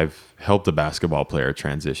 look, I've helped a basketball player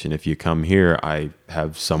transition. If you come here, I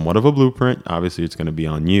have somewhat of a blueprint. Obviously, it's going to be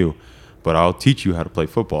on you, but I'll teach you how to play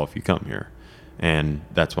football if you come here. And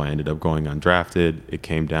that's why I ended up going undrafted. It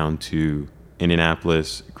came down to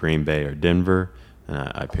Indianapolis, Green Bay, or Denver, and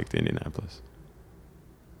I picked Indianapolis.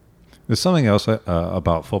 There's something else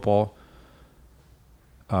about football,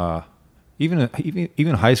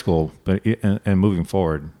 even high school, but and moving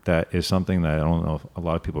forward, that is something that I don't know if a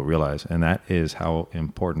lot of people realize, and that is how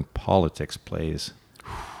important politics plays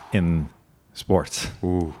in sports.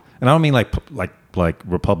 Ooh. And I don't mean like like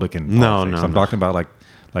Republican No, politics. no, I'm no. talking about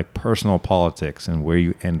like personal politics and where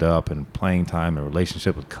you end up and playing time and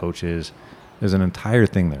relationship with coaches. There's an entire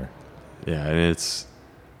thing there. Yeah, and it's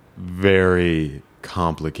very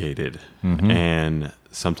complicated. Mm-hmm. And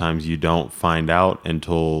sometimes you don't find out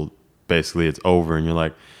until basically it's over and you're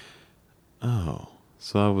like, oh,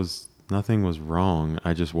 so nothing was wrong.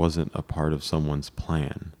 I just wasn't a part of someone's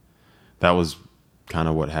plan. That was kind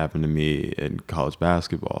of what happened to me in college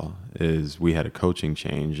basketball. Is we had a coaching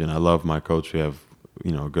change, and I love my coach. We have,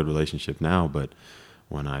 a good relationship now, but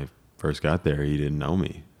when I first got there, he didn't know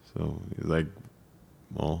me. So he's like,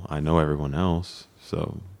 well, I know everyone else,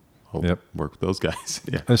 so I'll work with those guys.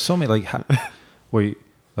 Yeah. There's so many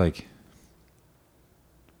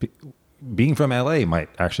being from LA might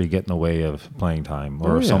actually get in the way of playing time,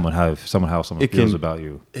 or someone feels about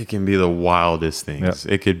you. It can be the wildest things.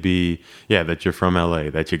 It could be that you're from LA,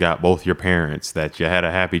 that you got both your parents, that you had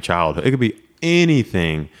a happy childhood. It could be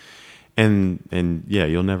anything, and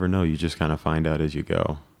you'll never know. You just kind of find out as you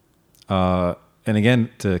go. And again,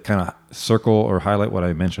 to kind of circle or highlight what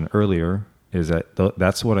I mentioned earlier, is that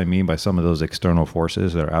that's what I mean by some of those external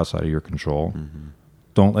forces that are outside of your control. Mm-hmm.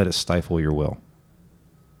 Don't let it stifle your will,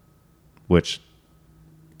 which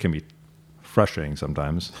can be frustrating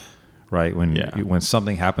sometimes, right? When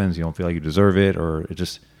something happens, you don't feel like you deserve it, or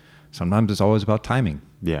sometimes it's always about timing.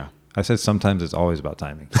 Yeah. I said sometimes it's always about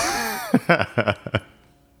timing.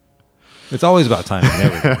 It's always about timing. There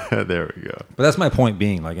we go. There we go. But that's my point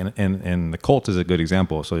being, like, and the Colts is a good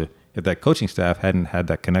example. So if that coaching staff hadn't had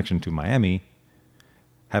that connection to Miami,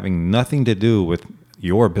 having nothing to do with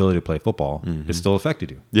your ability to play football, it still affected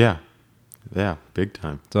you. Yeah. Yeah, big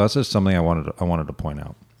time. So that's just something I wanted to point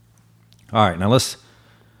out. All right, now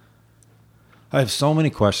I have so many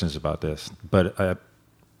questions about this, but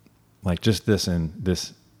just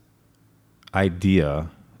this idea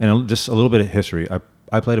and just a little bit of history.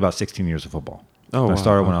 I played about 16 years of football. Oh, wow. I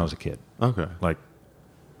started when I was a kid. Okay. Like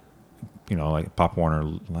Pop Warner,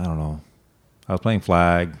 I don't know. I was playing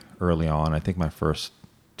flag early on. I think my first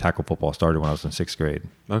tackle football started when I was in 6th grade.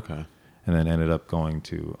 Okay. And then ended up going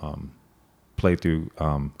to play through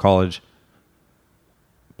college.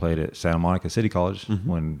 Played at Santa Monica City College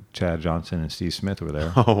when Chad Johnson and Steve Smith were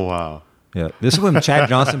there. Oh, wow. Yeah. This is when Chad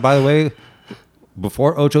Johnson, by the way,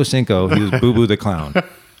 before Ocho Cinco, he was Boo Boo the Clown.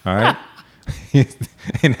 All right?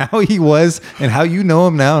 And how he was, and how you know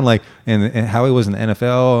him now, and how he was in the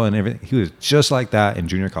NFL and everything. He was just like that in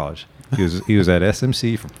junior college. He was at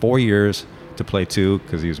SMC for 4 years to play 2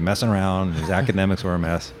 because he was messing around. And his academics were a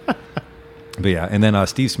mess. But yeah, and then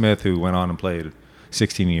Steve Smith, who went on and played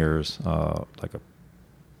 16 years, like a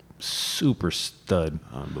super stud.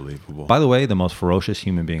 Unbelievable. By the way, the most ferocious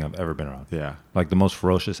human being I've ever been around. Yeah. Like the most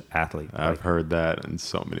ferocious athlete. I've heard that in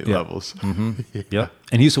so many levels. Mm-hmm. Yeah.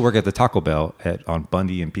 And he used to work at the Taco Bell on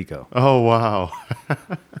Bundy and Pico. Oh, wow.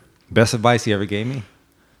 Best advice he ever gave me,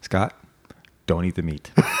 Scott, don't eat the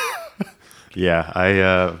meat.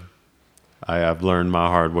 Yeah, I've learned my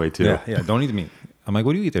hard way too. Yeah, don't eat the meat. I'm like,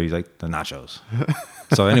 what do you eat there? He's like, the nachos.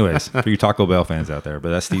 So anyways, for you Taco Bell fans out there, but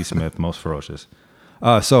that's Steve Smith, most ferocious.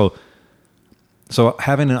 So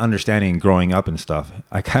having an understanding growing up and stuff,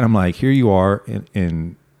 I kind of like, here you are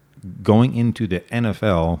in going into the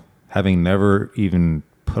NFL, having never even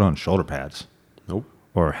put on shoulder pads. Nope.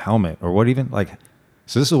 Or a helmet, or what even, like,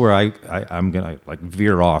 so this is where I'm going to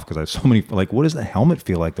veer off because I have so many, like, what does the helmet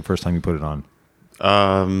feel like the first time you put it on?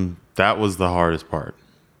 That was the hardest part.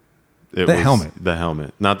 The helmet. The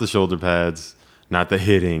helmet. Not the shoulder pads, not the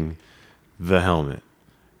hitting, the helmet.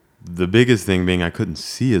 The biggest thing being I couldn't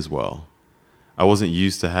see as well. I wasn't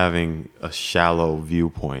used to having a shallow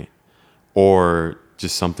viewpoint or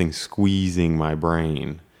just something squeezing my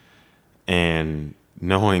brain. And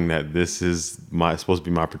knowing that this is supposed to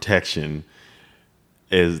be my protection,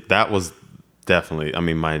 that was definitely,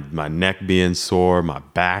 my neck being sore, my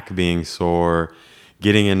back being sore,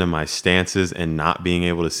 getting into my stances and not being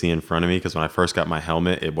able to see in front of me. Because when I first got my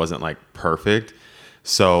helmet, it wasn't like perfect.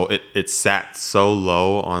 So it sat so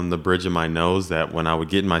low on the bridge of my nose that when I would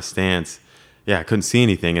get in my stance, I couldn't see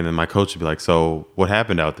anything. And then my coach would be like, so what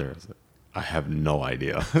happened out there? I was like, I have no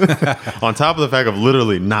idea. On top of the fact of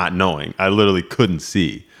literally not knowing, I literally couldn't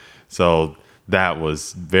see. So that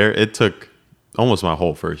was it took almost my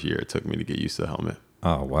whole first year. It took me to get used to the helmet.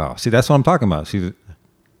 Oh, wow. See, that's what I'm talking about. See,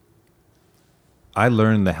 I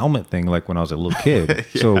learned the helmet thing like when I was a little kid.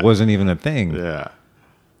 So it wasn't even a thing. Yeah.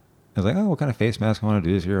 I was like, oh, what kind of face mask I want to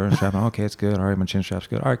do this here? Strap on. Okay, it's good. All right, my chin strap's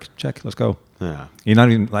good. All right, check. Let's go. Yeah. I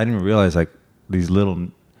didn't even realize like these little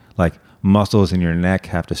like muscles in your neck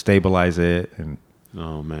have to stabilize it. And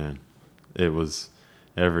oh man, it was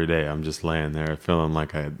Every day I'm just laying there feeling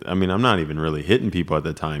like I mean, I'm not even really hitting people at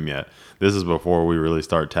the time yet. This is before we really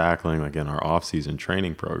start tackling, like in our off-season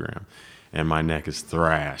training program. And my neck is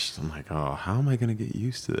thrashed. I'm like, oh, how am I going to get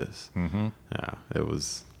used to this? Mm-hmm. Yeah, it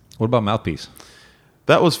was. What about mouthpiece?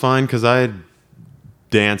 That was fine because I had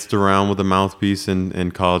danced around with a mouthpiece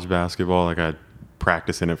in college basketball. Like I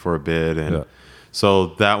practiced in it for a bit, and so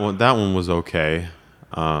that one was okay.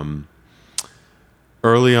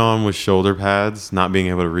 Early on with shoulder pads, not being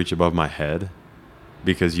able to reach above my head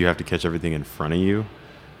because you have to catch everything in front of you.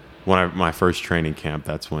 My first training camp,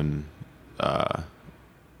 that's when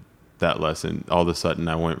that lesson, all of a sudden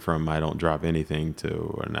I went from I don't drop anything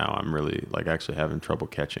to now I'm really like actually having trouble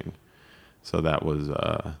catching. So that was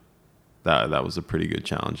that was a pretty good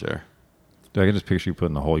challenge there. I can just picture you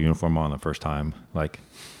putting the whole uniform on the first time, like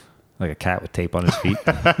a cat with tape on his feet.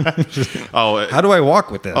 How do I walk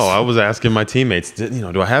with this? Oh, I was asking my teammates,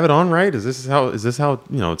 do I have it on right? Is this how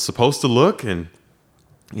it's supposed to look? And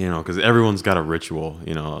because everyone's got a ritual.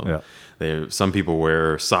 Some people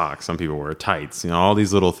wear socks, some people wear tights. All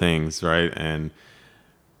these little things, right? And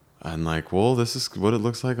I'm like, well, this is what it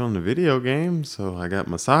looks like on the video game. So I got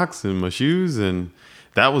my socks and my shoes, and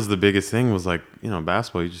that was the biggest thing. Was like,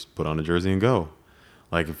 basketball, you just put on a jersey and go.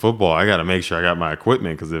 Like in football, I got to make sure I got my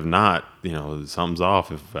equipment because if not, something's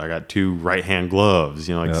off. If I got 2 right-hand gloves,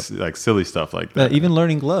 like silly stuff like that. Even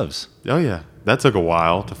learning gloves. Oh, yeah. That took a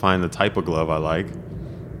while to find the type of glove I like.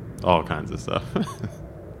 All kinds of stuff.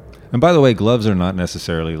 And by the way, gloves are not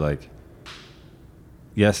necessarily like,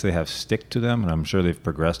 yes, they have stick to them, and I'm sure they've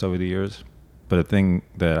progressed over the years. But a thing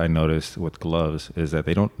that I noticed with gloves is that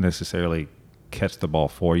they don't necessarily catch the ball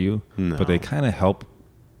for you, but they kind of help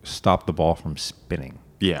stop the ball from spinning.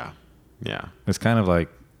 Yeah. It's kind of like,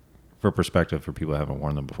 for perspective for people who haven't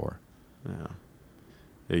worn them before.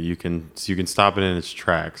 Yeah. You can stop it in its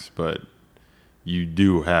tracks, but you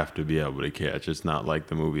do have to be able to catch. It's not like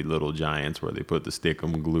the movie Little Giants where they put the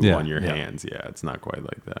stickum glue on your hands. Yeah, it's not quite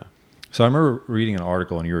like that. So I remember reading an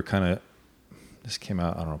article, and you were this came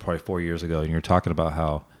out, I don't know, probably 4 years ago, and you were talking about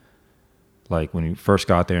how, like, when you first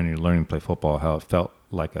got there and you're learning to play football, how it felt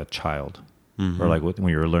like a child. Mm-hmm. Or like when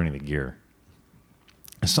you were learning the gear.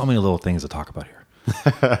 There's so many little things to talk about here.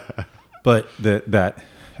 But that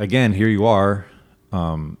again, here you are,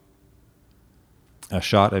 a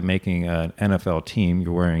shot at making an NFL team.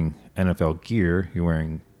 You're wearing NFL gear. You're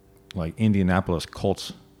wearing like Indianapolis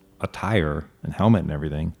Colts attire and helmet and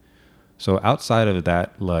everything. So outside of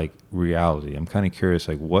that, like reality, I'm kind of curious,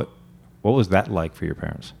 like what was that like for your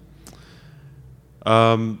parents?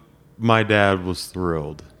 My dad was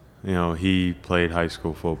thrilled. He played high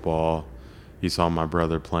school football. He saw my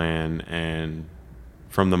brother playing, and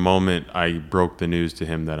from the moment I broke the news to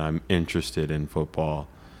him that I'm interested in football,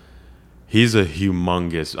 he's a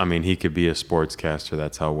humongous, he could be a sportscaster.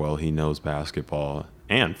 That's how well he knows basketball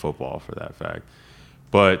and football for that fact.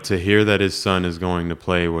 But to hear that his son is going to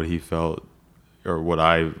play what he felt, or what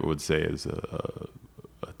I would say is a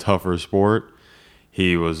tougher sport,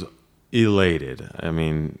 he was elated.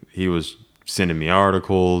 He was sending me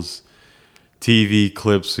articles, TV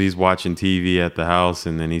clips. He's watching TV at the house,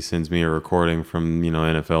 and then he sends me a recording from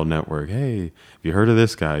NFL Network. Hey, have you heard of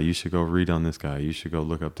this guy? You should go read on this guy. You should go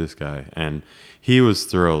look up this guy. And he was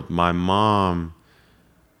thrilled. My mom,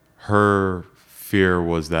 her fear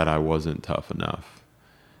was that I wasn't tough enough.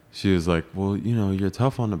 She was like, well, you're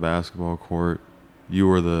tough on the basketball court. You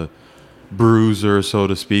were the bruiser, so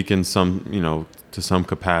to speak, in some, to some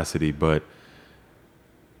capacity, but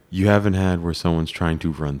you haven't had where someone's trying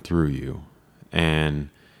to run through you. And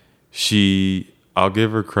I'll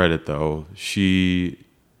give her credit though, she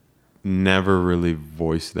never really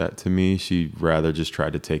voiced that to me. She rather just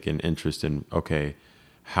tried to take an interest in, okay,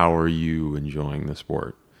 how are you enjoying the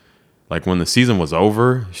sport? Like when the season was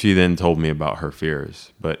over, she then told me about her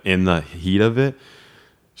fears. But in the heat of it,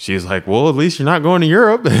 she's like, well, at least you're not going to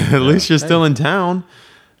Europe. At least you're still in town.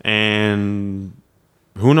 And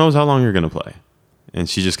who knows how long you're going to play. And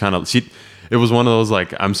she just it was one of those,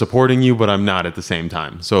 like, I'm supporting you, but I'm not at the same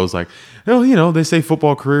time. So it was like, they say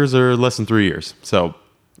football careers are less than 3 years. So,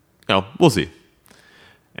 we'll see.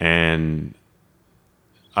 And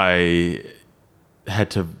I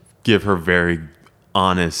had to give her very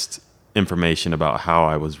honest information about how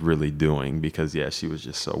I was really doing because, she was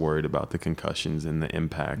just so worried about the concussions and the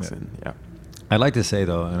impacts. Yeah. And I'd like to say,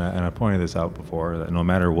 though, and I pointed this out before, that no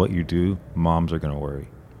matter what you do, moms are going to worry.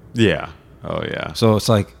 Yeah. Oh, yeah. So it's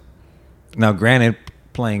like, now granted,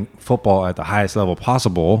 playing football at the highest level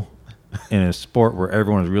possible in a sport where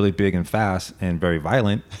everyone is really big and fast and very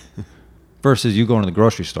violent versus you going to the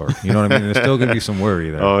grocery store. You know what I mean? There's still going to be some worry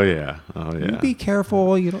there. Oh, yeah. You be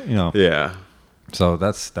careful. You know. Yeah. So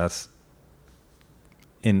that's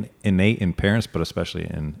innate in parents, but especially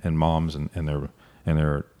in moms and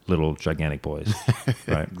their little gigantic boys,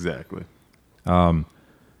 right? Exactly. Do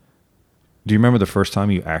you remember the first time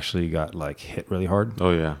you actually got like hit really hard?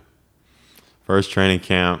 Oh yeah. First training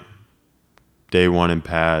camp, day 1 in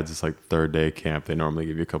pads. It's like third day camp. They normally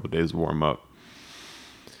give you a couple of days to warm up.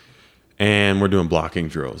 And we're doing blocking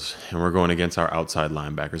drills, and we're going against our outside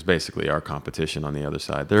linebackers, basically our competition on the other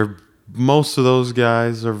side. Most of those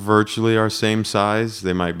guys are virtually our same size.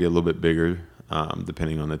 They might be a little bit bigger,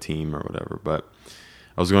 depending on the team or whatever. But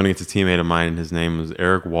I was going against a teammate of mine, and his name was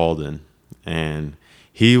Erik Walden. And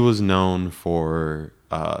he was known for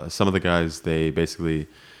some of the guys, they basically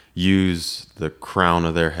use the crown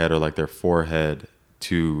of their head or like their forehead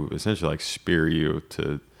to essentially like spear you,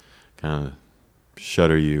 to kind of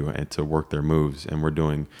shudder you and to work their moves. And we're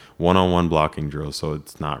doing one-on-one blocking drills, so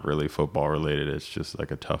it's not really football related. It's just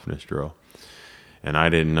like a toughness drill. And I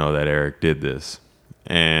didn't know that Erik did this.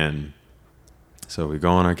 And so we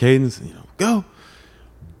go on our cadence, go,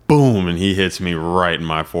 boom, and he hits me right in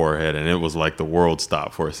my forehead, and it was like the world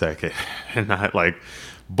stopped for a second. And I like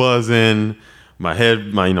buzzing, my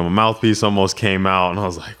head, my mouthpiece almost came out, and I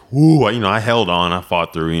was like, whoo, I held on, I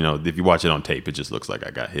fought through. If you watch it on tape, it just looks like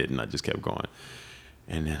I got hit, and I just kept going.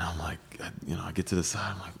 And then I'm like, I get to the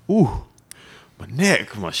side. I'm like, ooh, my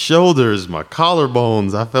neck, my shoulders, my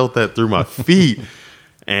collarbones. I felt that through my feet.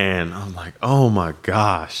 And I'm like, oh my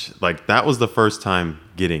gosh. Like, that was the first time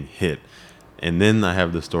getting hit. And then I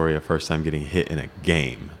have the story of first time getting hit in a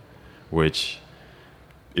game, which,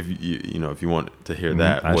 if you want to hear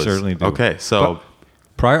that, I certainly do. Okay, so but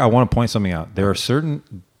prior, I want to point something out. There are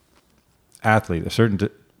certain athletes, certain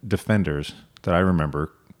defenders that I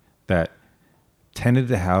remember that tended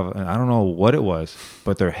to have, and I don't know what it was,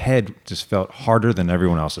 but their head just felt harder than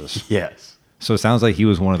everyone else's. Yes. So it sounds like he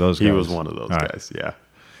was one of those guys. He was one of those guys, yeah.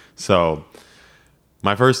 So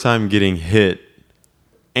my first time getting hit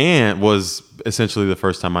and was essentially the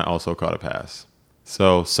first time I also caught a pass.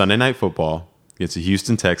 So Sunday Night Football against the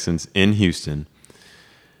Houston Texans in Houston,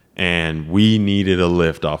 and we needed a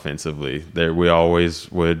lift offensively. We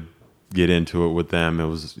always would get into it with them. It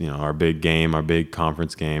was our big game, our big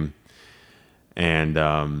conference game. And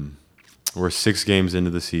we're 6 games into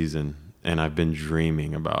the season, and I've been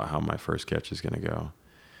dreaming about how my first catch is going to go.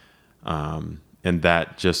 And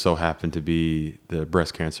that just so happened to be the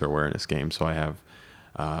breast cancer awareness game. So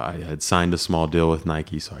I had signed a small deal with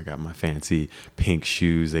Nike, so I got my fancy pink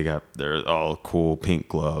shoes. They're all cool pink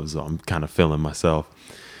gloves. So I'm kind of feeling myself.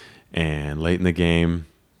 And late in the game,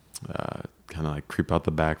 kind of like creep out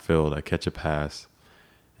the backfield. I catch a pass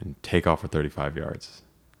and take off for 35 yards.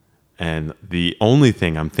 And the only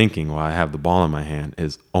thing I'm thinking while I have the ball in my hand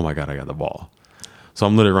is, oh my God, I got the ball. So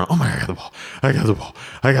I'm literally around, oh my God, I got the ball. I got the ball.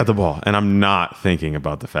 I got the ball. And I'm not thinking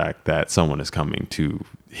about the fact that someone is coming to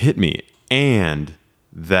hit me. And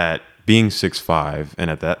that being 6'5", and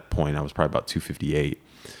at that point I was probably about 258,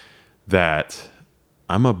 that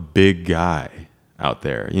I'm a big guy out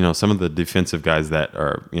there. Some of the defensive guys that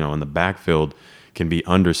are, in the backfield can be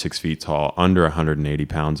under 6 feet tall, under 180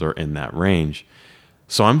 pounds, or in that range.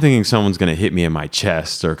 So I'm thinking someone's going to hit me in my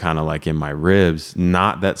chest or kind of like in my ribs,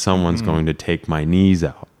 not that someone's going to take my knees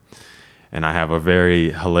out. And I have a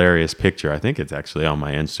very hilarious picture, I think it's actually on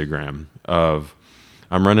my Instagram, of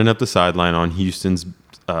I'm running up the sideline on Houston's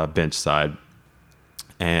bench side,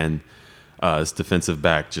 and this defensive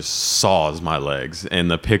back just saws my legs.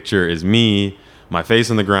 And the picture is me, my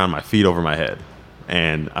face on the ground, my feet over my head.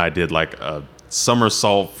 And I did like a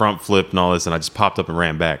somersault, front flip and all this, and I just popped up and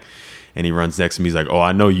ran back. And he runs next to me. He's like, oh,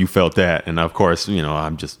 I know you felt that. And of course,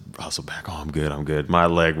 I'm just hustle back. Oh, I'm good. My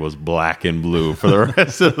leg was black and blue for the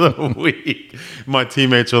rest of the week. My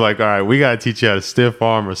teammates were like, all right, we got to teach you how to stiff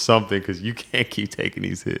arm or something, because you can't keep taking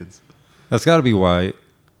these hits. That's got to be why.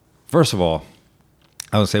 First of all,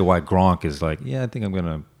 I would say why Gronk is like, yeah, I think I'm going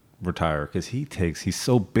to retire, because he's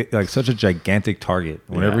so big, like such a gigantic target.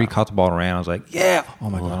 Whenever he caught the ball and ran, I was like, yeah. Oh,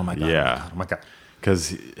 my God. Yeah. Oh, my God. Because,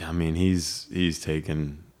 he's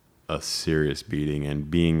taken a serious beating, and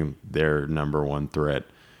being their number one threat,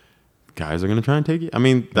 guys are going to try and take you.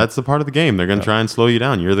 That's the part of the game. They're going to try and slow you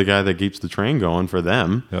down. You're the guy that keeps the train going for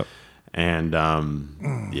them. Yep. And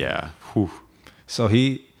yeah. Whew. So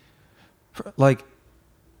he, like,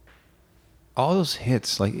 all those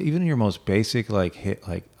hits, like even your most basic like hit,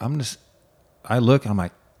 like I look and I'm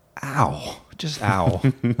like, ow, just ow.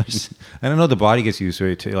 And I know the body gets used to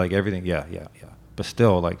it too, like everything. Yeah. But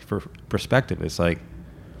still, like for perspective, it's like,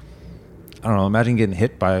 I don't know. Imagine getting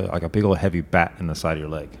hit by like a big old heavy bat in the side of your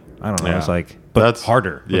leg. I don't know. Yeah. It's like, but that's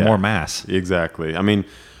harder, with more mass. Exactly.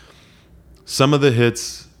 Some of the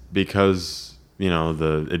hits, because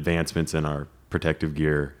the advancements in our protective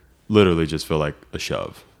gear literally just feel like a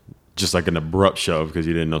shove, just like an abrupt shove because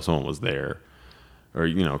you didn't know someone was there, or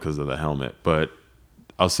because of the helmet. But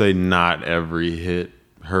I'll say not every hit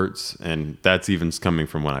hurts, and that's even coming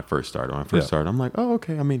from when I first started. When I first started, I'm like, oh,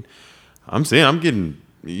 okay. I mean, I'm getting,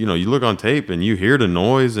 you look on tape and you hear the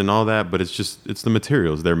noise and all that, but it's the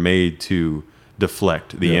materials. They're made to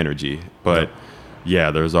deflect the energy. But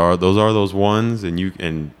those are those ones,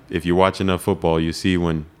 and if you watch enough football, you see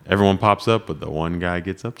when everyone pops up, but the one guy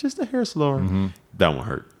gets up just a hair slower. Mm-hmm. That one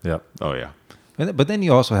hurt. Yep. Oh yeah. But then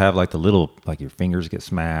you also have like the little, like your fingers get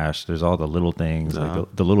smashed. There's all the little things,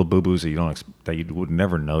 like the little boo-boos that you would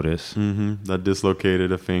never notice. Mm-hmm. I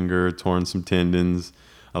dislocated a finger, torn some tendons.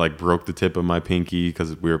 I like broke the tip of my pinky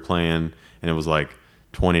because we were playing, and it was like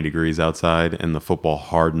 20 degrees outside, and the football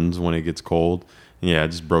hardens when it gets cold. And yeah, I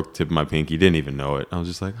just broke the tip of my pinky. Didn't even know it. I was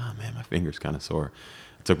just like, oh man, my finger's kind of sore.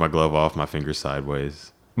 I took my glove off, my finger's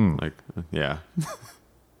sideways. Like, yeah.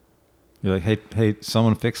 You're like, hey,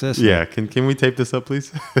 someone fix this? Yeah, can we tape this up,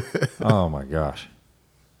 please? Oh my gosh.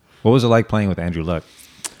 What was it like playing with Andrew Luck?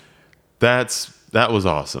 That was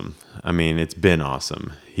awesome. I mean, it's been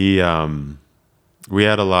awesome. We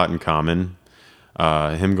had a lot in common.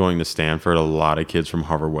 Him going to Stanford, a lot of kids from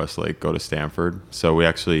Harvard Westlake go to Stanford. So we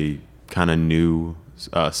actually kind of knew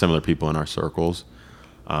similar people in our circles,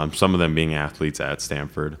 some of them being athletes at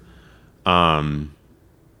Stanford.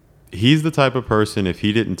 He's the type of person, if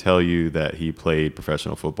he didn't tell you that he played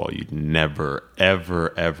professional football, you'd never,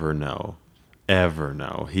 ever, ever know. Ever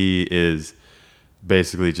know. He is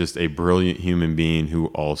basically just a brilliant human being who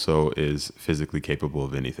also is physically capable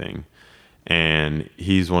of anything. And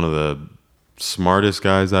he's one of the smartest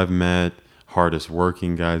guys I've met, hardest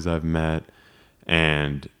working guys I've met.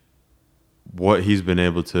 And what he's been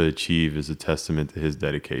able to achieve is a testament to his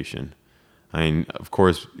dedication. I mean, of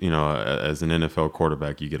course, as an NFL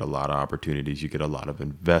quarterback, you get a lot of opportunities, you get a lot of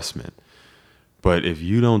investment. But if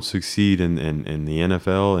you don't succeed in the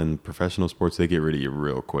NFL and professional sports, they get rid of you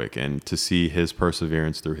real quick. And to see his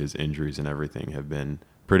perseverance through his injuries and everything have been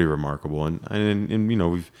pretty remarkable. And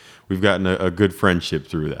we've gotten a good friendship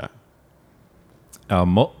through that.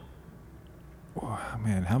 Man,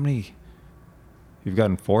 how many? You've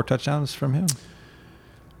gotten 4 touchdowns from him?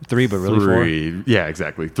 3, but really 4? Yeah,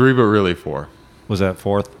 exactly. 3, but really 4. Was that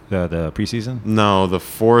 4th, the preseason? No, the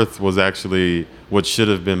 4th was actually what should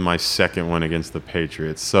have been my second one against the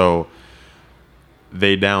Patriots. So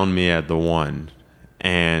they downed me at the 1,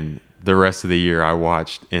 and the rest of the year I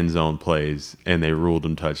watched end zone plays, and they ruled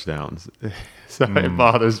them touchdowns. So it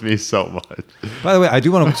bothers me so much. By the way, I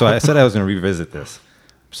do want to. So I said I was going to revisit this.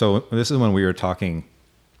 So this is when we were talking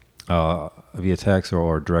via text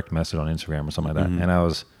or direct message on Instagram or something like that,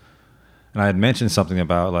 mm-hmm. And I had mentioned something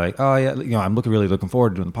about like, oh yeah, I'm really looking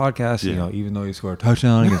forward to doing the podcast. Yeah. Even though you scored a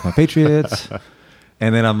touchdown against my Patriots,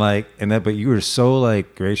 and then I'm like, but you were so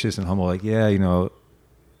like gracious and humble, like, yeah,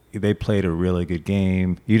 they played a really good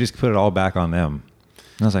game. You just put it all back on them,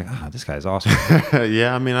 and I was like, this guy's awesome.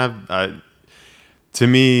 Yeah, I mean, to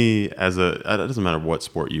me, it doesn't matter what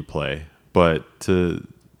sport you play, but to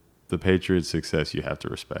the Patriots' success, you have to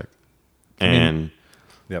respect. And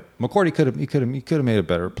yep, McCourty could have made a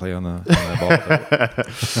better play on that ball.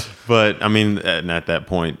 But I mean, at that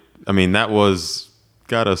point, I mean that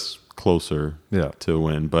got us closer to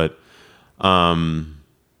win. But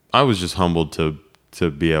I was just humbled to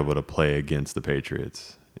be able to play against the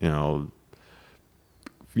Patriots. Not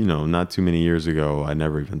too many years ago, I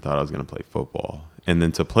never even thought I was going to play football. And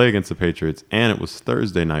then to play against the Patriots, and it was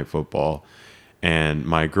Thursday night football. And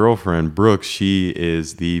my girlfriend, Brooke, she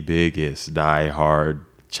is the biggest diehard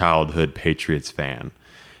childhood Patriots fan.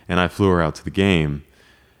 And I flew her out to the game.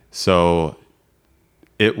 So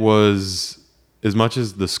it was, as much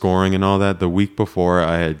as the scoring and all that, the week before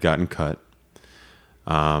I had gotten cut.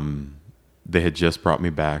 They had just brought me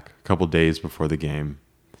back a couple days before the game.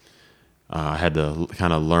 I had to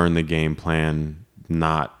kind of learn the game plan,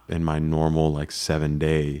 not in my normal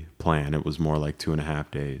 7-day plan. It was more like 2.5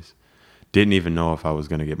 days. Didn't even know if I was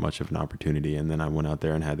going to get much of an opportunity. And then I went out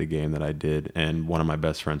there and had the game that I did. And one of my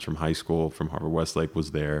best friends from high school, from Harvard Westlake,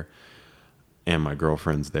 was there. And my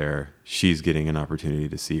girlfriend's there. She's getting an opportunity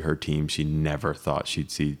to see her team. She never thought she'd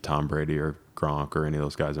see Tom Brady or Gronk or any of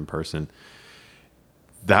those guys in person.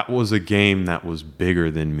 That was a game that was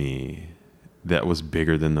bigger than me. That was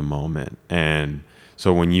bigger than the moment. And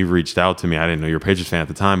so when you reached out to me, I didn't know you were a Patriots fan at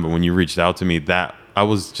the time, but when you reached out to me, that I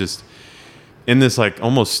was just in this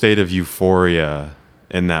almost state of euphoria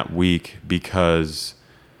in that week, because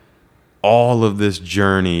all of this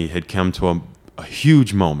journey had come to a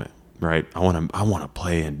huge moment right? I want to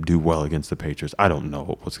play and do well against the Patriots. I don't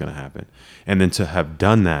know what's going to happen. And then to have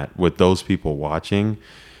done that with those people watching,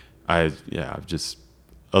 I'm just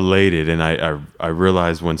elated. And I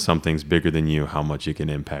realize when something's bigger than you, how much it can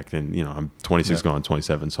impact. And, I'm 26 going on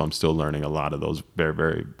 27, so I'm still learning a lot of those very,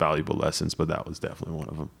 very valuable lessons, but that was definitely one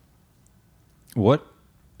of them. What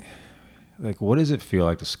does it feel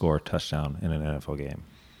like to score a touchdown in an NFL game?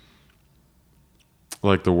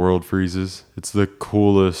 Like the world freezes. It's the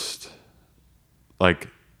coolest, like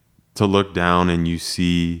to look down and you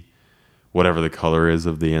see whatever the color is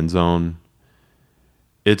of the end zone.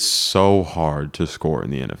 It's so hard to score in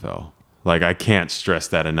the NFL. Like I can't stress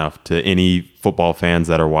that enough to any football fans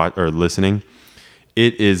that are listening.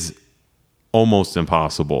 It is almost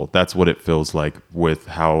impossible. That's what it feels like with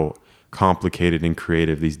how complicated and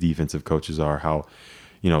creative these defensive coaches are. How,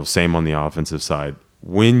 same on the offensive side.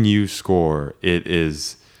 When you score, it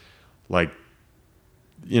is like,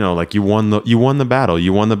 like you won the battle.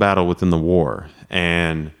 You won the battle within the war.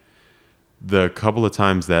 And the couple of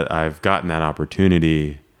times that I've gotten that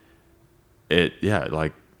opportunity, that's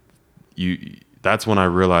when I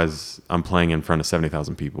realize I'm playing in front of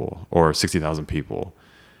 70,000 people or 60,000 people.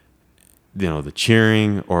 The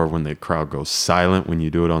cheering, or when the crowd goes silent when you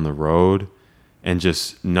do it on the road, and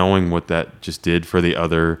just knowing what that just did for the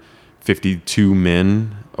other 52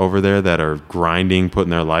 men over there that are grinding, putting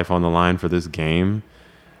their life on the line for this game.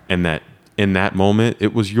 And that in that moment,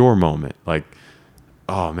 it was your moment. Like,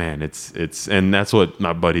 oh man, it's, and that's what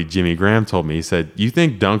my buddy Jimmy Graham told me. He said, you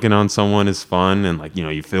think dunking on someone is fun and like,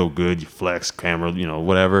 you feel good, you flex camera,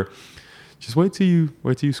 whatever. Just wait till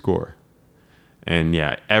you score. And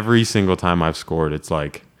yeah, every single time I've scored, it's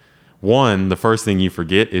like, the first thing you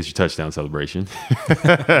forget is your touchdown celebration.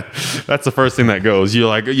 That's the first thing that goes. You're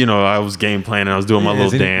like, I was game planning, I was doing my little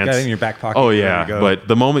dance. You got it in your back pocket. Oh yeah, but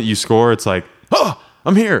the moment you score, it's like, oh,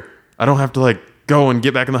 I'm here. I don't have to like go and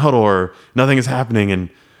get back in the huddle, or nothing is happening. And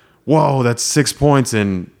whoa, that's 6 points.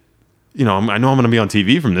 And I know I'm going to be on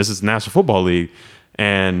TV from this. It's the National Football League.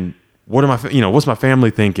 And what's my family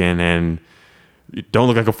thinking? And don't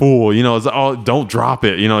look like a fool, it's all, don't drop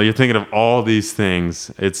it. You're thinking of all these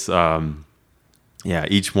things. It's,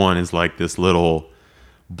 each one is like this little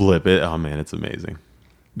blip. Oh man, it's amazing.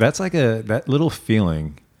 That's like that little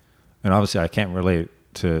feeling. And obviously I can't relate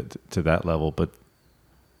to that level, but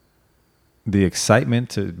the excitement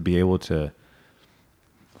to be able to,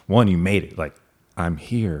 you made it, like I'm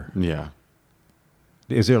here. Yeah.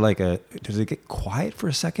 Is there does it get quiet for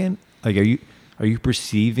a second? Like, are you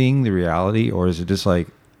perceiving the reality, or is it just like,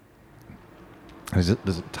 does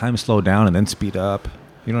time slow down and then speed up?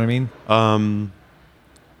 You know what I mean?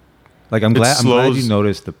 Like I'm glad you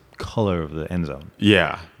noticed the color of the end zone.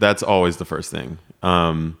 Yeah, that's always the first thing.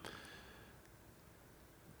 To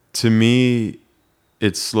me,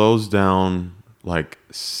 it slows down like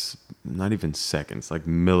not even seconds, like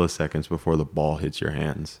milliseconds before the ball hits your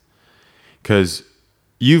hands, because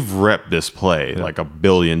you've repped this play like a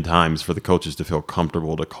billion times for the coaches to feel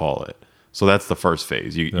comfortable to call it. So that's the first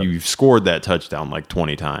phase. You've scored that touchdown like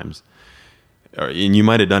 20 times. And you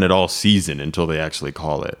might have done it all season until they actually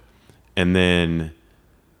call it. And then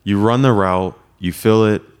you run the route, you feel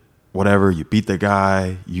it, whatever, you beat the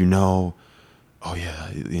guy, oh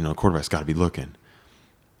yeah, quarterback's got to be looking.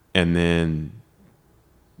 And then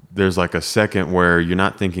there's like a second where you're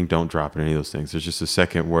not thinking don't drop it, any of those things. There's just a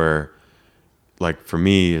second where, like for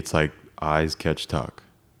me, it's like eyes catch tuck.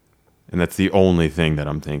 And that's the only thing that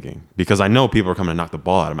I'm thinking, because I know people are coming to knock the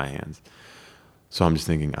ball out of my hands. So I'm just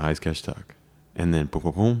thinking eyes catch tuck. And then boom,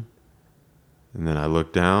 boom, boom. And then I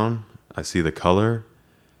look down, I see the color.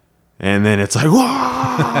 And then it's like,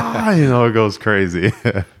 whoa, it goes crazy.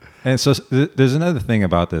 And so there's another thing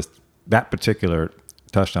about that particular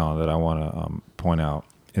touchdown that I want to point out,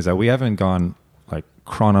 is that we haven't gone like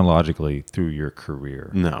chronologically through your career.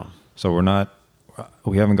 No. So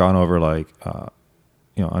we haven't gone over like,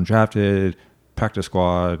 undrafted, practice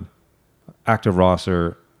squad, active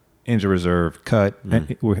roster, injury reserve, cut.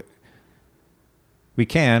 Mm. We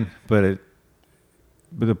can, but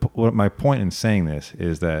what my point in saying this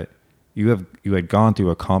is that you had gone through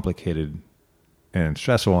a complicated and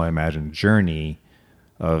stressful, I imagine, journey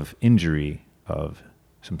of injury, of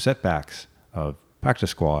some setbacks, of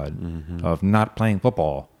practice squad, mm-hmm. of not playing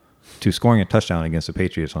football, to scoring a touchdown against the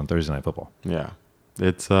Patriots on Thursday Night Football. Yeah.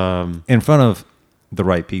 It's in front of the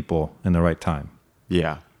right people in the right time.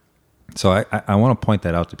 Yeah. So I want to point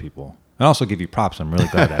that out to people, and also give you props. I'm really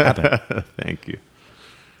glad that happened. Thank you.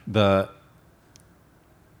 The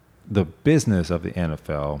business of the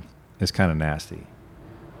NFL is kind of nasty,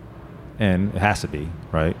 and it has to be,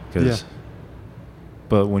 right?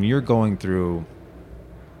 But when you're going through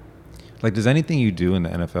Like, does anything you do in the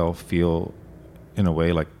NFL feel, in a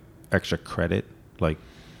way, like extra credit? Like,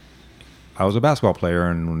 I was a basketball player,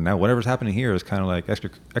 and now whatever's happening here is kind of like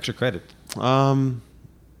extra credit.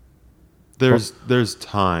 There's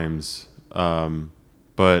times,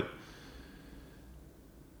 but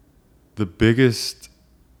the biggest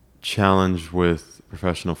challenge with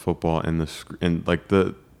professional football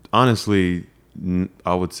honestly,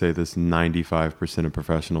 I would say this 95% of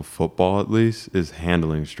professional football at least is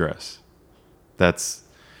handling stress.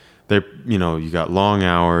 You got long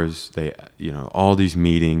hours, all these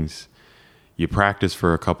meetings, you practice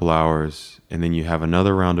for a couple hours, and then you have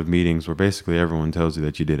another round of meetings where basically everyone tells you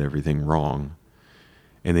that you did everything wrong.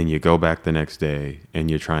 And then you go back the next day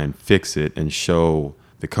and you try and fix it and show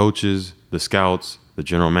the coaches, the scouts, the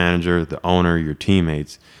general manager, the owner, your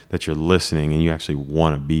teammates that you're listening and you actually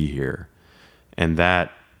want to be here. And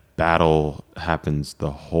that battle happens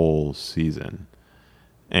the whole season.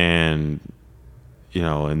 And,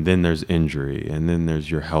 and then there's injury, and then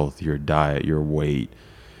there's your health, your diet, your weight.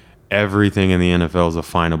 Everything in the NFL is a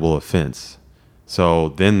finable offense. So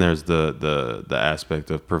then there's the aspect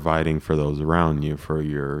of providing for those around you, for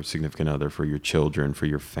your significant other, for your children, for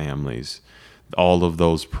your families. All of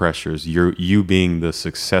those pressures, you being the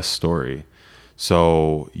success story.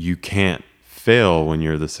 So you can't fail when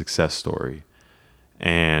you're the success story.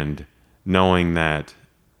 And knowing that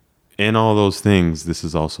in all those things, this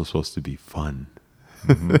is also supposed to be fun.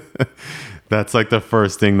 Mm-hmm. That's like the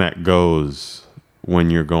first thing that goes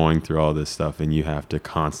when you're going through all this stuff, and you have to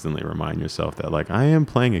constantly remind yourself that, like, I am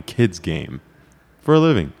playing a kid's game for a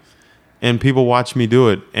living, and people watch me do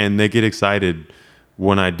it, and they get excited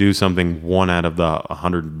when I do something 1 out of the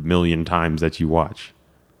 100 million times that you watch.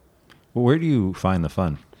 Well, where do you find the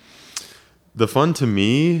fun? The fun to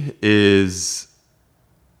me is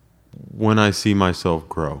when I see myself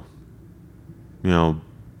grow.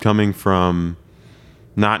 Coming from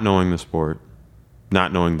not knowing the sport,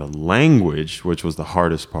 not knowing the language, which was the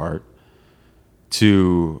hardest part,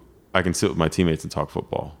 to I can sit with my teammates and talk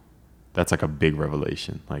football. That's like a big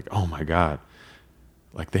revelation. Like, oh my God,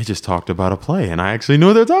 like they just talked about a play and I actually knew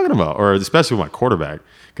what they're talking about. Or especially with my quarterback,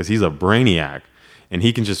 because he's a brainiac and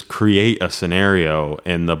he can just create a scenario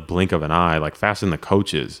in the blink of an eye, like faster than the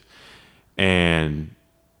coaches. And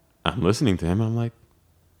I'm listening to him and I'm like,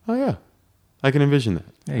 oh yeah, I can envision that.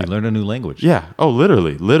 Yeah, you learned a new language. Yeah. Oh,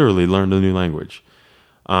 literally learned a new language.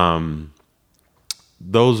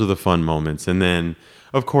 Those are the fun moments. And then,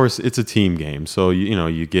 of course, it's a team game. So,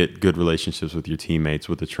 you get good relationships with your teammates,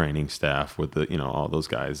 with the training staff, with all those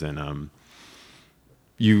guys. And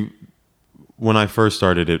when I first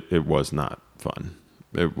started, it was not fun.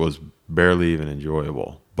 It was barely even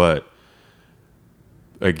enjoyable. But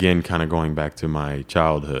again, kind of going back to my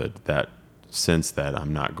childhood, that sense that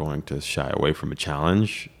I'm not going to shy away from a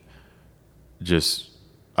challenge,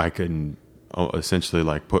 I can essentially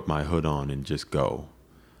like put my hood on and just go.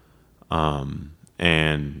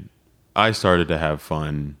 And I started to have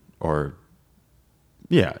fun,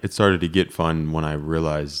 it started to get fun when I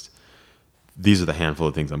realized these are the handful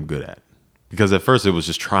of things I'm good at. Because at first it was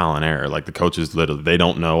just trial and error. Like the coaches literally, they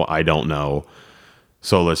don't know, I don't know.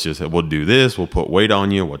 So we'll do this, we'll put weight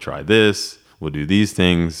on you, we'll try this, we'll do these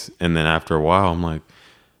things. And then after a while, I'm like,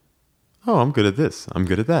 oh, I'm good at this, I'm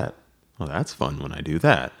good at that. Well, that's fun when I do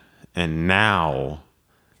that. And now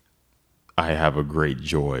I have a great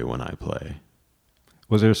joy when I play.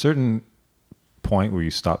 Was there a certain point where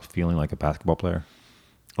you stopped feeling like a basketball player?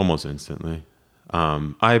 Almost instantly.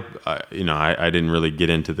 I didn't really get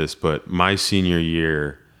into this, but my senior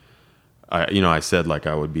year, I said like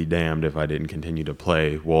I would be damned if I didn't continue to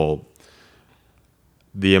play. Well,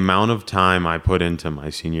 the amount of time I put into my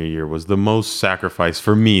senior year was the most sacrifice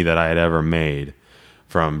for me that I had ever made,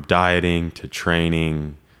 from dieting to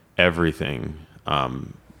training, everything,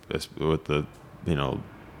 with the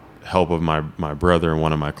help of my brother and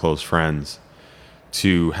one of my close friends,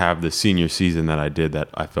 to have the senior season that I did, that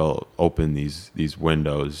I felt open these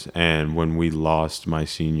windows. And when we lost my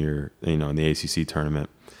senior, in the ACC tournament,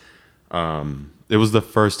 it was the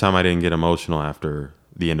first time I didn't get emotional after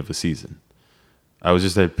the end of a season. I was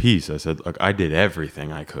just at peace. I said, look, I did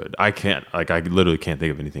everything I could. I literally can't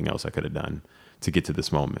think of anything else I could have done to get to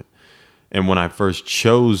this moment. And when I first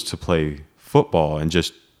chose to play football and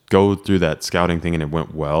just go through that scouting thing, and it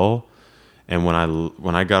went well. And when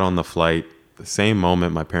I got on the flight, the same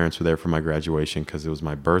moment, my parents were there for my graduation, because it was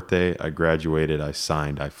my birthday. I graduated, I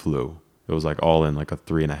signed, I flew. It was like all in like a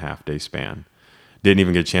 3.5 day span. Didn't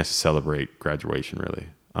even get a chance to celebrate graduation, really.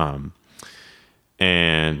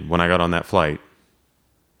 And when I got on that flight,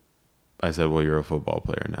 I said, well, you're a football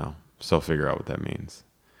player now, so figure out what that means.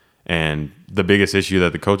 And the biggest issue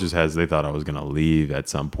that the coaches has, they thought I was going to leave at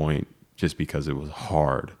some point just because it was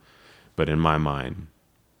hard. But in my mind,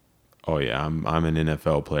 oh yeah, I'm an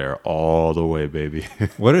NFL player all the way, baby.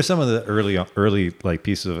 What are some of the early like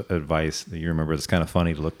pieces of advice that you remember that's kind of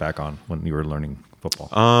funny to look back on when you were learning football?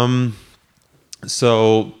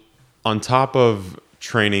 So on top of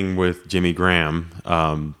training with Jimmy Graham,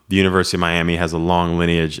 the University of Miami has a long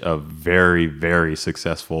lineage of very, very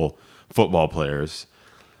successful football players,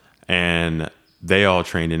 and they all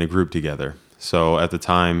trained in a group together. So at the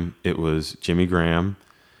time, it was Jimmy Graham,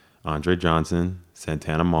 Andre Johnson,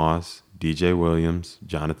 Santana Moss, DJ Williams,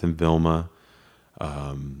 Jonathan Vilma.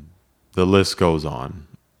 The list goes on.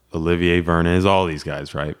 Olivier Vernon is all these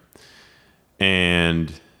guys, right?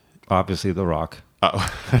 And obviously The Rock.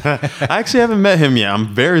 I actually haven't met him yet.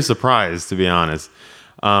 I'm very surprised, to be honest.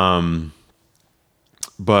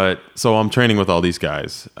 But so I'm training with all these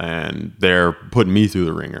guys, and they're putting me through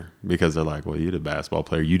the ringer because they're like, well, you're the basketball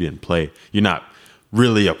player. You didn't play. You're not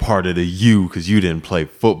really a part of the U because you didn't play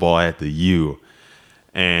football at the U.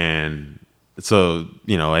 And so,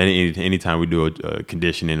 anytime we do a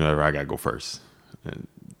conditioning or whatever, I got to go first. And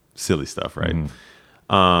silly stuff, right?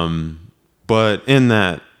 Mm-hmm. But in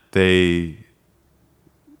that, they,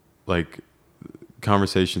 like,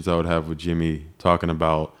 conversations I would have with Jimmy talking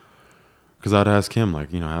about, because I'd ask him,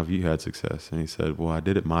 like, how have you had success? And he said, well, I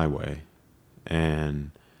did it my way.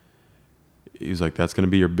 And he was like, that's going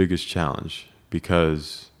to be your biggest challenge,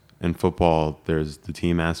 because in football, there's the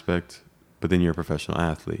team aspect, but then you're a professional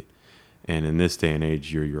athlete. And in this day and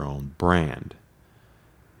age, you're your own brand.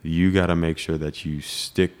 You got to make sure that you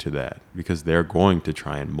stick to that, because they're going to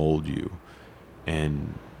try and mold you.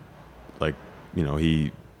 And, like,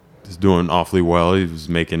 he was doing awfully well. He was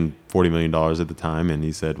making $40 million at the time, and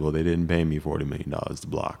he said, well, they didn't pay me $40 million to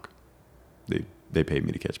block. They paid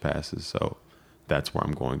me to catch passes, so that's where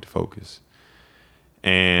I'm going to focus.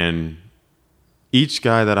 And each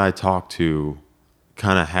guy that I talked to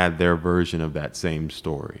kind of had their version of that same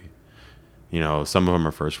story. Some of them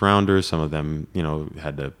are first rounders. Some of them,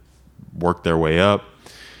 had to work their way up.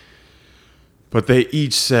 But they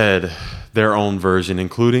each said their own version,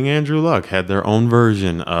 including Andrew Luck, had their own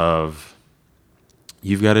version of,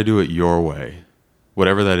 you've got to do it your way,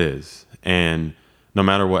 whatever that is. And no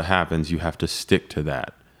matter what happens, you have to stick to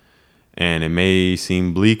that. And it may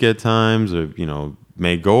seem bleak at times, or,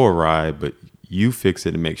 may go awry, but you fix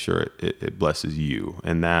it and make sure it blesses you.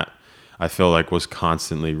 And that, I feel like, was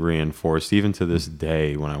constantly reinforced, even to this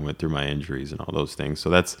day when I went through my injuries and all those things. So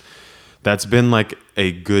that's been like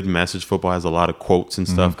a good message. Football has a lot of quotes and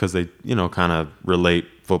stuff because they, kind of relate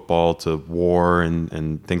football to war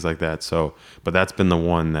and things like that. So, but that's been the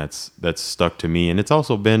one that's stuck to me. And it's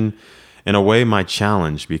also been, in a way, my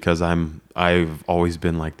challenge, because I've always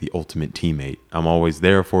been like the ultimate teammate. I'm always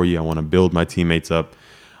there for you. I want to build my teammates up.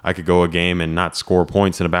 I could go a game and not score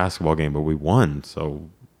points in a basketball game, but we won. So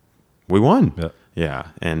we won. Yeah.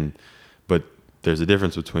 But there's a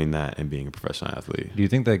difference between that and being a professional athlete. Do you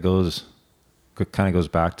think that kind of goes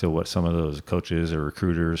back to what some of those coaches or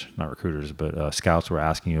not recruiters, but scouts were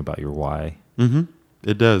asking you about your why? Mm-hmm.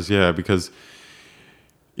 It does, yeah, because,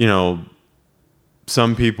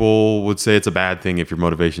 some people would say it's a bad thing if your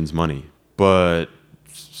motivation's money, but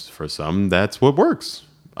for some, that's what works.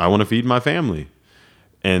 I want to feed my family.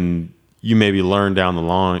 And you maybe learn down the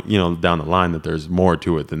line that there's more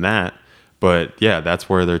to it than that. But yeah, that's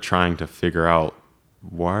where they're trying to figure out,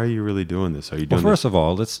 why are you really doing this? Are you doing first of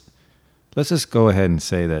all, let's just go ahead and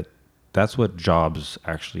say that that's what jobs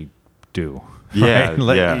actually do. Yeah,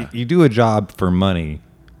 right? yeah. You do a job for money.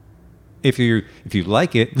 If you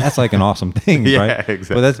like it, that's like an awesome thing, yeah, right?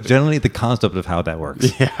 Exactly. But that's generally the concept of how that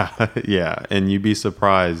works. Yeah, yeah. And you'd be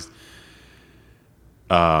surprised,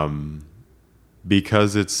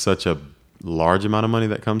 because it's such a large amount of money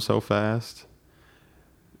that comes so fast.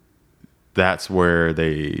 That's where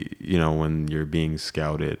they, when you're being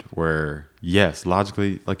scouted, where, yes,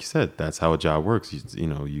 logically, like you said, that's how a job works.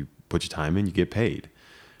 You put your time in, you get paid.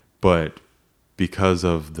 But because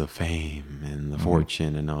of the fame and the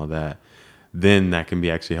fortune and all that, then that can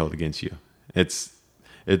be actually held against you.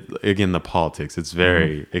 Again, the politics, it's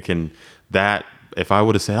very, if I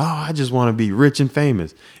would have said, I just want to be rich and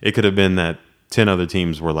famous, it could have been that 10 other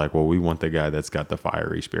teams were like, well, we want the guy that's got the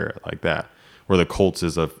fiery spirit like that. Where the Colts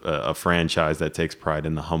is a franchise that takes pride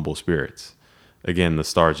in the humble spirits. Again, the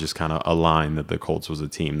stars just kind of aligned that the Colts was a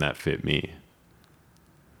team that fit me.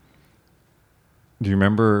 Do you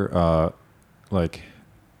remember like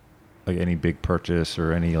any big purchase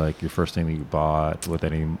or any like your first thing that you bought with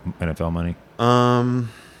any NFL money?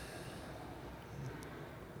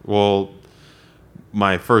 Well,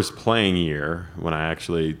 my first playing year, when I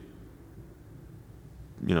actually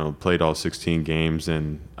played all 16 games,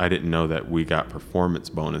 and I didn't know that we got performance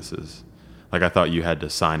bonuses. Like I thought you had to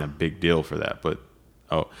sign a big deal for that, but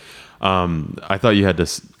I thought you had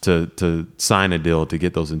to sign a deal to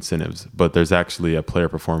get those incentives. But there's actually a player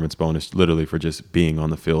performance bonus, literally for just being on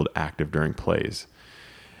the field active during plays.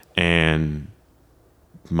 And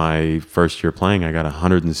my first year playing, I got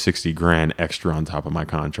 $160,000 extra on top of my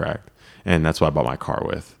contract, and that's what I bought my car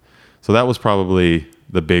with. So that was probably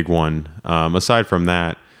the big one. Aside from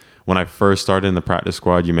that, when I first started in the practice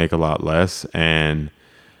squad, you make a lot less, and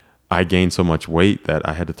I gained so much weight that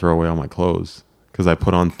I had to throw away all my clothes because I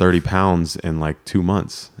put on 30 pounds in like 2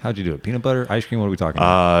 months. How'd you do it? Peanut butter, ice cream? What are we talking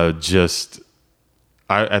about?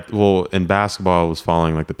 In basketball, I was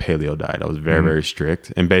following like the paleo diet. I was very, very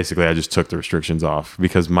strict. And basically, I just took the restrictions off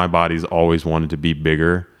because my body's always wanted to be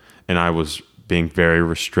bigger. And I was being very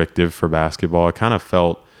restrictive for basketball. I kind of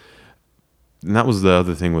felt, and that was the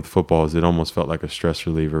other thing with football, is it almost felt like a stress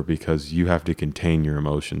reliever because you have to contain your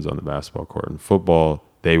emotions on the basketball court. In football,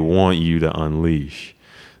 they want you to unleash.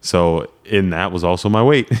 So in that was also my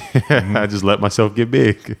weight. I just let myself get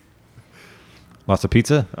big. Lots of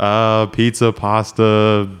pizza? Pizza,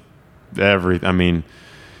 pasta, everything. I mean,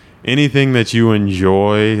 anything that you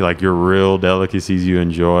enjoy, like your real delicacies you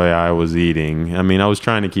enjoy, I was eating. I mean, I was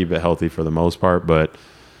trying to keep it healthy for the most part, but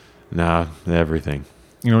everything.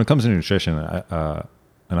 When it comes to nutrition, and I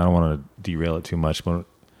don't want to derail it too much, but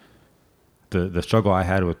the struggle I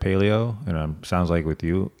had with paleo, and sounds like with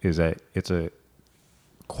you, is that it's a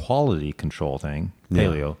quality control thing,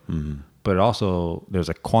 paleo, but also there's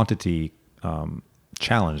a quantity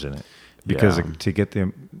challenge in it because to get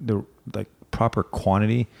the like proper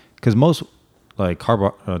quantity, because most like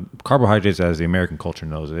carbohydrates, as the American culture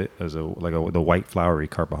knows it, as the white floury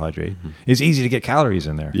carbohydrate, it's easy to get calories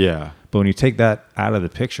in there. Yeah, but when you take that out of the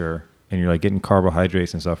picture and you're like getting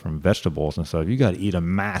carbohydrates and stuff from vegetables and stuff, you got to eat a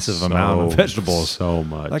massive amount of vegetables, so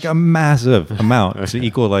much, like a massive amount to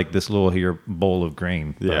equal like this little here bowl of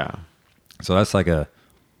grain. Yeah, so that's like I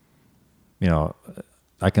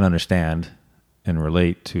can understand and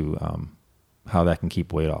relate to how that can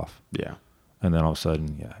keep weight off. Yeah. And then all of a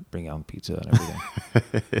sudden, bring out pizza and everything.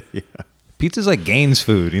 Yeah. Pizza's like Gaines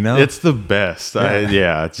food, It's the best.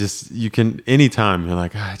 Just you can, anytime you're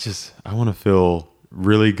like, I want to feel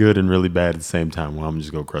really good and really bad at the same time. Well, I'm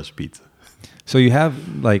just go crush pizza. So you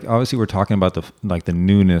have like, obviously we're talking about the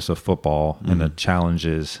newness of football and the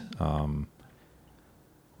challenges.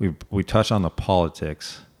 We touched on the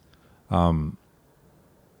politics. Can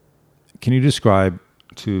you describe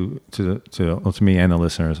to me and the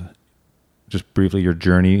listeners just briefly your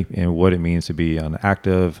journey and what it means to be on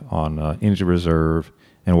active, on injured reserve,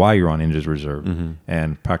 and why you're on injured reserve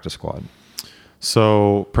and practice squad?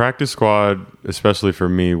 So practice squad, especially for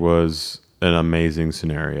me, was an amazing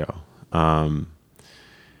scenario.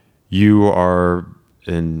 You are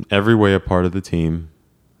in every way a part of the team.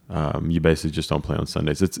 You basically just don't play on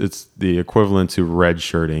Sundays. It's the equivalent to red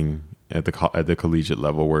shirting at the collegiate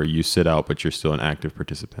level, where you sit out but you're still an active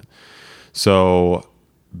participant. So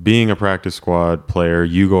being a practice squad player,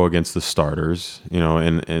 you go against the starters.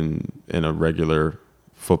 In a regular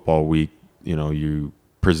football week, you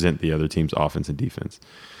present the other team's offense and defense.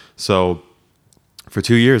 So for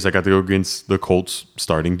 2 years, I got to go against the Colts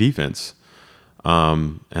starting defense,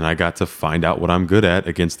 and I got to find out what I'm good at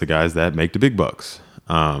against the guys that make the big bucks.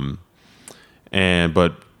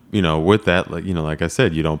 With that, like I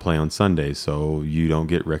said, you don't play on Sundays, so you don't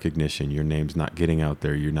get recognition. Your name's not getting out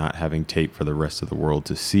there. You're not having tape for the rest of the world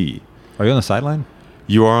to see. Are you on the sideline?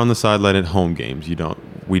 You are on the sideline at home games.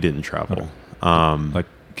 We didn't travel. Like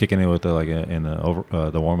kicking it with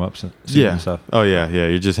the warm ups and stuff. Oh yeah.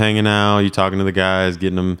 You're just hanging out. You're talking to the guys,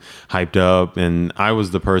 getting them hyped up. And I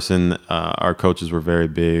was the person. Our coaches were very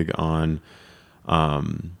big on,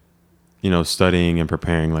 studying and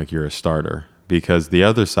preparing like you're a starter. Because the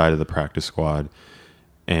other side of the practice squad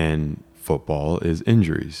and football is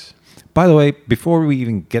injuries. By the way, before we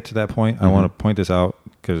even get to that point, I want to point this out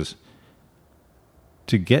because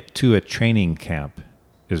to get to a training camp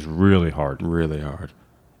is really hard. Really hard.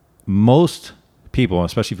 Most people,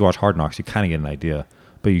 especially if you watch Hard Knocks, you kind of get an idea.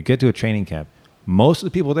 But you get to a training camp, most of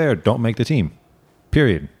the people there don't make the team,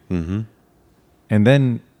 period. Mm-hmm. And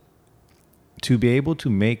then to be able to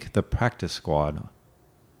make the practice squad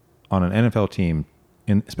on an NFL team,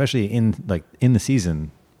 especially in the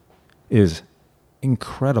season, is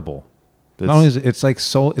incredible. Not only is it's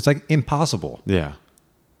like impossible. Yeah.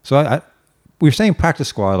 So we're saying practice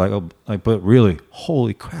squad but really,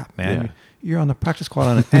 holy crap, man! Yeah. You're on the practice squad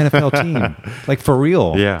on an NFL team, like for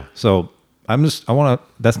real. Yeah. So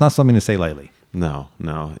that's not something to say lightly. No,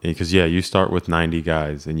 because you start with 90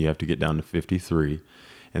 guys and you have to get down to 53,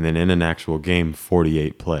 and then in an actual game,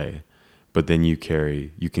 48 play, but then you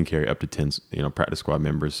can carry up to 10, practice squad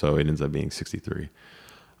members, so it ends up being 63.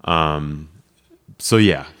 So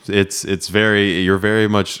yeah, you're very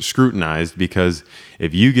much scrutinized, because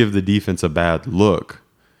if you give the defense a bad look,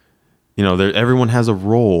 everyone has a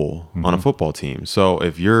role on a football team. So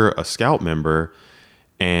if you're a scout member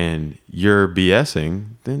and you're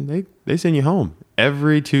BSing, then they send you home.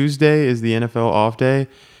 Every Tuesday is the NFL off day.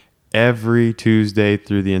 Every Tuesday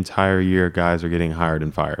through the entire year, guys are getting hired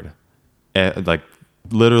and fired. Like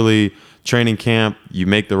literally training camp, you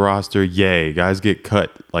make the roster, yay, guys get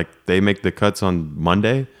cut. Like they make the cuts on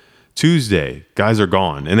Monday. Tuesday, guys are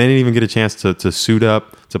gone. And they didn't even get a chance to suit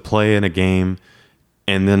up, to play in a game.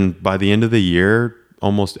 And then by the end of the year,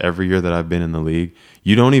 almost every year that I've been in the league,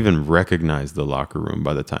 you don't even recognize the locker room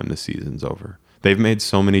by the time the season's over. They've made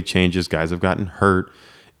so many changes. Guys have gotten hurt,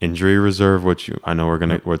 injury reserve, which I know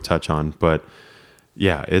we'll touch on. But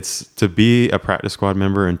yeah, it's to be a practice squad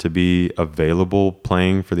member and to be available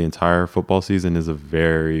playing for the entire football season is a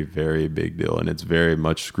very, very big deal. And it's very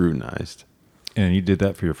much scrutinized. And you did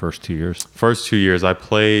that for your first 2 years? First 2 years. I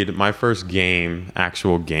played my first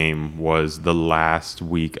actual game was the last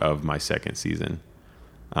week of my second season.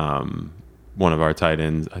 One of our tight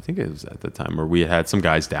ends, I think it was at the time, where we had some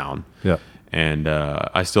guys down. Yeah. And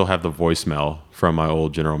I still have the voicemail from my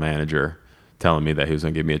old general manager telling me that he was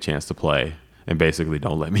going to give me a chance to play and basically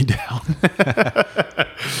don't let me down.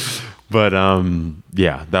 But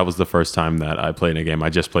yeah, that was the first time that I played in a game. I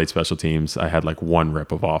just played special teams. I had like one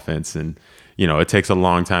rep of offense, and it takes a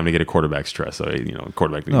long time to get a quarterback stress. So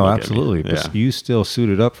quarterback. No, absolutely. But you still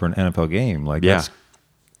suited up for an NFL game.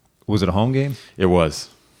 Was it a home game? It was.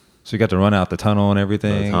 So you got to run out the tunnel and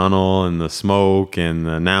everything. The tunnel and the smoke and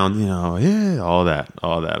the all that.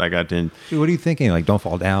 I got to. Dude, what are you thinking? Like, don't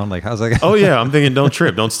fall down? Like, how's that? Oh yeah, I'm thinking don't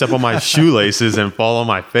trip, don't step on my shoelaces and fall on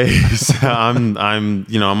my face. I'm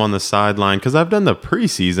on the sideline because I've done the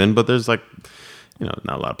preseason, but there's not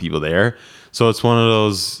a lot of people there, so it's one of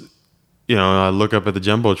those. I look up at the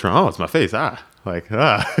jumbotron. Oh, it's my face. I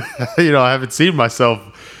haven't seen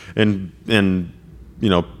myself in.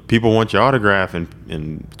 People want your autograph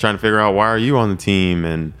and trying to figure out why are you on the team.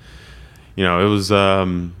 And, it was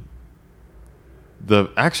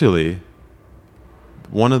actually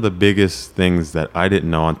one of the biggest things that I didn't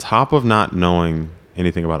know, on top of not knowing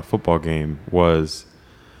anything about a football game, was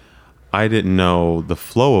I didn't know the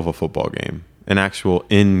flow of a football game, an actual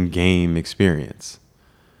in-game experience.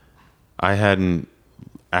 I hadn't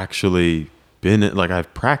actually been,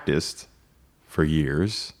 I've practiced for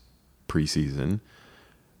years preseason,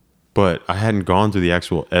 but I hadn't gone through the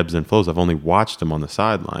actual ebbs and flows. I've only watched them on the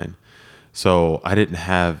sideline. So I didn't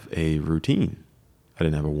have a routine. I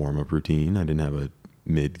didn't have a warm-up routine. I didn't have a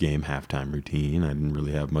mid-game halftime routine. I didn't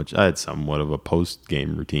really have much. I had somewhat of a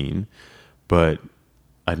post-game routine, but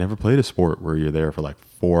I never played a sport where you're there for like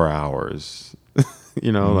 4 hours.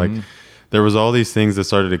 There was all these things that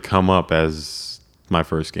started to come up as my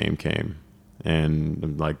first game came, and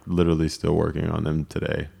I'm literally still working on them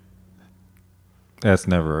today. It's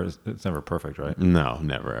never perfect, right? No,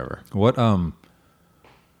 never ever.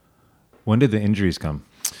 When did the injuries come?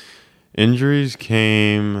 Injuries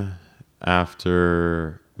came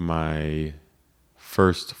after my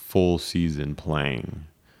first full season playing.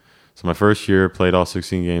 So my first year, played all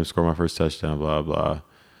 16 games, scored my first touchdown, blah, blah.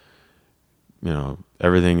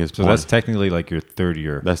 Everything is... So that's technically your third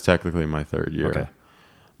year. That's technically my third year. Okay.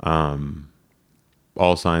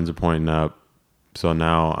 All signs are pointing up. So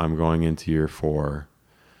now I'm going into year 4.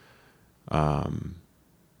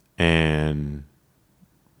 And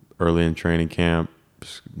early in training camp,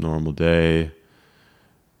 normal day.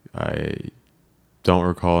 I don't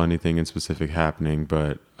recall anything in specific happening,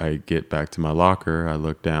 but I get back to my locker. I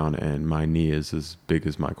look down and my knee is as big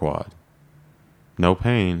as my quad. No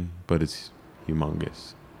pain, but it's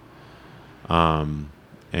humongous.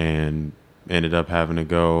 And ended up having to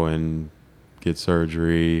go and get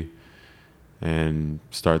surgery and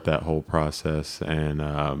start that whole process.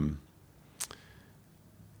 And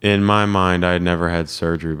in my mind, I had never had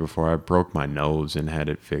surgery before. I broke my nose and had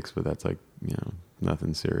it fixed, but that's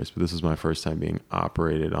nothing serious. But this is my first time being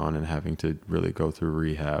operated on and having to really go through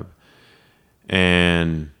rehab.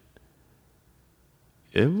 And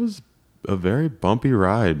it was a very bumpy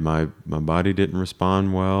ride. My body didn't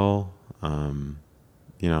respond well.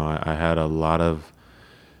 I had a lot of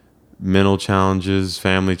mental challenges,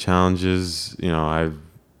 family challenges. I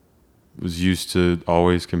was used to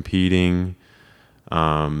always competing,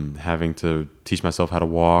 having to teach myself how to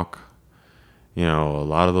walk. A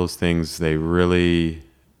lot of those things, they really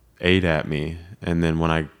ate at me. And then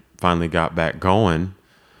when I finally got back going,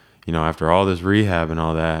 after all this rehab and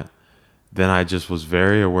all that, then I just was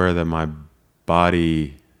very aware that my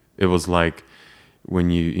body, it was like when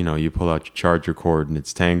you pull out your charger cord and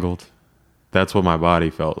it's tangled. That's what my body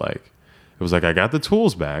felt like. It was like I got the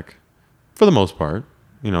tools back for the most part,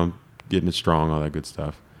 getting it strong, all that good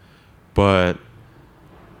stuff. But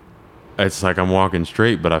it's like I'm walking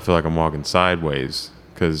straight, but I feel like I'm walking sideways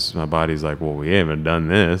because my body's like, well, we haven't done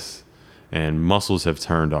this. And muscles have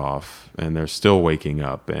turned off and they're still waking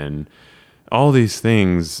up and all these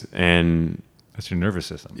things. And that's your nervous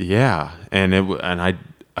system. Yeah. And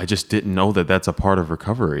I just didn't know that that's a part of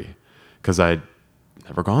recovery because I'd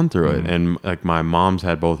never gone through it. And like my mom's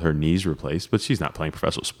had both her knees replaced, but she's not playing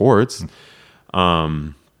professional sports.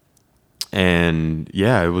 And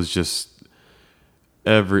yeah, it was just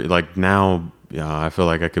now, I feel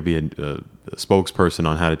like I could be a spokesperson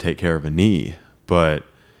on how to take care of a knee, but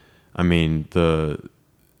I mean,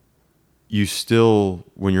 you still,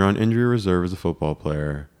 when you're on injury reserve as a football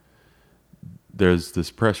player, there's this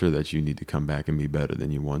pressure that you need to come back and be better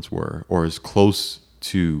than you once were, or as close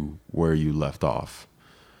to where you left off.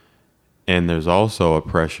 And there's also a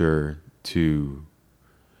pressure to,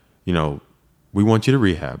 we want you to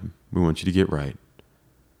rehab. We want you to get right.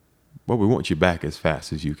 But we want you back as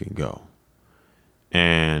fast as you can go.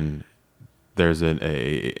 And there's an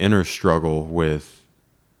inner struggle with,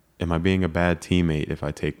 am I being a bad teammate if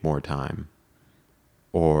I take more time?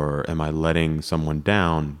 Or am I letting someone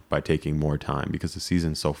down by taking more time? Because the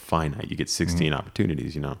season's so finite. You get 16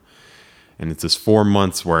 opportunities, And it's this 4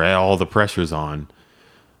 months where all the pressure's on.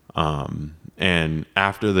 And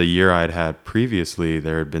after the year I'd had previously,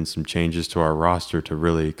 there had been some changes to our roster to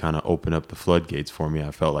really kind of open up the floodgates for me.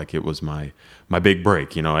 I felt like it was my big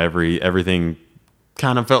break. Everything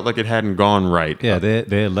kind of felt like it hadn't gone right. Yeah,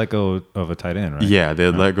 they had let go of a tight end, right? Yeah, they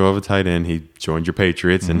had let go of a tight end. He joined your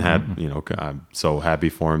Patriots and had, I'm so happy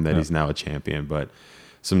for him that he's now a champion. But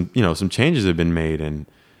some changes have been made, and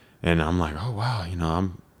I'm like, oh wow,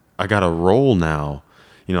 I got a role now.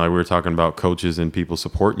 Like we were talking about coaches and people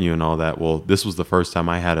supporting you and all that. Well, this was the first time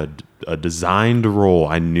I had a designed role.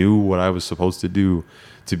 I knew what I was supposed to do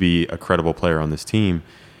to be a credible player on this team,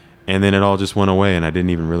 and then it all just went away, and I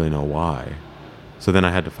didn't even really know why. So then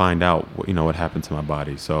I had to find out, what happened to my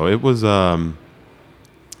body. So it was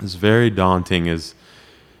very daunting as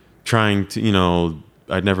trying to,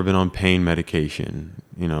 I'd never been on pain medication,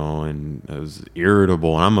 and I was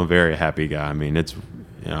irritable. And I'm a very happy guy. I mean, it's,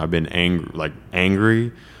 I've been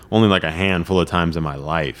angry only like a handful of times in my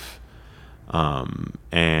life.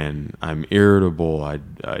 And I'm irritable. I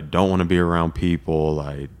don't want to be around people.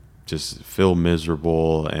 I just feel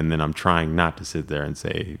miserable, and then I'm trying not to sit there and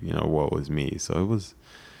say, what was me. So it was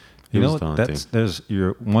daunting.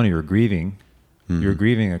 You're grieving. Mm-hmm. You're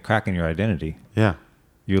grieving a crack in your identity. Yeah.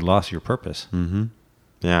 You lost your purpose. Mm-hmm.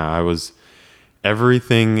 Yeah,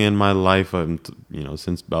 everything in my life,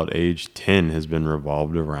 since about age 10 has been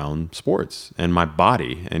revolved around sports and my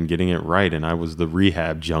body and getting it right. And I was the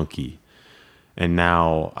rehab junkie. And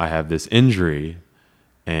now I have this injury,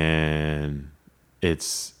 and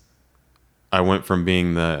I went from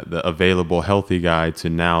being the available healthy guy to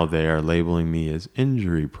now they are labeling me as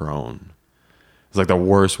injury prone. It's like the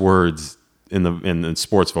worst words in the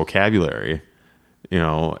sports vocabulary,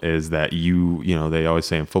 is that they always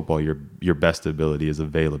say in football, your best ability is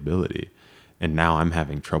availability. And now I'm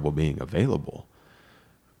having trouble being available.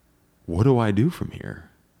 What do I do from here?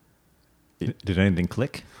 Did anything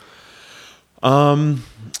click?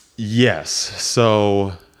 Yes.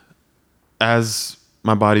 So as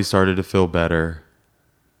my body started to feel better,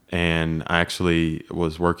 and I actually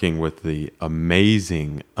was working with the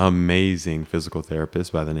amazing physical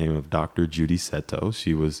therapist by the name of Dr. Judy Seto.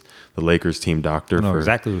 She was the Lakers team doctor. I know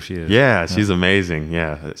exactly who she is. Yeah, she's amazing.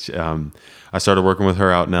 Yeah. I started working with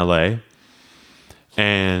her out in LA,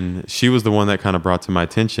 and she was the one that kind of brought to my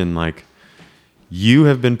attention, like, you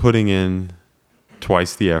have been putting in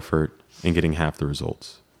twice the effort and getting half the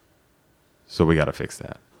results. So we got to fix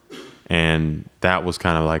that. And that was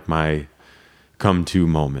kind of like my come to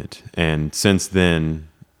moment. And since then,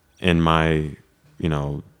 in my,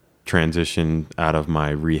 transition out of my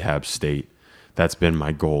rehab state, that's been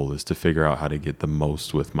my goal, is to figure out how to get the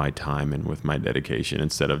most with my time and with my dedication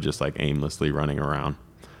instead of just like aimlessly running around.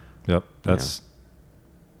 Yep. But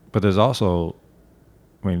there's also,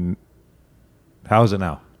 how is it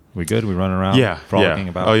now? We good? We running around? Frolicking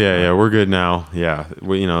about? Oh yeah. We're good now. Yeah.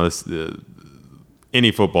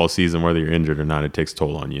 Any football season, whether you're injured or not, it takes a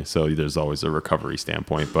toll on you. So there's always a recovery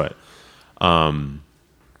standpoint. But, So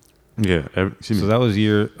that was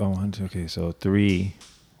year 1, 2, okay. So 3,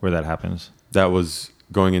 where that happens. That was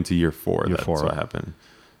going into year 4. Year That's 4. what happened.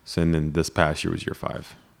 So, and then this past year was year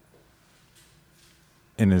 5.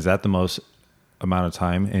 And is that the most amount of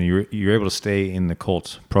time? And you're able to stay in the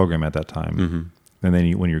Colts program at that time. Mm-hmm. And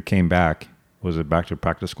then when you came back, was it back to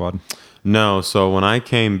practice squad? No. So when I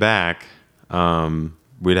came back,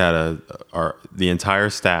 we'd had the entire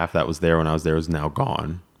staff that was there when I was there was now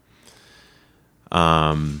gone.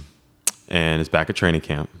 And it's back at training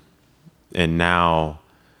camp. And now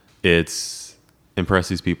it's impress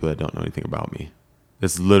these people that don't know anything about me.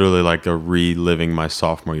 It's literally like a reliving my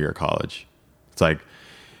sophomore year of college. It's like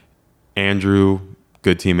Andrew,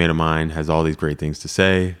 good teammate of mine, has all these great things to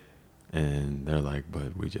say. And they're like,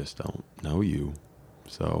 but we just don't know you.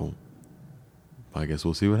 So I guess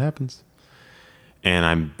we'll see what happens.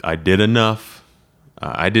 And I did enough.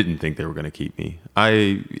 I didn't think they were going to keep me.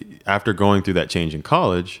 After going through that change in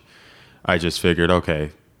college, I just figured,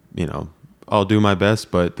 okay, I'll do my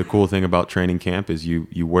best. But the cool thing about training camp is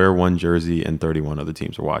you wear one jersey and 31 other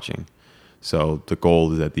teams are watching. So the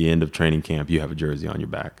goal is at the end of training camp, you have a jersey on your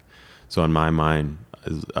back. So in my mind,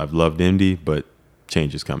 I've loved Indy, but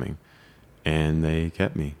change is coming. And they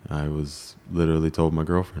kept me. I was literally told my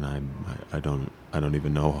girlfriend, I don't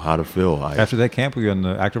even know how to feel. After that camp, were you on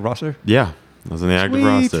the active roster? Yeah, I was on the active Sweet.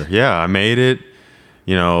 roster. Yeah, I made it.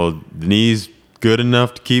 The knee's good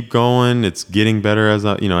enough to keep going. It's getting better as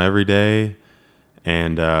every day.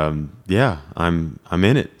 And yeah, I'm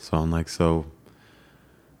in it. So I'm like,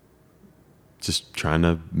 just trying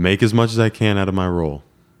to make as much as I can out of my role.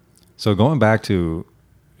 So going back to,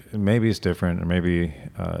 maybe it's different, or maybe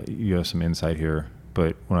you have some insight here.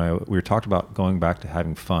 But we talked about going back to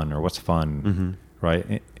having fun, or what's fun, Mm-hmm.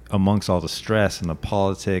 right? Amongst all the stress and the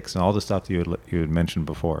politics and all the stuff that you had mentioned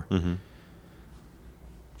before. Mm-hmm.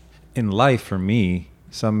 In life, for me,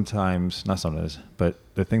 not sometimes, but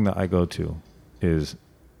the thing that I go to is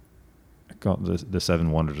the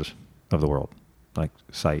 7 wonders of the world, like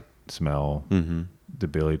sight, smell, Mm-hmm. the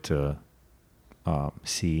ability to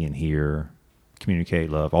see and hear, communicate,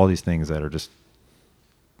 love, all these things that are just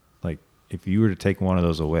like, if you were to take one of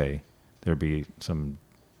those away, there'd be some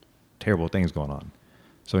terrible things going on.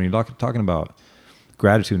 So when you're talking about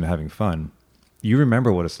gratitude and having fun, you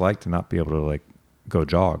remember what it's like to not be able to like go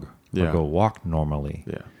jog or go walk normally.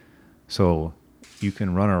 Yeah. So you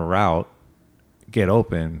can run a route, get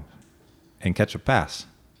open, and catch a pass.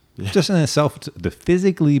 Yeah. Just in itself, to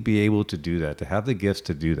physically be able to do that, to have the gifts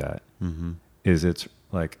to do that, mm-hmm. is its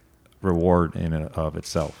like reward in and of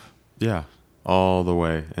itself. Yeah, all the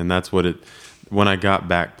way. And that's what when I got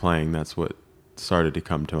back playing, that's what started to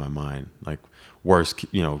come to my mind. Like, worst,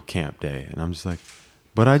 camp day. And I'm just like,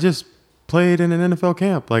 but I just played in an NFL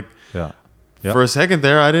camp. Like, yeah. For a second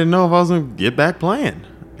there, I didn't know if I was going to get back playing.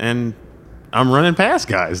 And I'm running past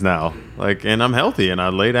guys now. Like, and I'm healthy and I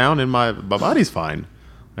lay down and my body's fine.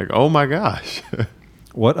 Like, oh my gosh.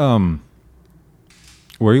 What, where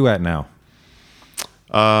are you at now?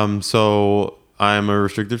 So I'm a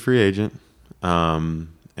restricted free agent.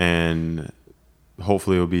 And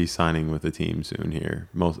hopefully we'll be signing with a team soon here.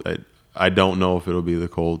 I don't know if it'll be the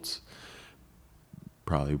Colts.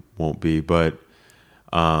 Probably won't be, but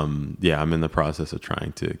yeah, I'm in the process of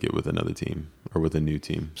trying to get with another team or with a new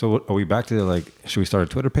team. So are we back to like, should we start a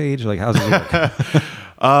Twitter page? Like, how's it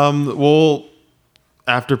work? Well,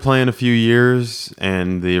 after playing a few years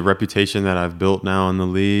and the reputation that I've built now in the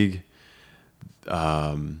league,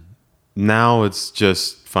 now it's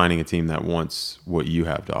just finding a team that wants what you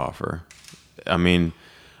have to offer. I mean,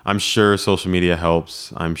 I'm sure social media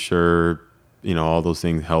helps. I'm sure, all those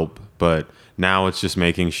things help. But now it's just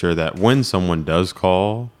making sure that when someone does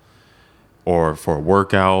call or for a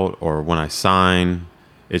workout or when I sign,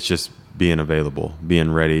 it's just being available,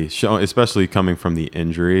 being ready, especially coming from the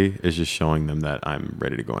injury, is just showing them that I'm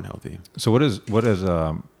ready to go and healthy. So what is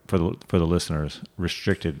for the listeners,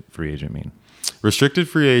 restricted free agent mean? Restricted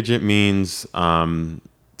free agent means,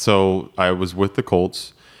 so I was with the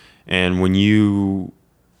Colts, and when you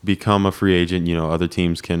become a free agent, other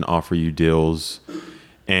teams can offer you deals,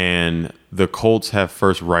 and the Colts have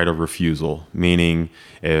first right of refusal, meaning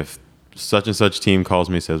if such and such team calls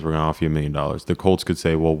me and says, we're going to offer you $1 million, the Colts could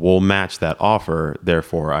say, well, we'll match that offer,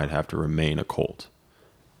 therefore I'd have to remain a Colt.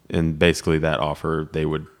 And basically that offer they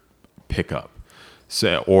would pick up.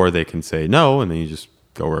 So, or they can say no, and then you just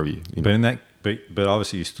go wherever you know. But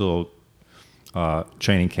obviously you still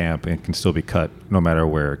training camp and can still be cut no matter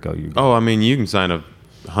where it go. Oh, I mean, you can sign a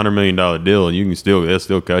 $100 million deal and they'll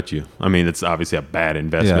still cut you. I mean, it's obviously a bad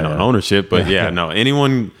investment on ownership, but no,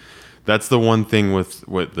 anyone. That's the one thing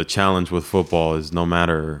with the challenge with football is no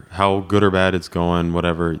matter how good or bad it's going,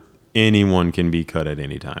 whatever, anyone can be cut at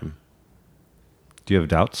any time. Do you have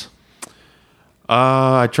doubts?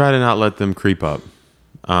 I try to not let them creep up.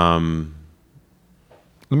 Let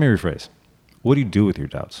me rephrase. What do you do with your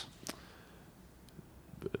doubts?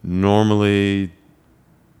 Normally,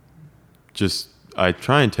 I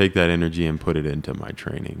try and take that energy and put it into my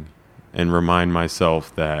training and remind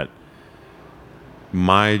myself that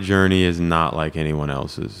my journey is not like anyone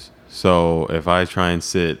else's. So if I try and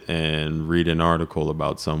sit and read an article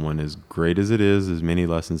about someone, as great as it is, as many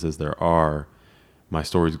lessons as there are, my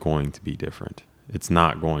story's going to be different. It's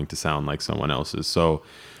not going to sound like someone else's. So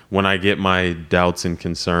when I get my doubts and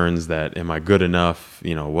concerns that, am I good enough?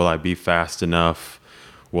 Will I be fast enough?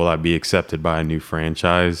 Will I be accepted by a new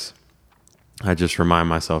franchise? I just remind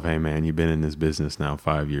myself, hey man, you've been in this business now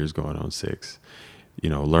 5 years, going on 6.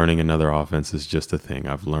 Learning another offense is just a thing.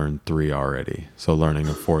 I've learned 3 already. So learning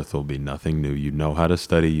a 4th will be nothing new. You know how to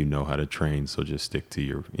study, you know how to train. So just stick to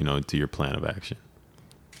your plan of action.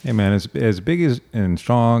 Hey man, as big and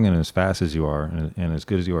strong and as fast as you are, and as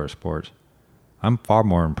good as you are at sports, I'm far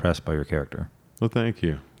more impressed by your character. Well, thank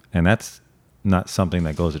you. And that's not something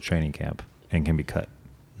that goes to training camp and can be cut.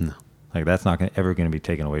 No. Like that's not ever going to be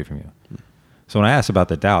taken away from you. No. So when I asked about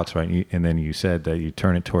the doubts, right, and then you said that you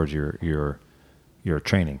turn it towards your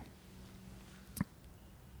training.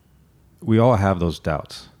 We all have those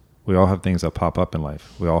doubts. We all have things that pop up in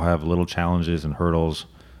life. We all have little challenges and hurdles.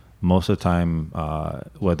 Most of the time,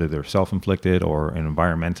 whether they're self-inflicted or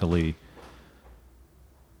environmentally,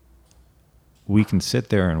 we can sit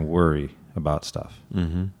there and worry about stuff,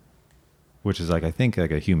 which is I think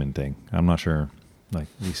a human thing. I'm not sure. Like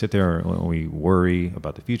we sit there and we worry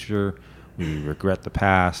about the future. We regret the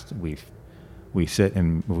past. We sit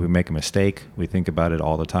and we make a mistake. We think about it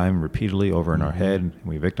all the time, repeatedly over in our head. And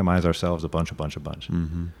we victimize ourselves a bunch.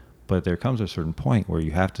 But there comes a certain point where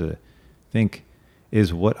you have to think,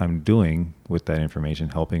 is what I'm doing with that information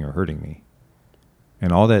helping or hurting me?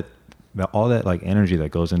 And all that like energy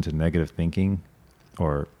that goes into negative thinking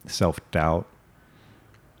or self-doubt,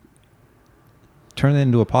 turn it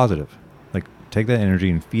into a positive. Like take that energy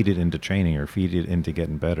and feed it into training, or feed it into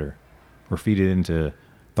getting better, or feed it into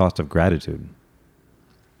thoughts of gratitude.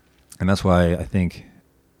 And that's why I think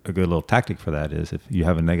a good little tactic for that is, if you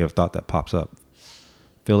have a negative thought that pops up,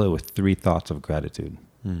 fill it with 3 thoughts of gratitude.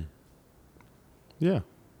 Yeah.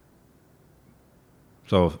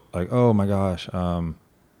 So like, oh my gosh, I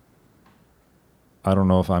don't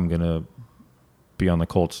know if I'm going to be on the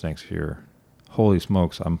Colts next year. Holy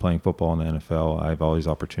smokes, I'm playing football in the NFL. I have all these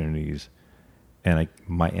opportunities, and I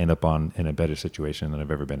might end up in a better situation than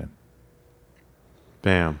I've ever been in.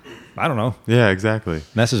 Bam. I don't know. Yeah, exactly. And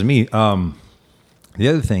that's just me. The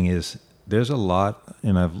other thing is, there's a lot,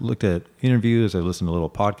 and I've looked at interviews, I've listened to little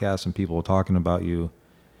podcasts and people talking about you,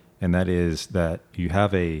 and that is that you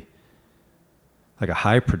have a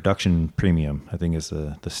high production premium, I think is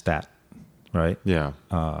the stat, right? Yeah.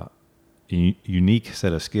 Unique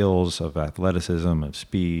set of skills, of athleticism, of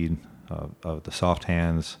speed, of the soft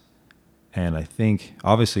hands. And I think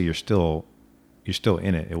obviously you're still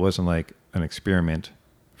in it. It wasn't like an experiment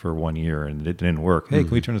for 1 year and it didn't work. Hey,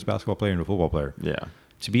 can we turn this basketball player into a football player? Yeah.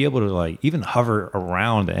 To be able to like even hover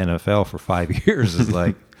around the NFL for 5 years is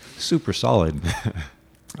like super solid.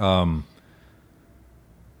 But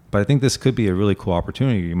I think this could be a really cool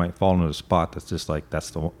opportunity. You might fall into a spot that's just like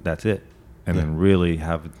that's it, and then really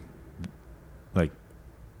have like,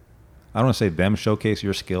 I don't want to say them showcase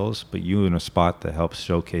your skills, but you in a spot that helps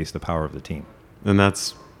showcase the power of the team. And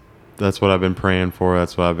that's what I've been praying for.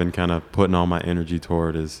 That's what I've been kind of putting all my energy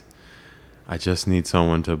toward. Is I just need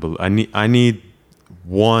someone to believe. I need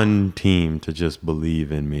one team to just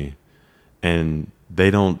believe in me, and they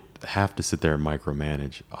don't have to sit there and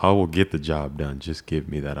micromanage. I will get the job done. Just give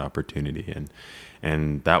me that opportunity.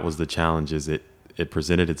 And that was the challenge. Is it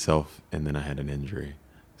presented itself, and then I had an injury.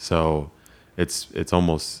 So it's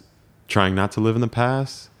almost trying not to live in the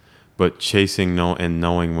past, but chasing and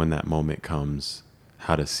knowing when that moment comes,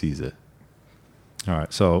 how to seize it. All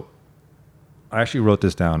right. So I actually wrote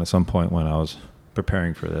this down at some point when I was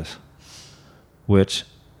preparing for this, which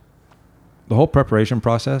the whole preparation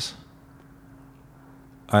process,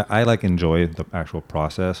 I like enjoy the actual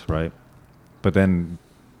process, right? But then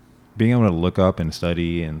being able to look up and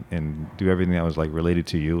study and do everything that was like related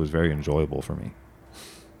to you was very enjoyable for me.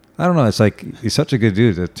 I don't know. It's like, he's such a good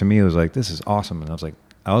dude that to me it was like, this is awesome. And I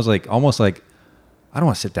was like almost like, I don't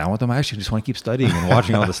want to sit down with him. I actually just want to keep studying and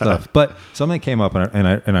watching all this stuff. But something came up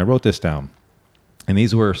and I wrote this down. And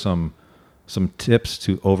these were some tips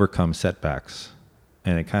to overcome setbacks.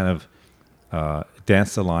 And it kind of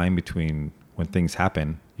danced the line between when things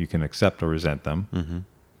happen, you can accept or resent them. Mm-hmm.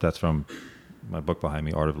 That's from my book behind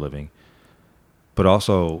me, Art of Living. But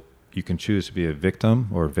also, you can choose to be a victim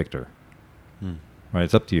or a victor. right?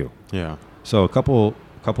 It's up to you. Yeah. So a couple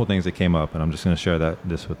things that came up, and I'm just going to share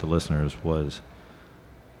this with the listeners, was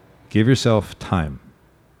give yourself time.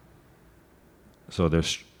 So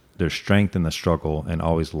there's strength in the struggle and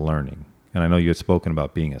always learning. And I know you had spoken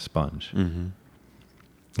about being a sponge. Mm-hmm.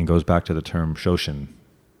 It goes back to the term Shoshin,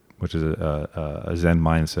 which is a Zen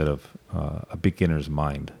mindset of a beginner's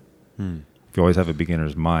mind. If you always have a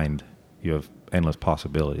beginner's mind, you have endless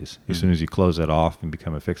possibilities. As soon as you close that off and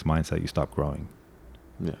become a fixed mindset, you stop growing.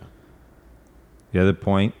 Yeah. The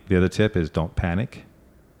other tip is don't panic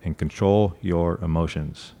and control your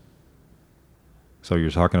emotions. So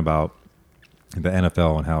you're talking about the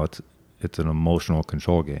NFL and how it's an emotional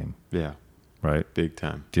control game. Yeah. Right? Big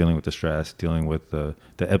time. Dealing with the stress, dealing with the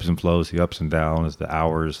ebbs and flows, the ups and downs, the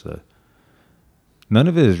hours. None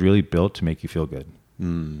of it is really built to make you feel good.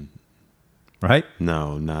 Right?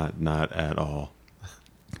 No, not at all.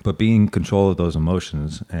 But being in control of those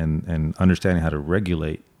emotions and understanding how to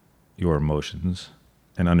regulate your emotions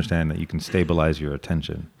and understand that you can stabilize your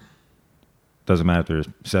attention. Doesn't matter if there's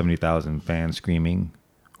 70,000 fans screaming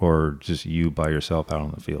or just you by yourself out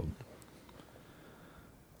on the field.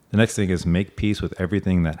 The next thing is make peace with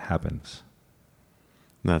everything that happens.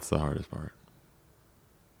 That's the hardest part.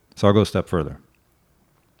 So I'll go a step further.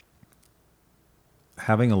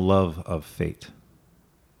 Having a love of fate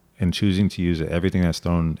and choosing to use everything that's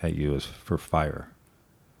thrown at you is for fire,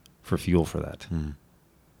 for fuel for that. And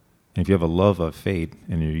if you have a love of fate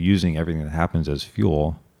and you're using everything that happens as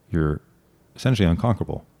fuel, you're essentially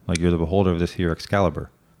unconquerable. Like you're the beholder of this here Excalibur,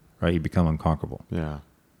 right? You become unconquerable. Yeah.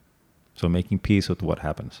 So making peace with what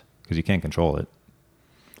happens, because you can't control it,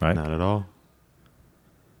 right? Not at all.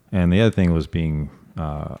 And the other thing was being,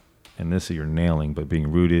 and this you're nailing, but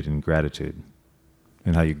being rooted in gratitude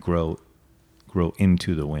and how you grow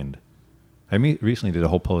into the wind. I recently did a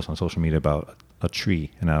whole post on social media about a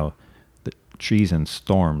tree and how the trees in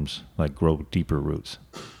storms like grow deeper roots.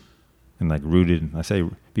 And like rooted, I say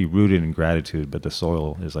be rooted in gratitude, but the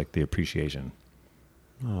soil is like the appreciation.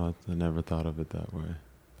 Oh, I never thought of it that way.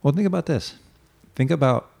 Well, think about this. Think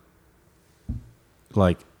about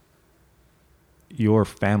like your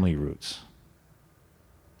family roots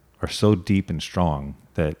are so deep and strong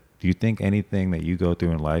that do you think anything that you go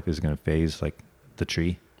through in life is going to phase like the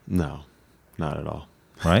tree? No, not at all.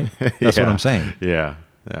 Right? That's what I'm saying. Yeah.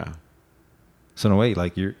 Yeah. So in a way,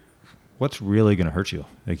 like what's really going to hurt you?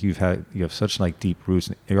 Like you have such like deep roots.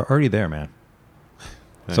 You're already there, man.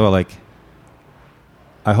 Thanks. So like,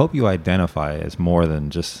 I hope you identify as more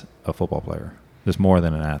than just a football player, just more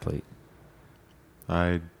than an athlete.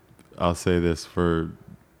 I'll say this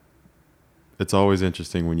it's always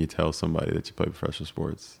interesting when you tell somebody that you play professional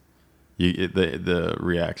sports. The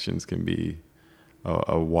reactions can be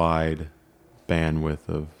a wide bandwidth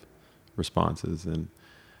of responses. And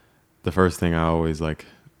the first thing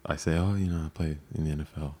I say, I play in the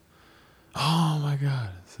NFL. Oh my God.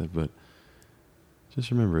 I said, but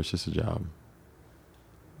just remember, it's just a job.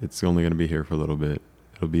 It's only going to be here for a little bit.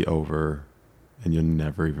 It'll be over, and you'll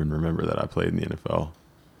never even remember that I played in the NFL.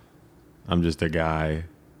 I'm just a guy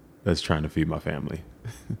that's trying to feed my family,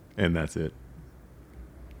 and that's it.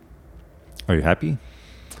 Are you happy?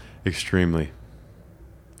 Extremely.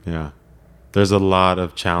 Yeah. There's a lot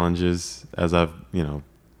of challenges as I've,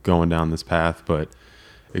 going down this path, but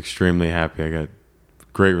extremely happy. I got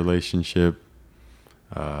great relationship,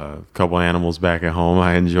 a couple animals back at home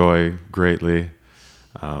I enjoy greatly.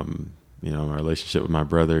 My relationship with my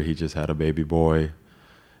brother, he just had a baby boy,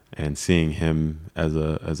 and seeing him as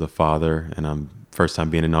a father, and I'm first time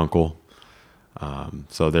being an uncle.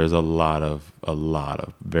 So there's a lot of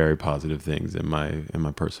very positive things in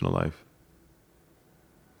my personal life.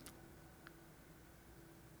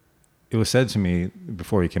 It was said to me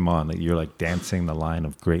before you came on that you're like dancing the line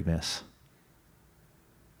of greatness.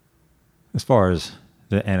 As far as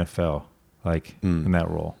the NFL, like in that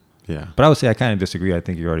role. Yeah. But I would say I kind of disagree. I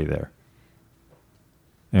think you're already there.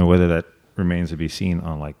 And whether that remains to be seen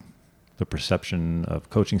on like the perception of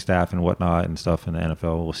coaching staff and whatnot and stuff in the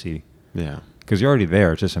NFL, we'll see. Yeah. Because you're already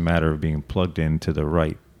there. It's just a matter of being plugged into the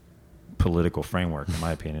right political framework, in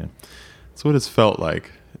my opinion. That's what it's felt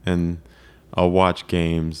like. And I'll watch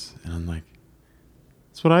games and I'm like,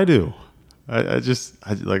 that's what I do. I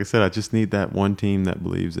like I said, I just need that one team that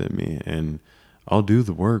believes in me, and I'll do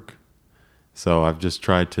the work. So I've just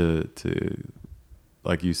tried to,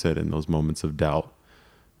 like you said, in those moments of doubt,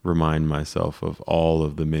 remind myself of all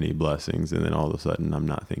of the many blessings, and then all of a sudden I'm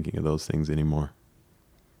not thinking of those things anymore.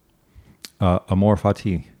 Amor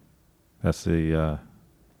fati. That's the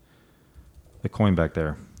coin back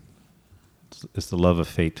there. It's the love of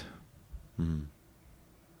fate. In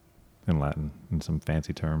Latin, in some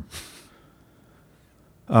fancy term.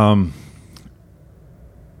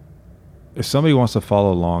 If somebody wants to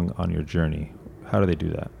follow along on your journey, how do they do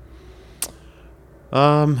that?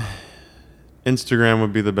 Instagram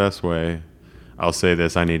would be the best way. I'll say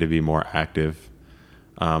this: I need to be more active.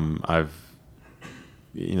 I've,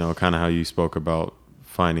 kind of how you spoke about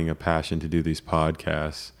finding a passion to do these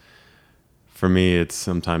podcasts. For me, it's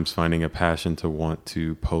sometimes finding a passion to want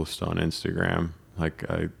to post on Instagram. Like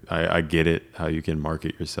I get it, how you can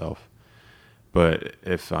market yourself. But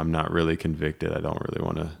if I'm not really convicted, I don't really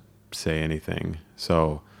want to say anything.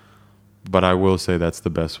 So, but I will say that's the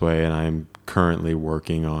best way. And I'm currently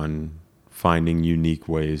working on finding unique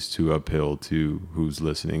ways to appeal to who's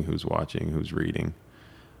listening, who's watching, who's reading.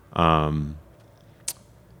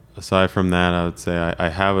 Aside from that, I would say I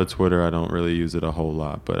have a Twitter. I don't really use it a whole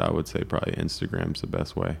lot, but I would say probably Instagram's the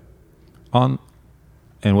best way. And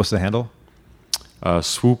what's the handle?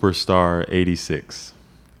 Swooperstar86.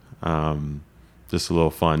 Just a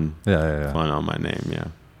little fun. Yeah. Fun on my name, yeah.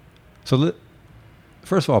 So,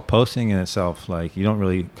 first of all, posting in itself, like, you don't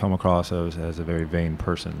really come across as a very vain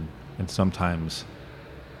person. And sometimes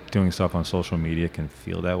doing stuff on social media can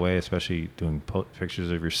feel that way, especially doing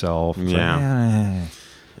pictures of yourself. It's Yeah.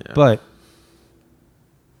 But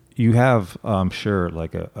you have, I'm sure,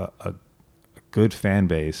 like a good fan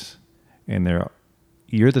base, and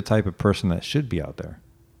you're the type of person that should be out there.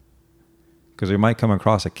 Because they might come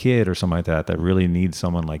across a kid or something like that really needs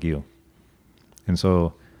someone like you. And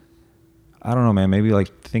so, I don't know, man, maybe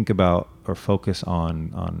like think about or focus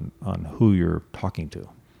on who you're talking to.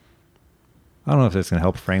 I don't know if it's going to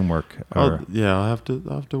help framework. I'll have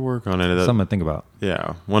to work on it. Something to think about.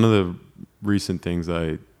 Yeah. One of the recent things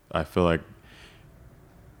I feel like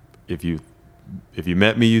if you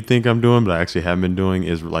met me, you'd think I'm doing, but I actually haven't been doing,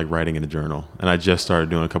 is like writing in a journal. And I just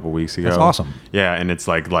started doing a couple weeks ago. That's awesome. Yeah. And it's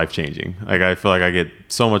like life-changing. Like, I feel like I get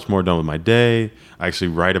so much more done with my day. I actually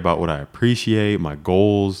write about what I appreciate, my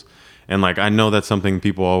goals. And like, I know that's something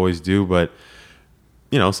people always do, but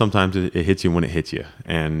sometimes it hits you when it hits you.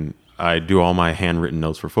 And I do all my handwritten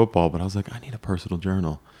notes for football, but I was like, I need a personal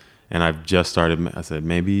journal. And I've just started, I said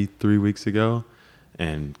maybe 3 weeks ago.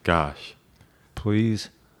 And gosh. Please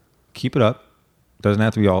keep it up. Doesn't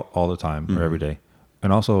have to be all the time or every day.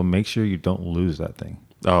 And also make sure you don't lose that thing.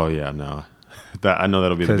 Oh, yeah, no. I know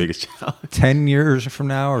that'll be the biggest challenge. 10 years from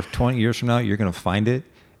now or 20 years from now, you're going to find it,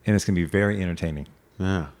 and it's going to be very entertaining.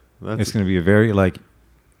 Yeah. It's going to be a very, like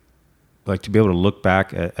to be able to look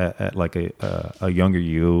back at like a younger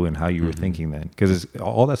you and how you were thinking then. Because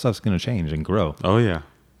all that stuff's going to change and grow. Oh, yeah.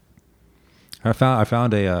 I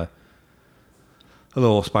found a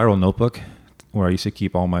little spiral notebook where I used to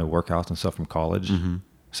keep all my workouts and stuff from college. Mm-hmm.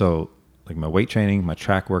 So like my weight training, my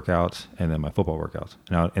track workouts, and then my football workouts,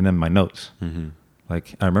 and then my notes. Mm-hmm.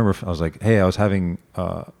 Like I remember I was like, hey, I was having,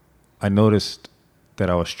 I noticed that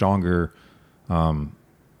I was stronger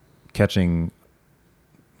catching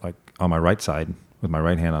like on my right side with my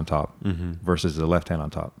right hand on top versus the left hand on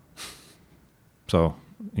top. So,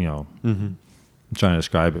 I'm trying to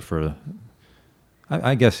describe it for,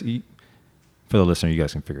 I guess, for the listener, you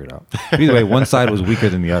guys can figure it out. But either way, one side was weaker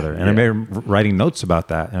than the other. And I remember writing notes about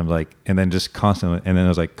that. And I'm like, and then just constantly, and then I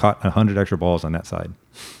was like, caught 100 extra balls on that side.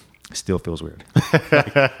 Still feels weird.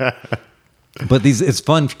 But it's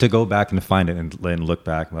fun to go back and find it and look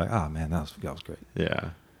back and be like, oh man, that was great.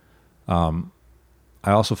 Yeah. I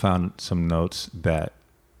also found some notes that,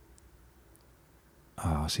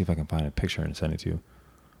 I'll see if I can find a picture and send it to you.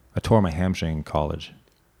 I tore my hamstring in college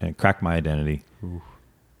and it cracked my identity. Ooh.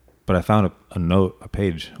 But I found a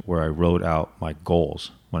page where I wrote out my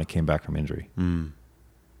goals when I came back from injury. Mm.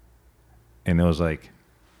 And it was like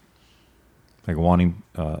wanting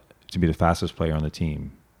to be the fastest player on the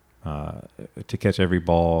team, to catch every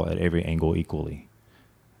ball at every angle equally,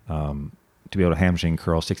 to be able to hamstring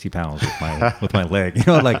curl 60 pounds with my leg,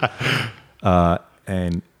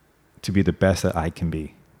 and to be the best that I can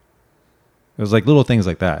be. It was like little things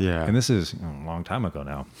like that. Yeah. And this is a long time ago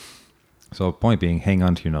now. So point being, hang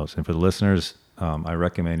on to your notes. And for the listeners, I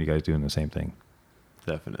recommend you guys doing the same thing.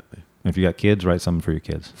 Definitely. And if you got kids, write something for your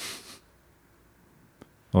kids.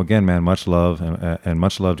 Well, again, man, much love and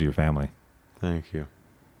much love to your family. Thank you.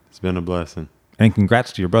 It's been a blessing. And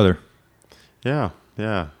congrats to your brother. Yeah.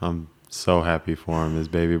 I'm so happy for him. His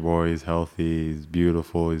baby boy, he's healthy, he's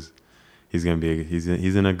beautiful. He's gonna be he's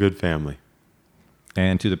in a good family.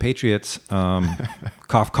 And to the Patriots,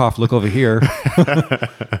 cough, cough, look over here.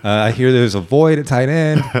 I hear there's a void at tight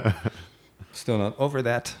end. Still not over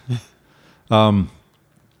that. A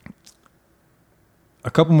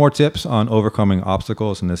couple more tips on overcoming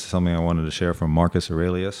obstacles, and this is something I wanted to share from Marcus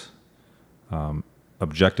Aurelius.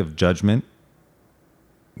 Objective judgment,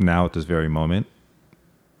 now at this very moment.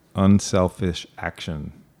 unselfish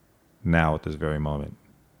action now at this very moment.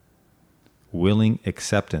 Willing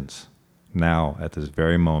acceptance now at this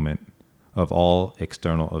very moment of all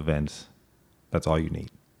external events. That's all you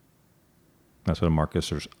need. That's what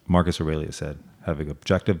Marcus Aurelius said. Having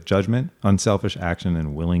objective judgment, unselfish action,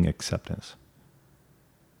 and willing acceptance.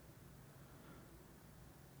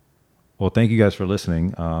 Well, thank you guys for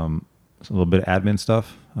listening. A little bit of admin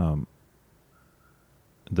stuff. The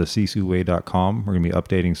sissueway.com. We're going to be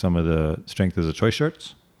updating some of the Strength is a Choice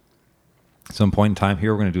shirts. At some point in time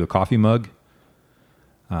here, we're going to do a coffee mug.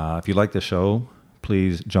 If you like the show,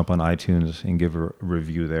 please jump on iTunes and give a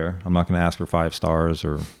review there. I'm not going to ask for 5 stars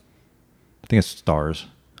or I think it's stars.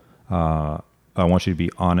 I want you to be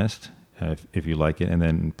honest if you like it, and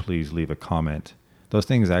then please leave a comment. Those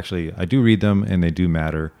things actually, I do read them and they do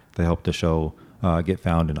matter. They help the show get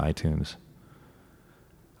found in iTunes.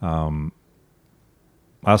 I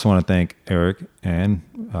also want to thank Erik and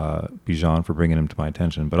Bijan for bringing him to my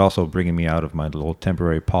attention, but also bringing me out of my little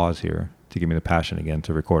temporary pause here to give me the passion again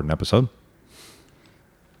to record an episode.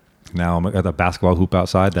 Now I'm at the basketball hoop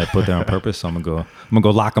outside that I put there on purpose, so I'm gonna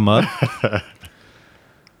go lock them up.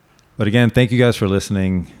 But again, thank you guys for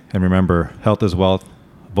listening, and remember, health is wealth,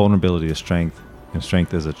 vulnerability is strength, and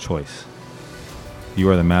strength is a choice. You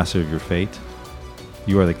are the master of your fate.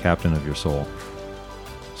 You are the captain of your soul.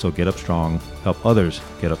 So get up strong, help others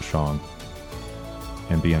get up strong,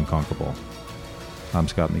 and be unconquerable. I'm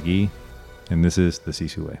Scott McGee, and this is the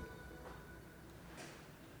Sisu Way.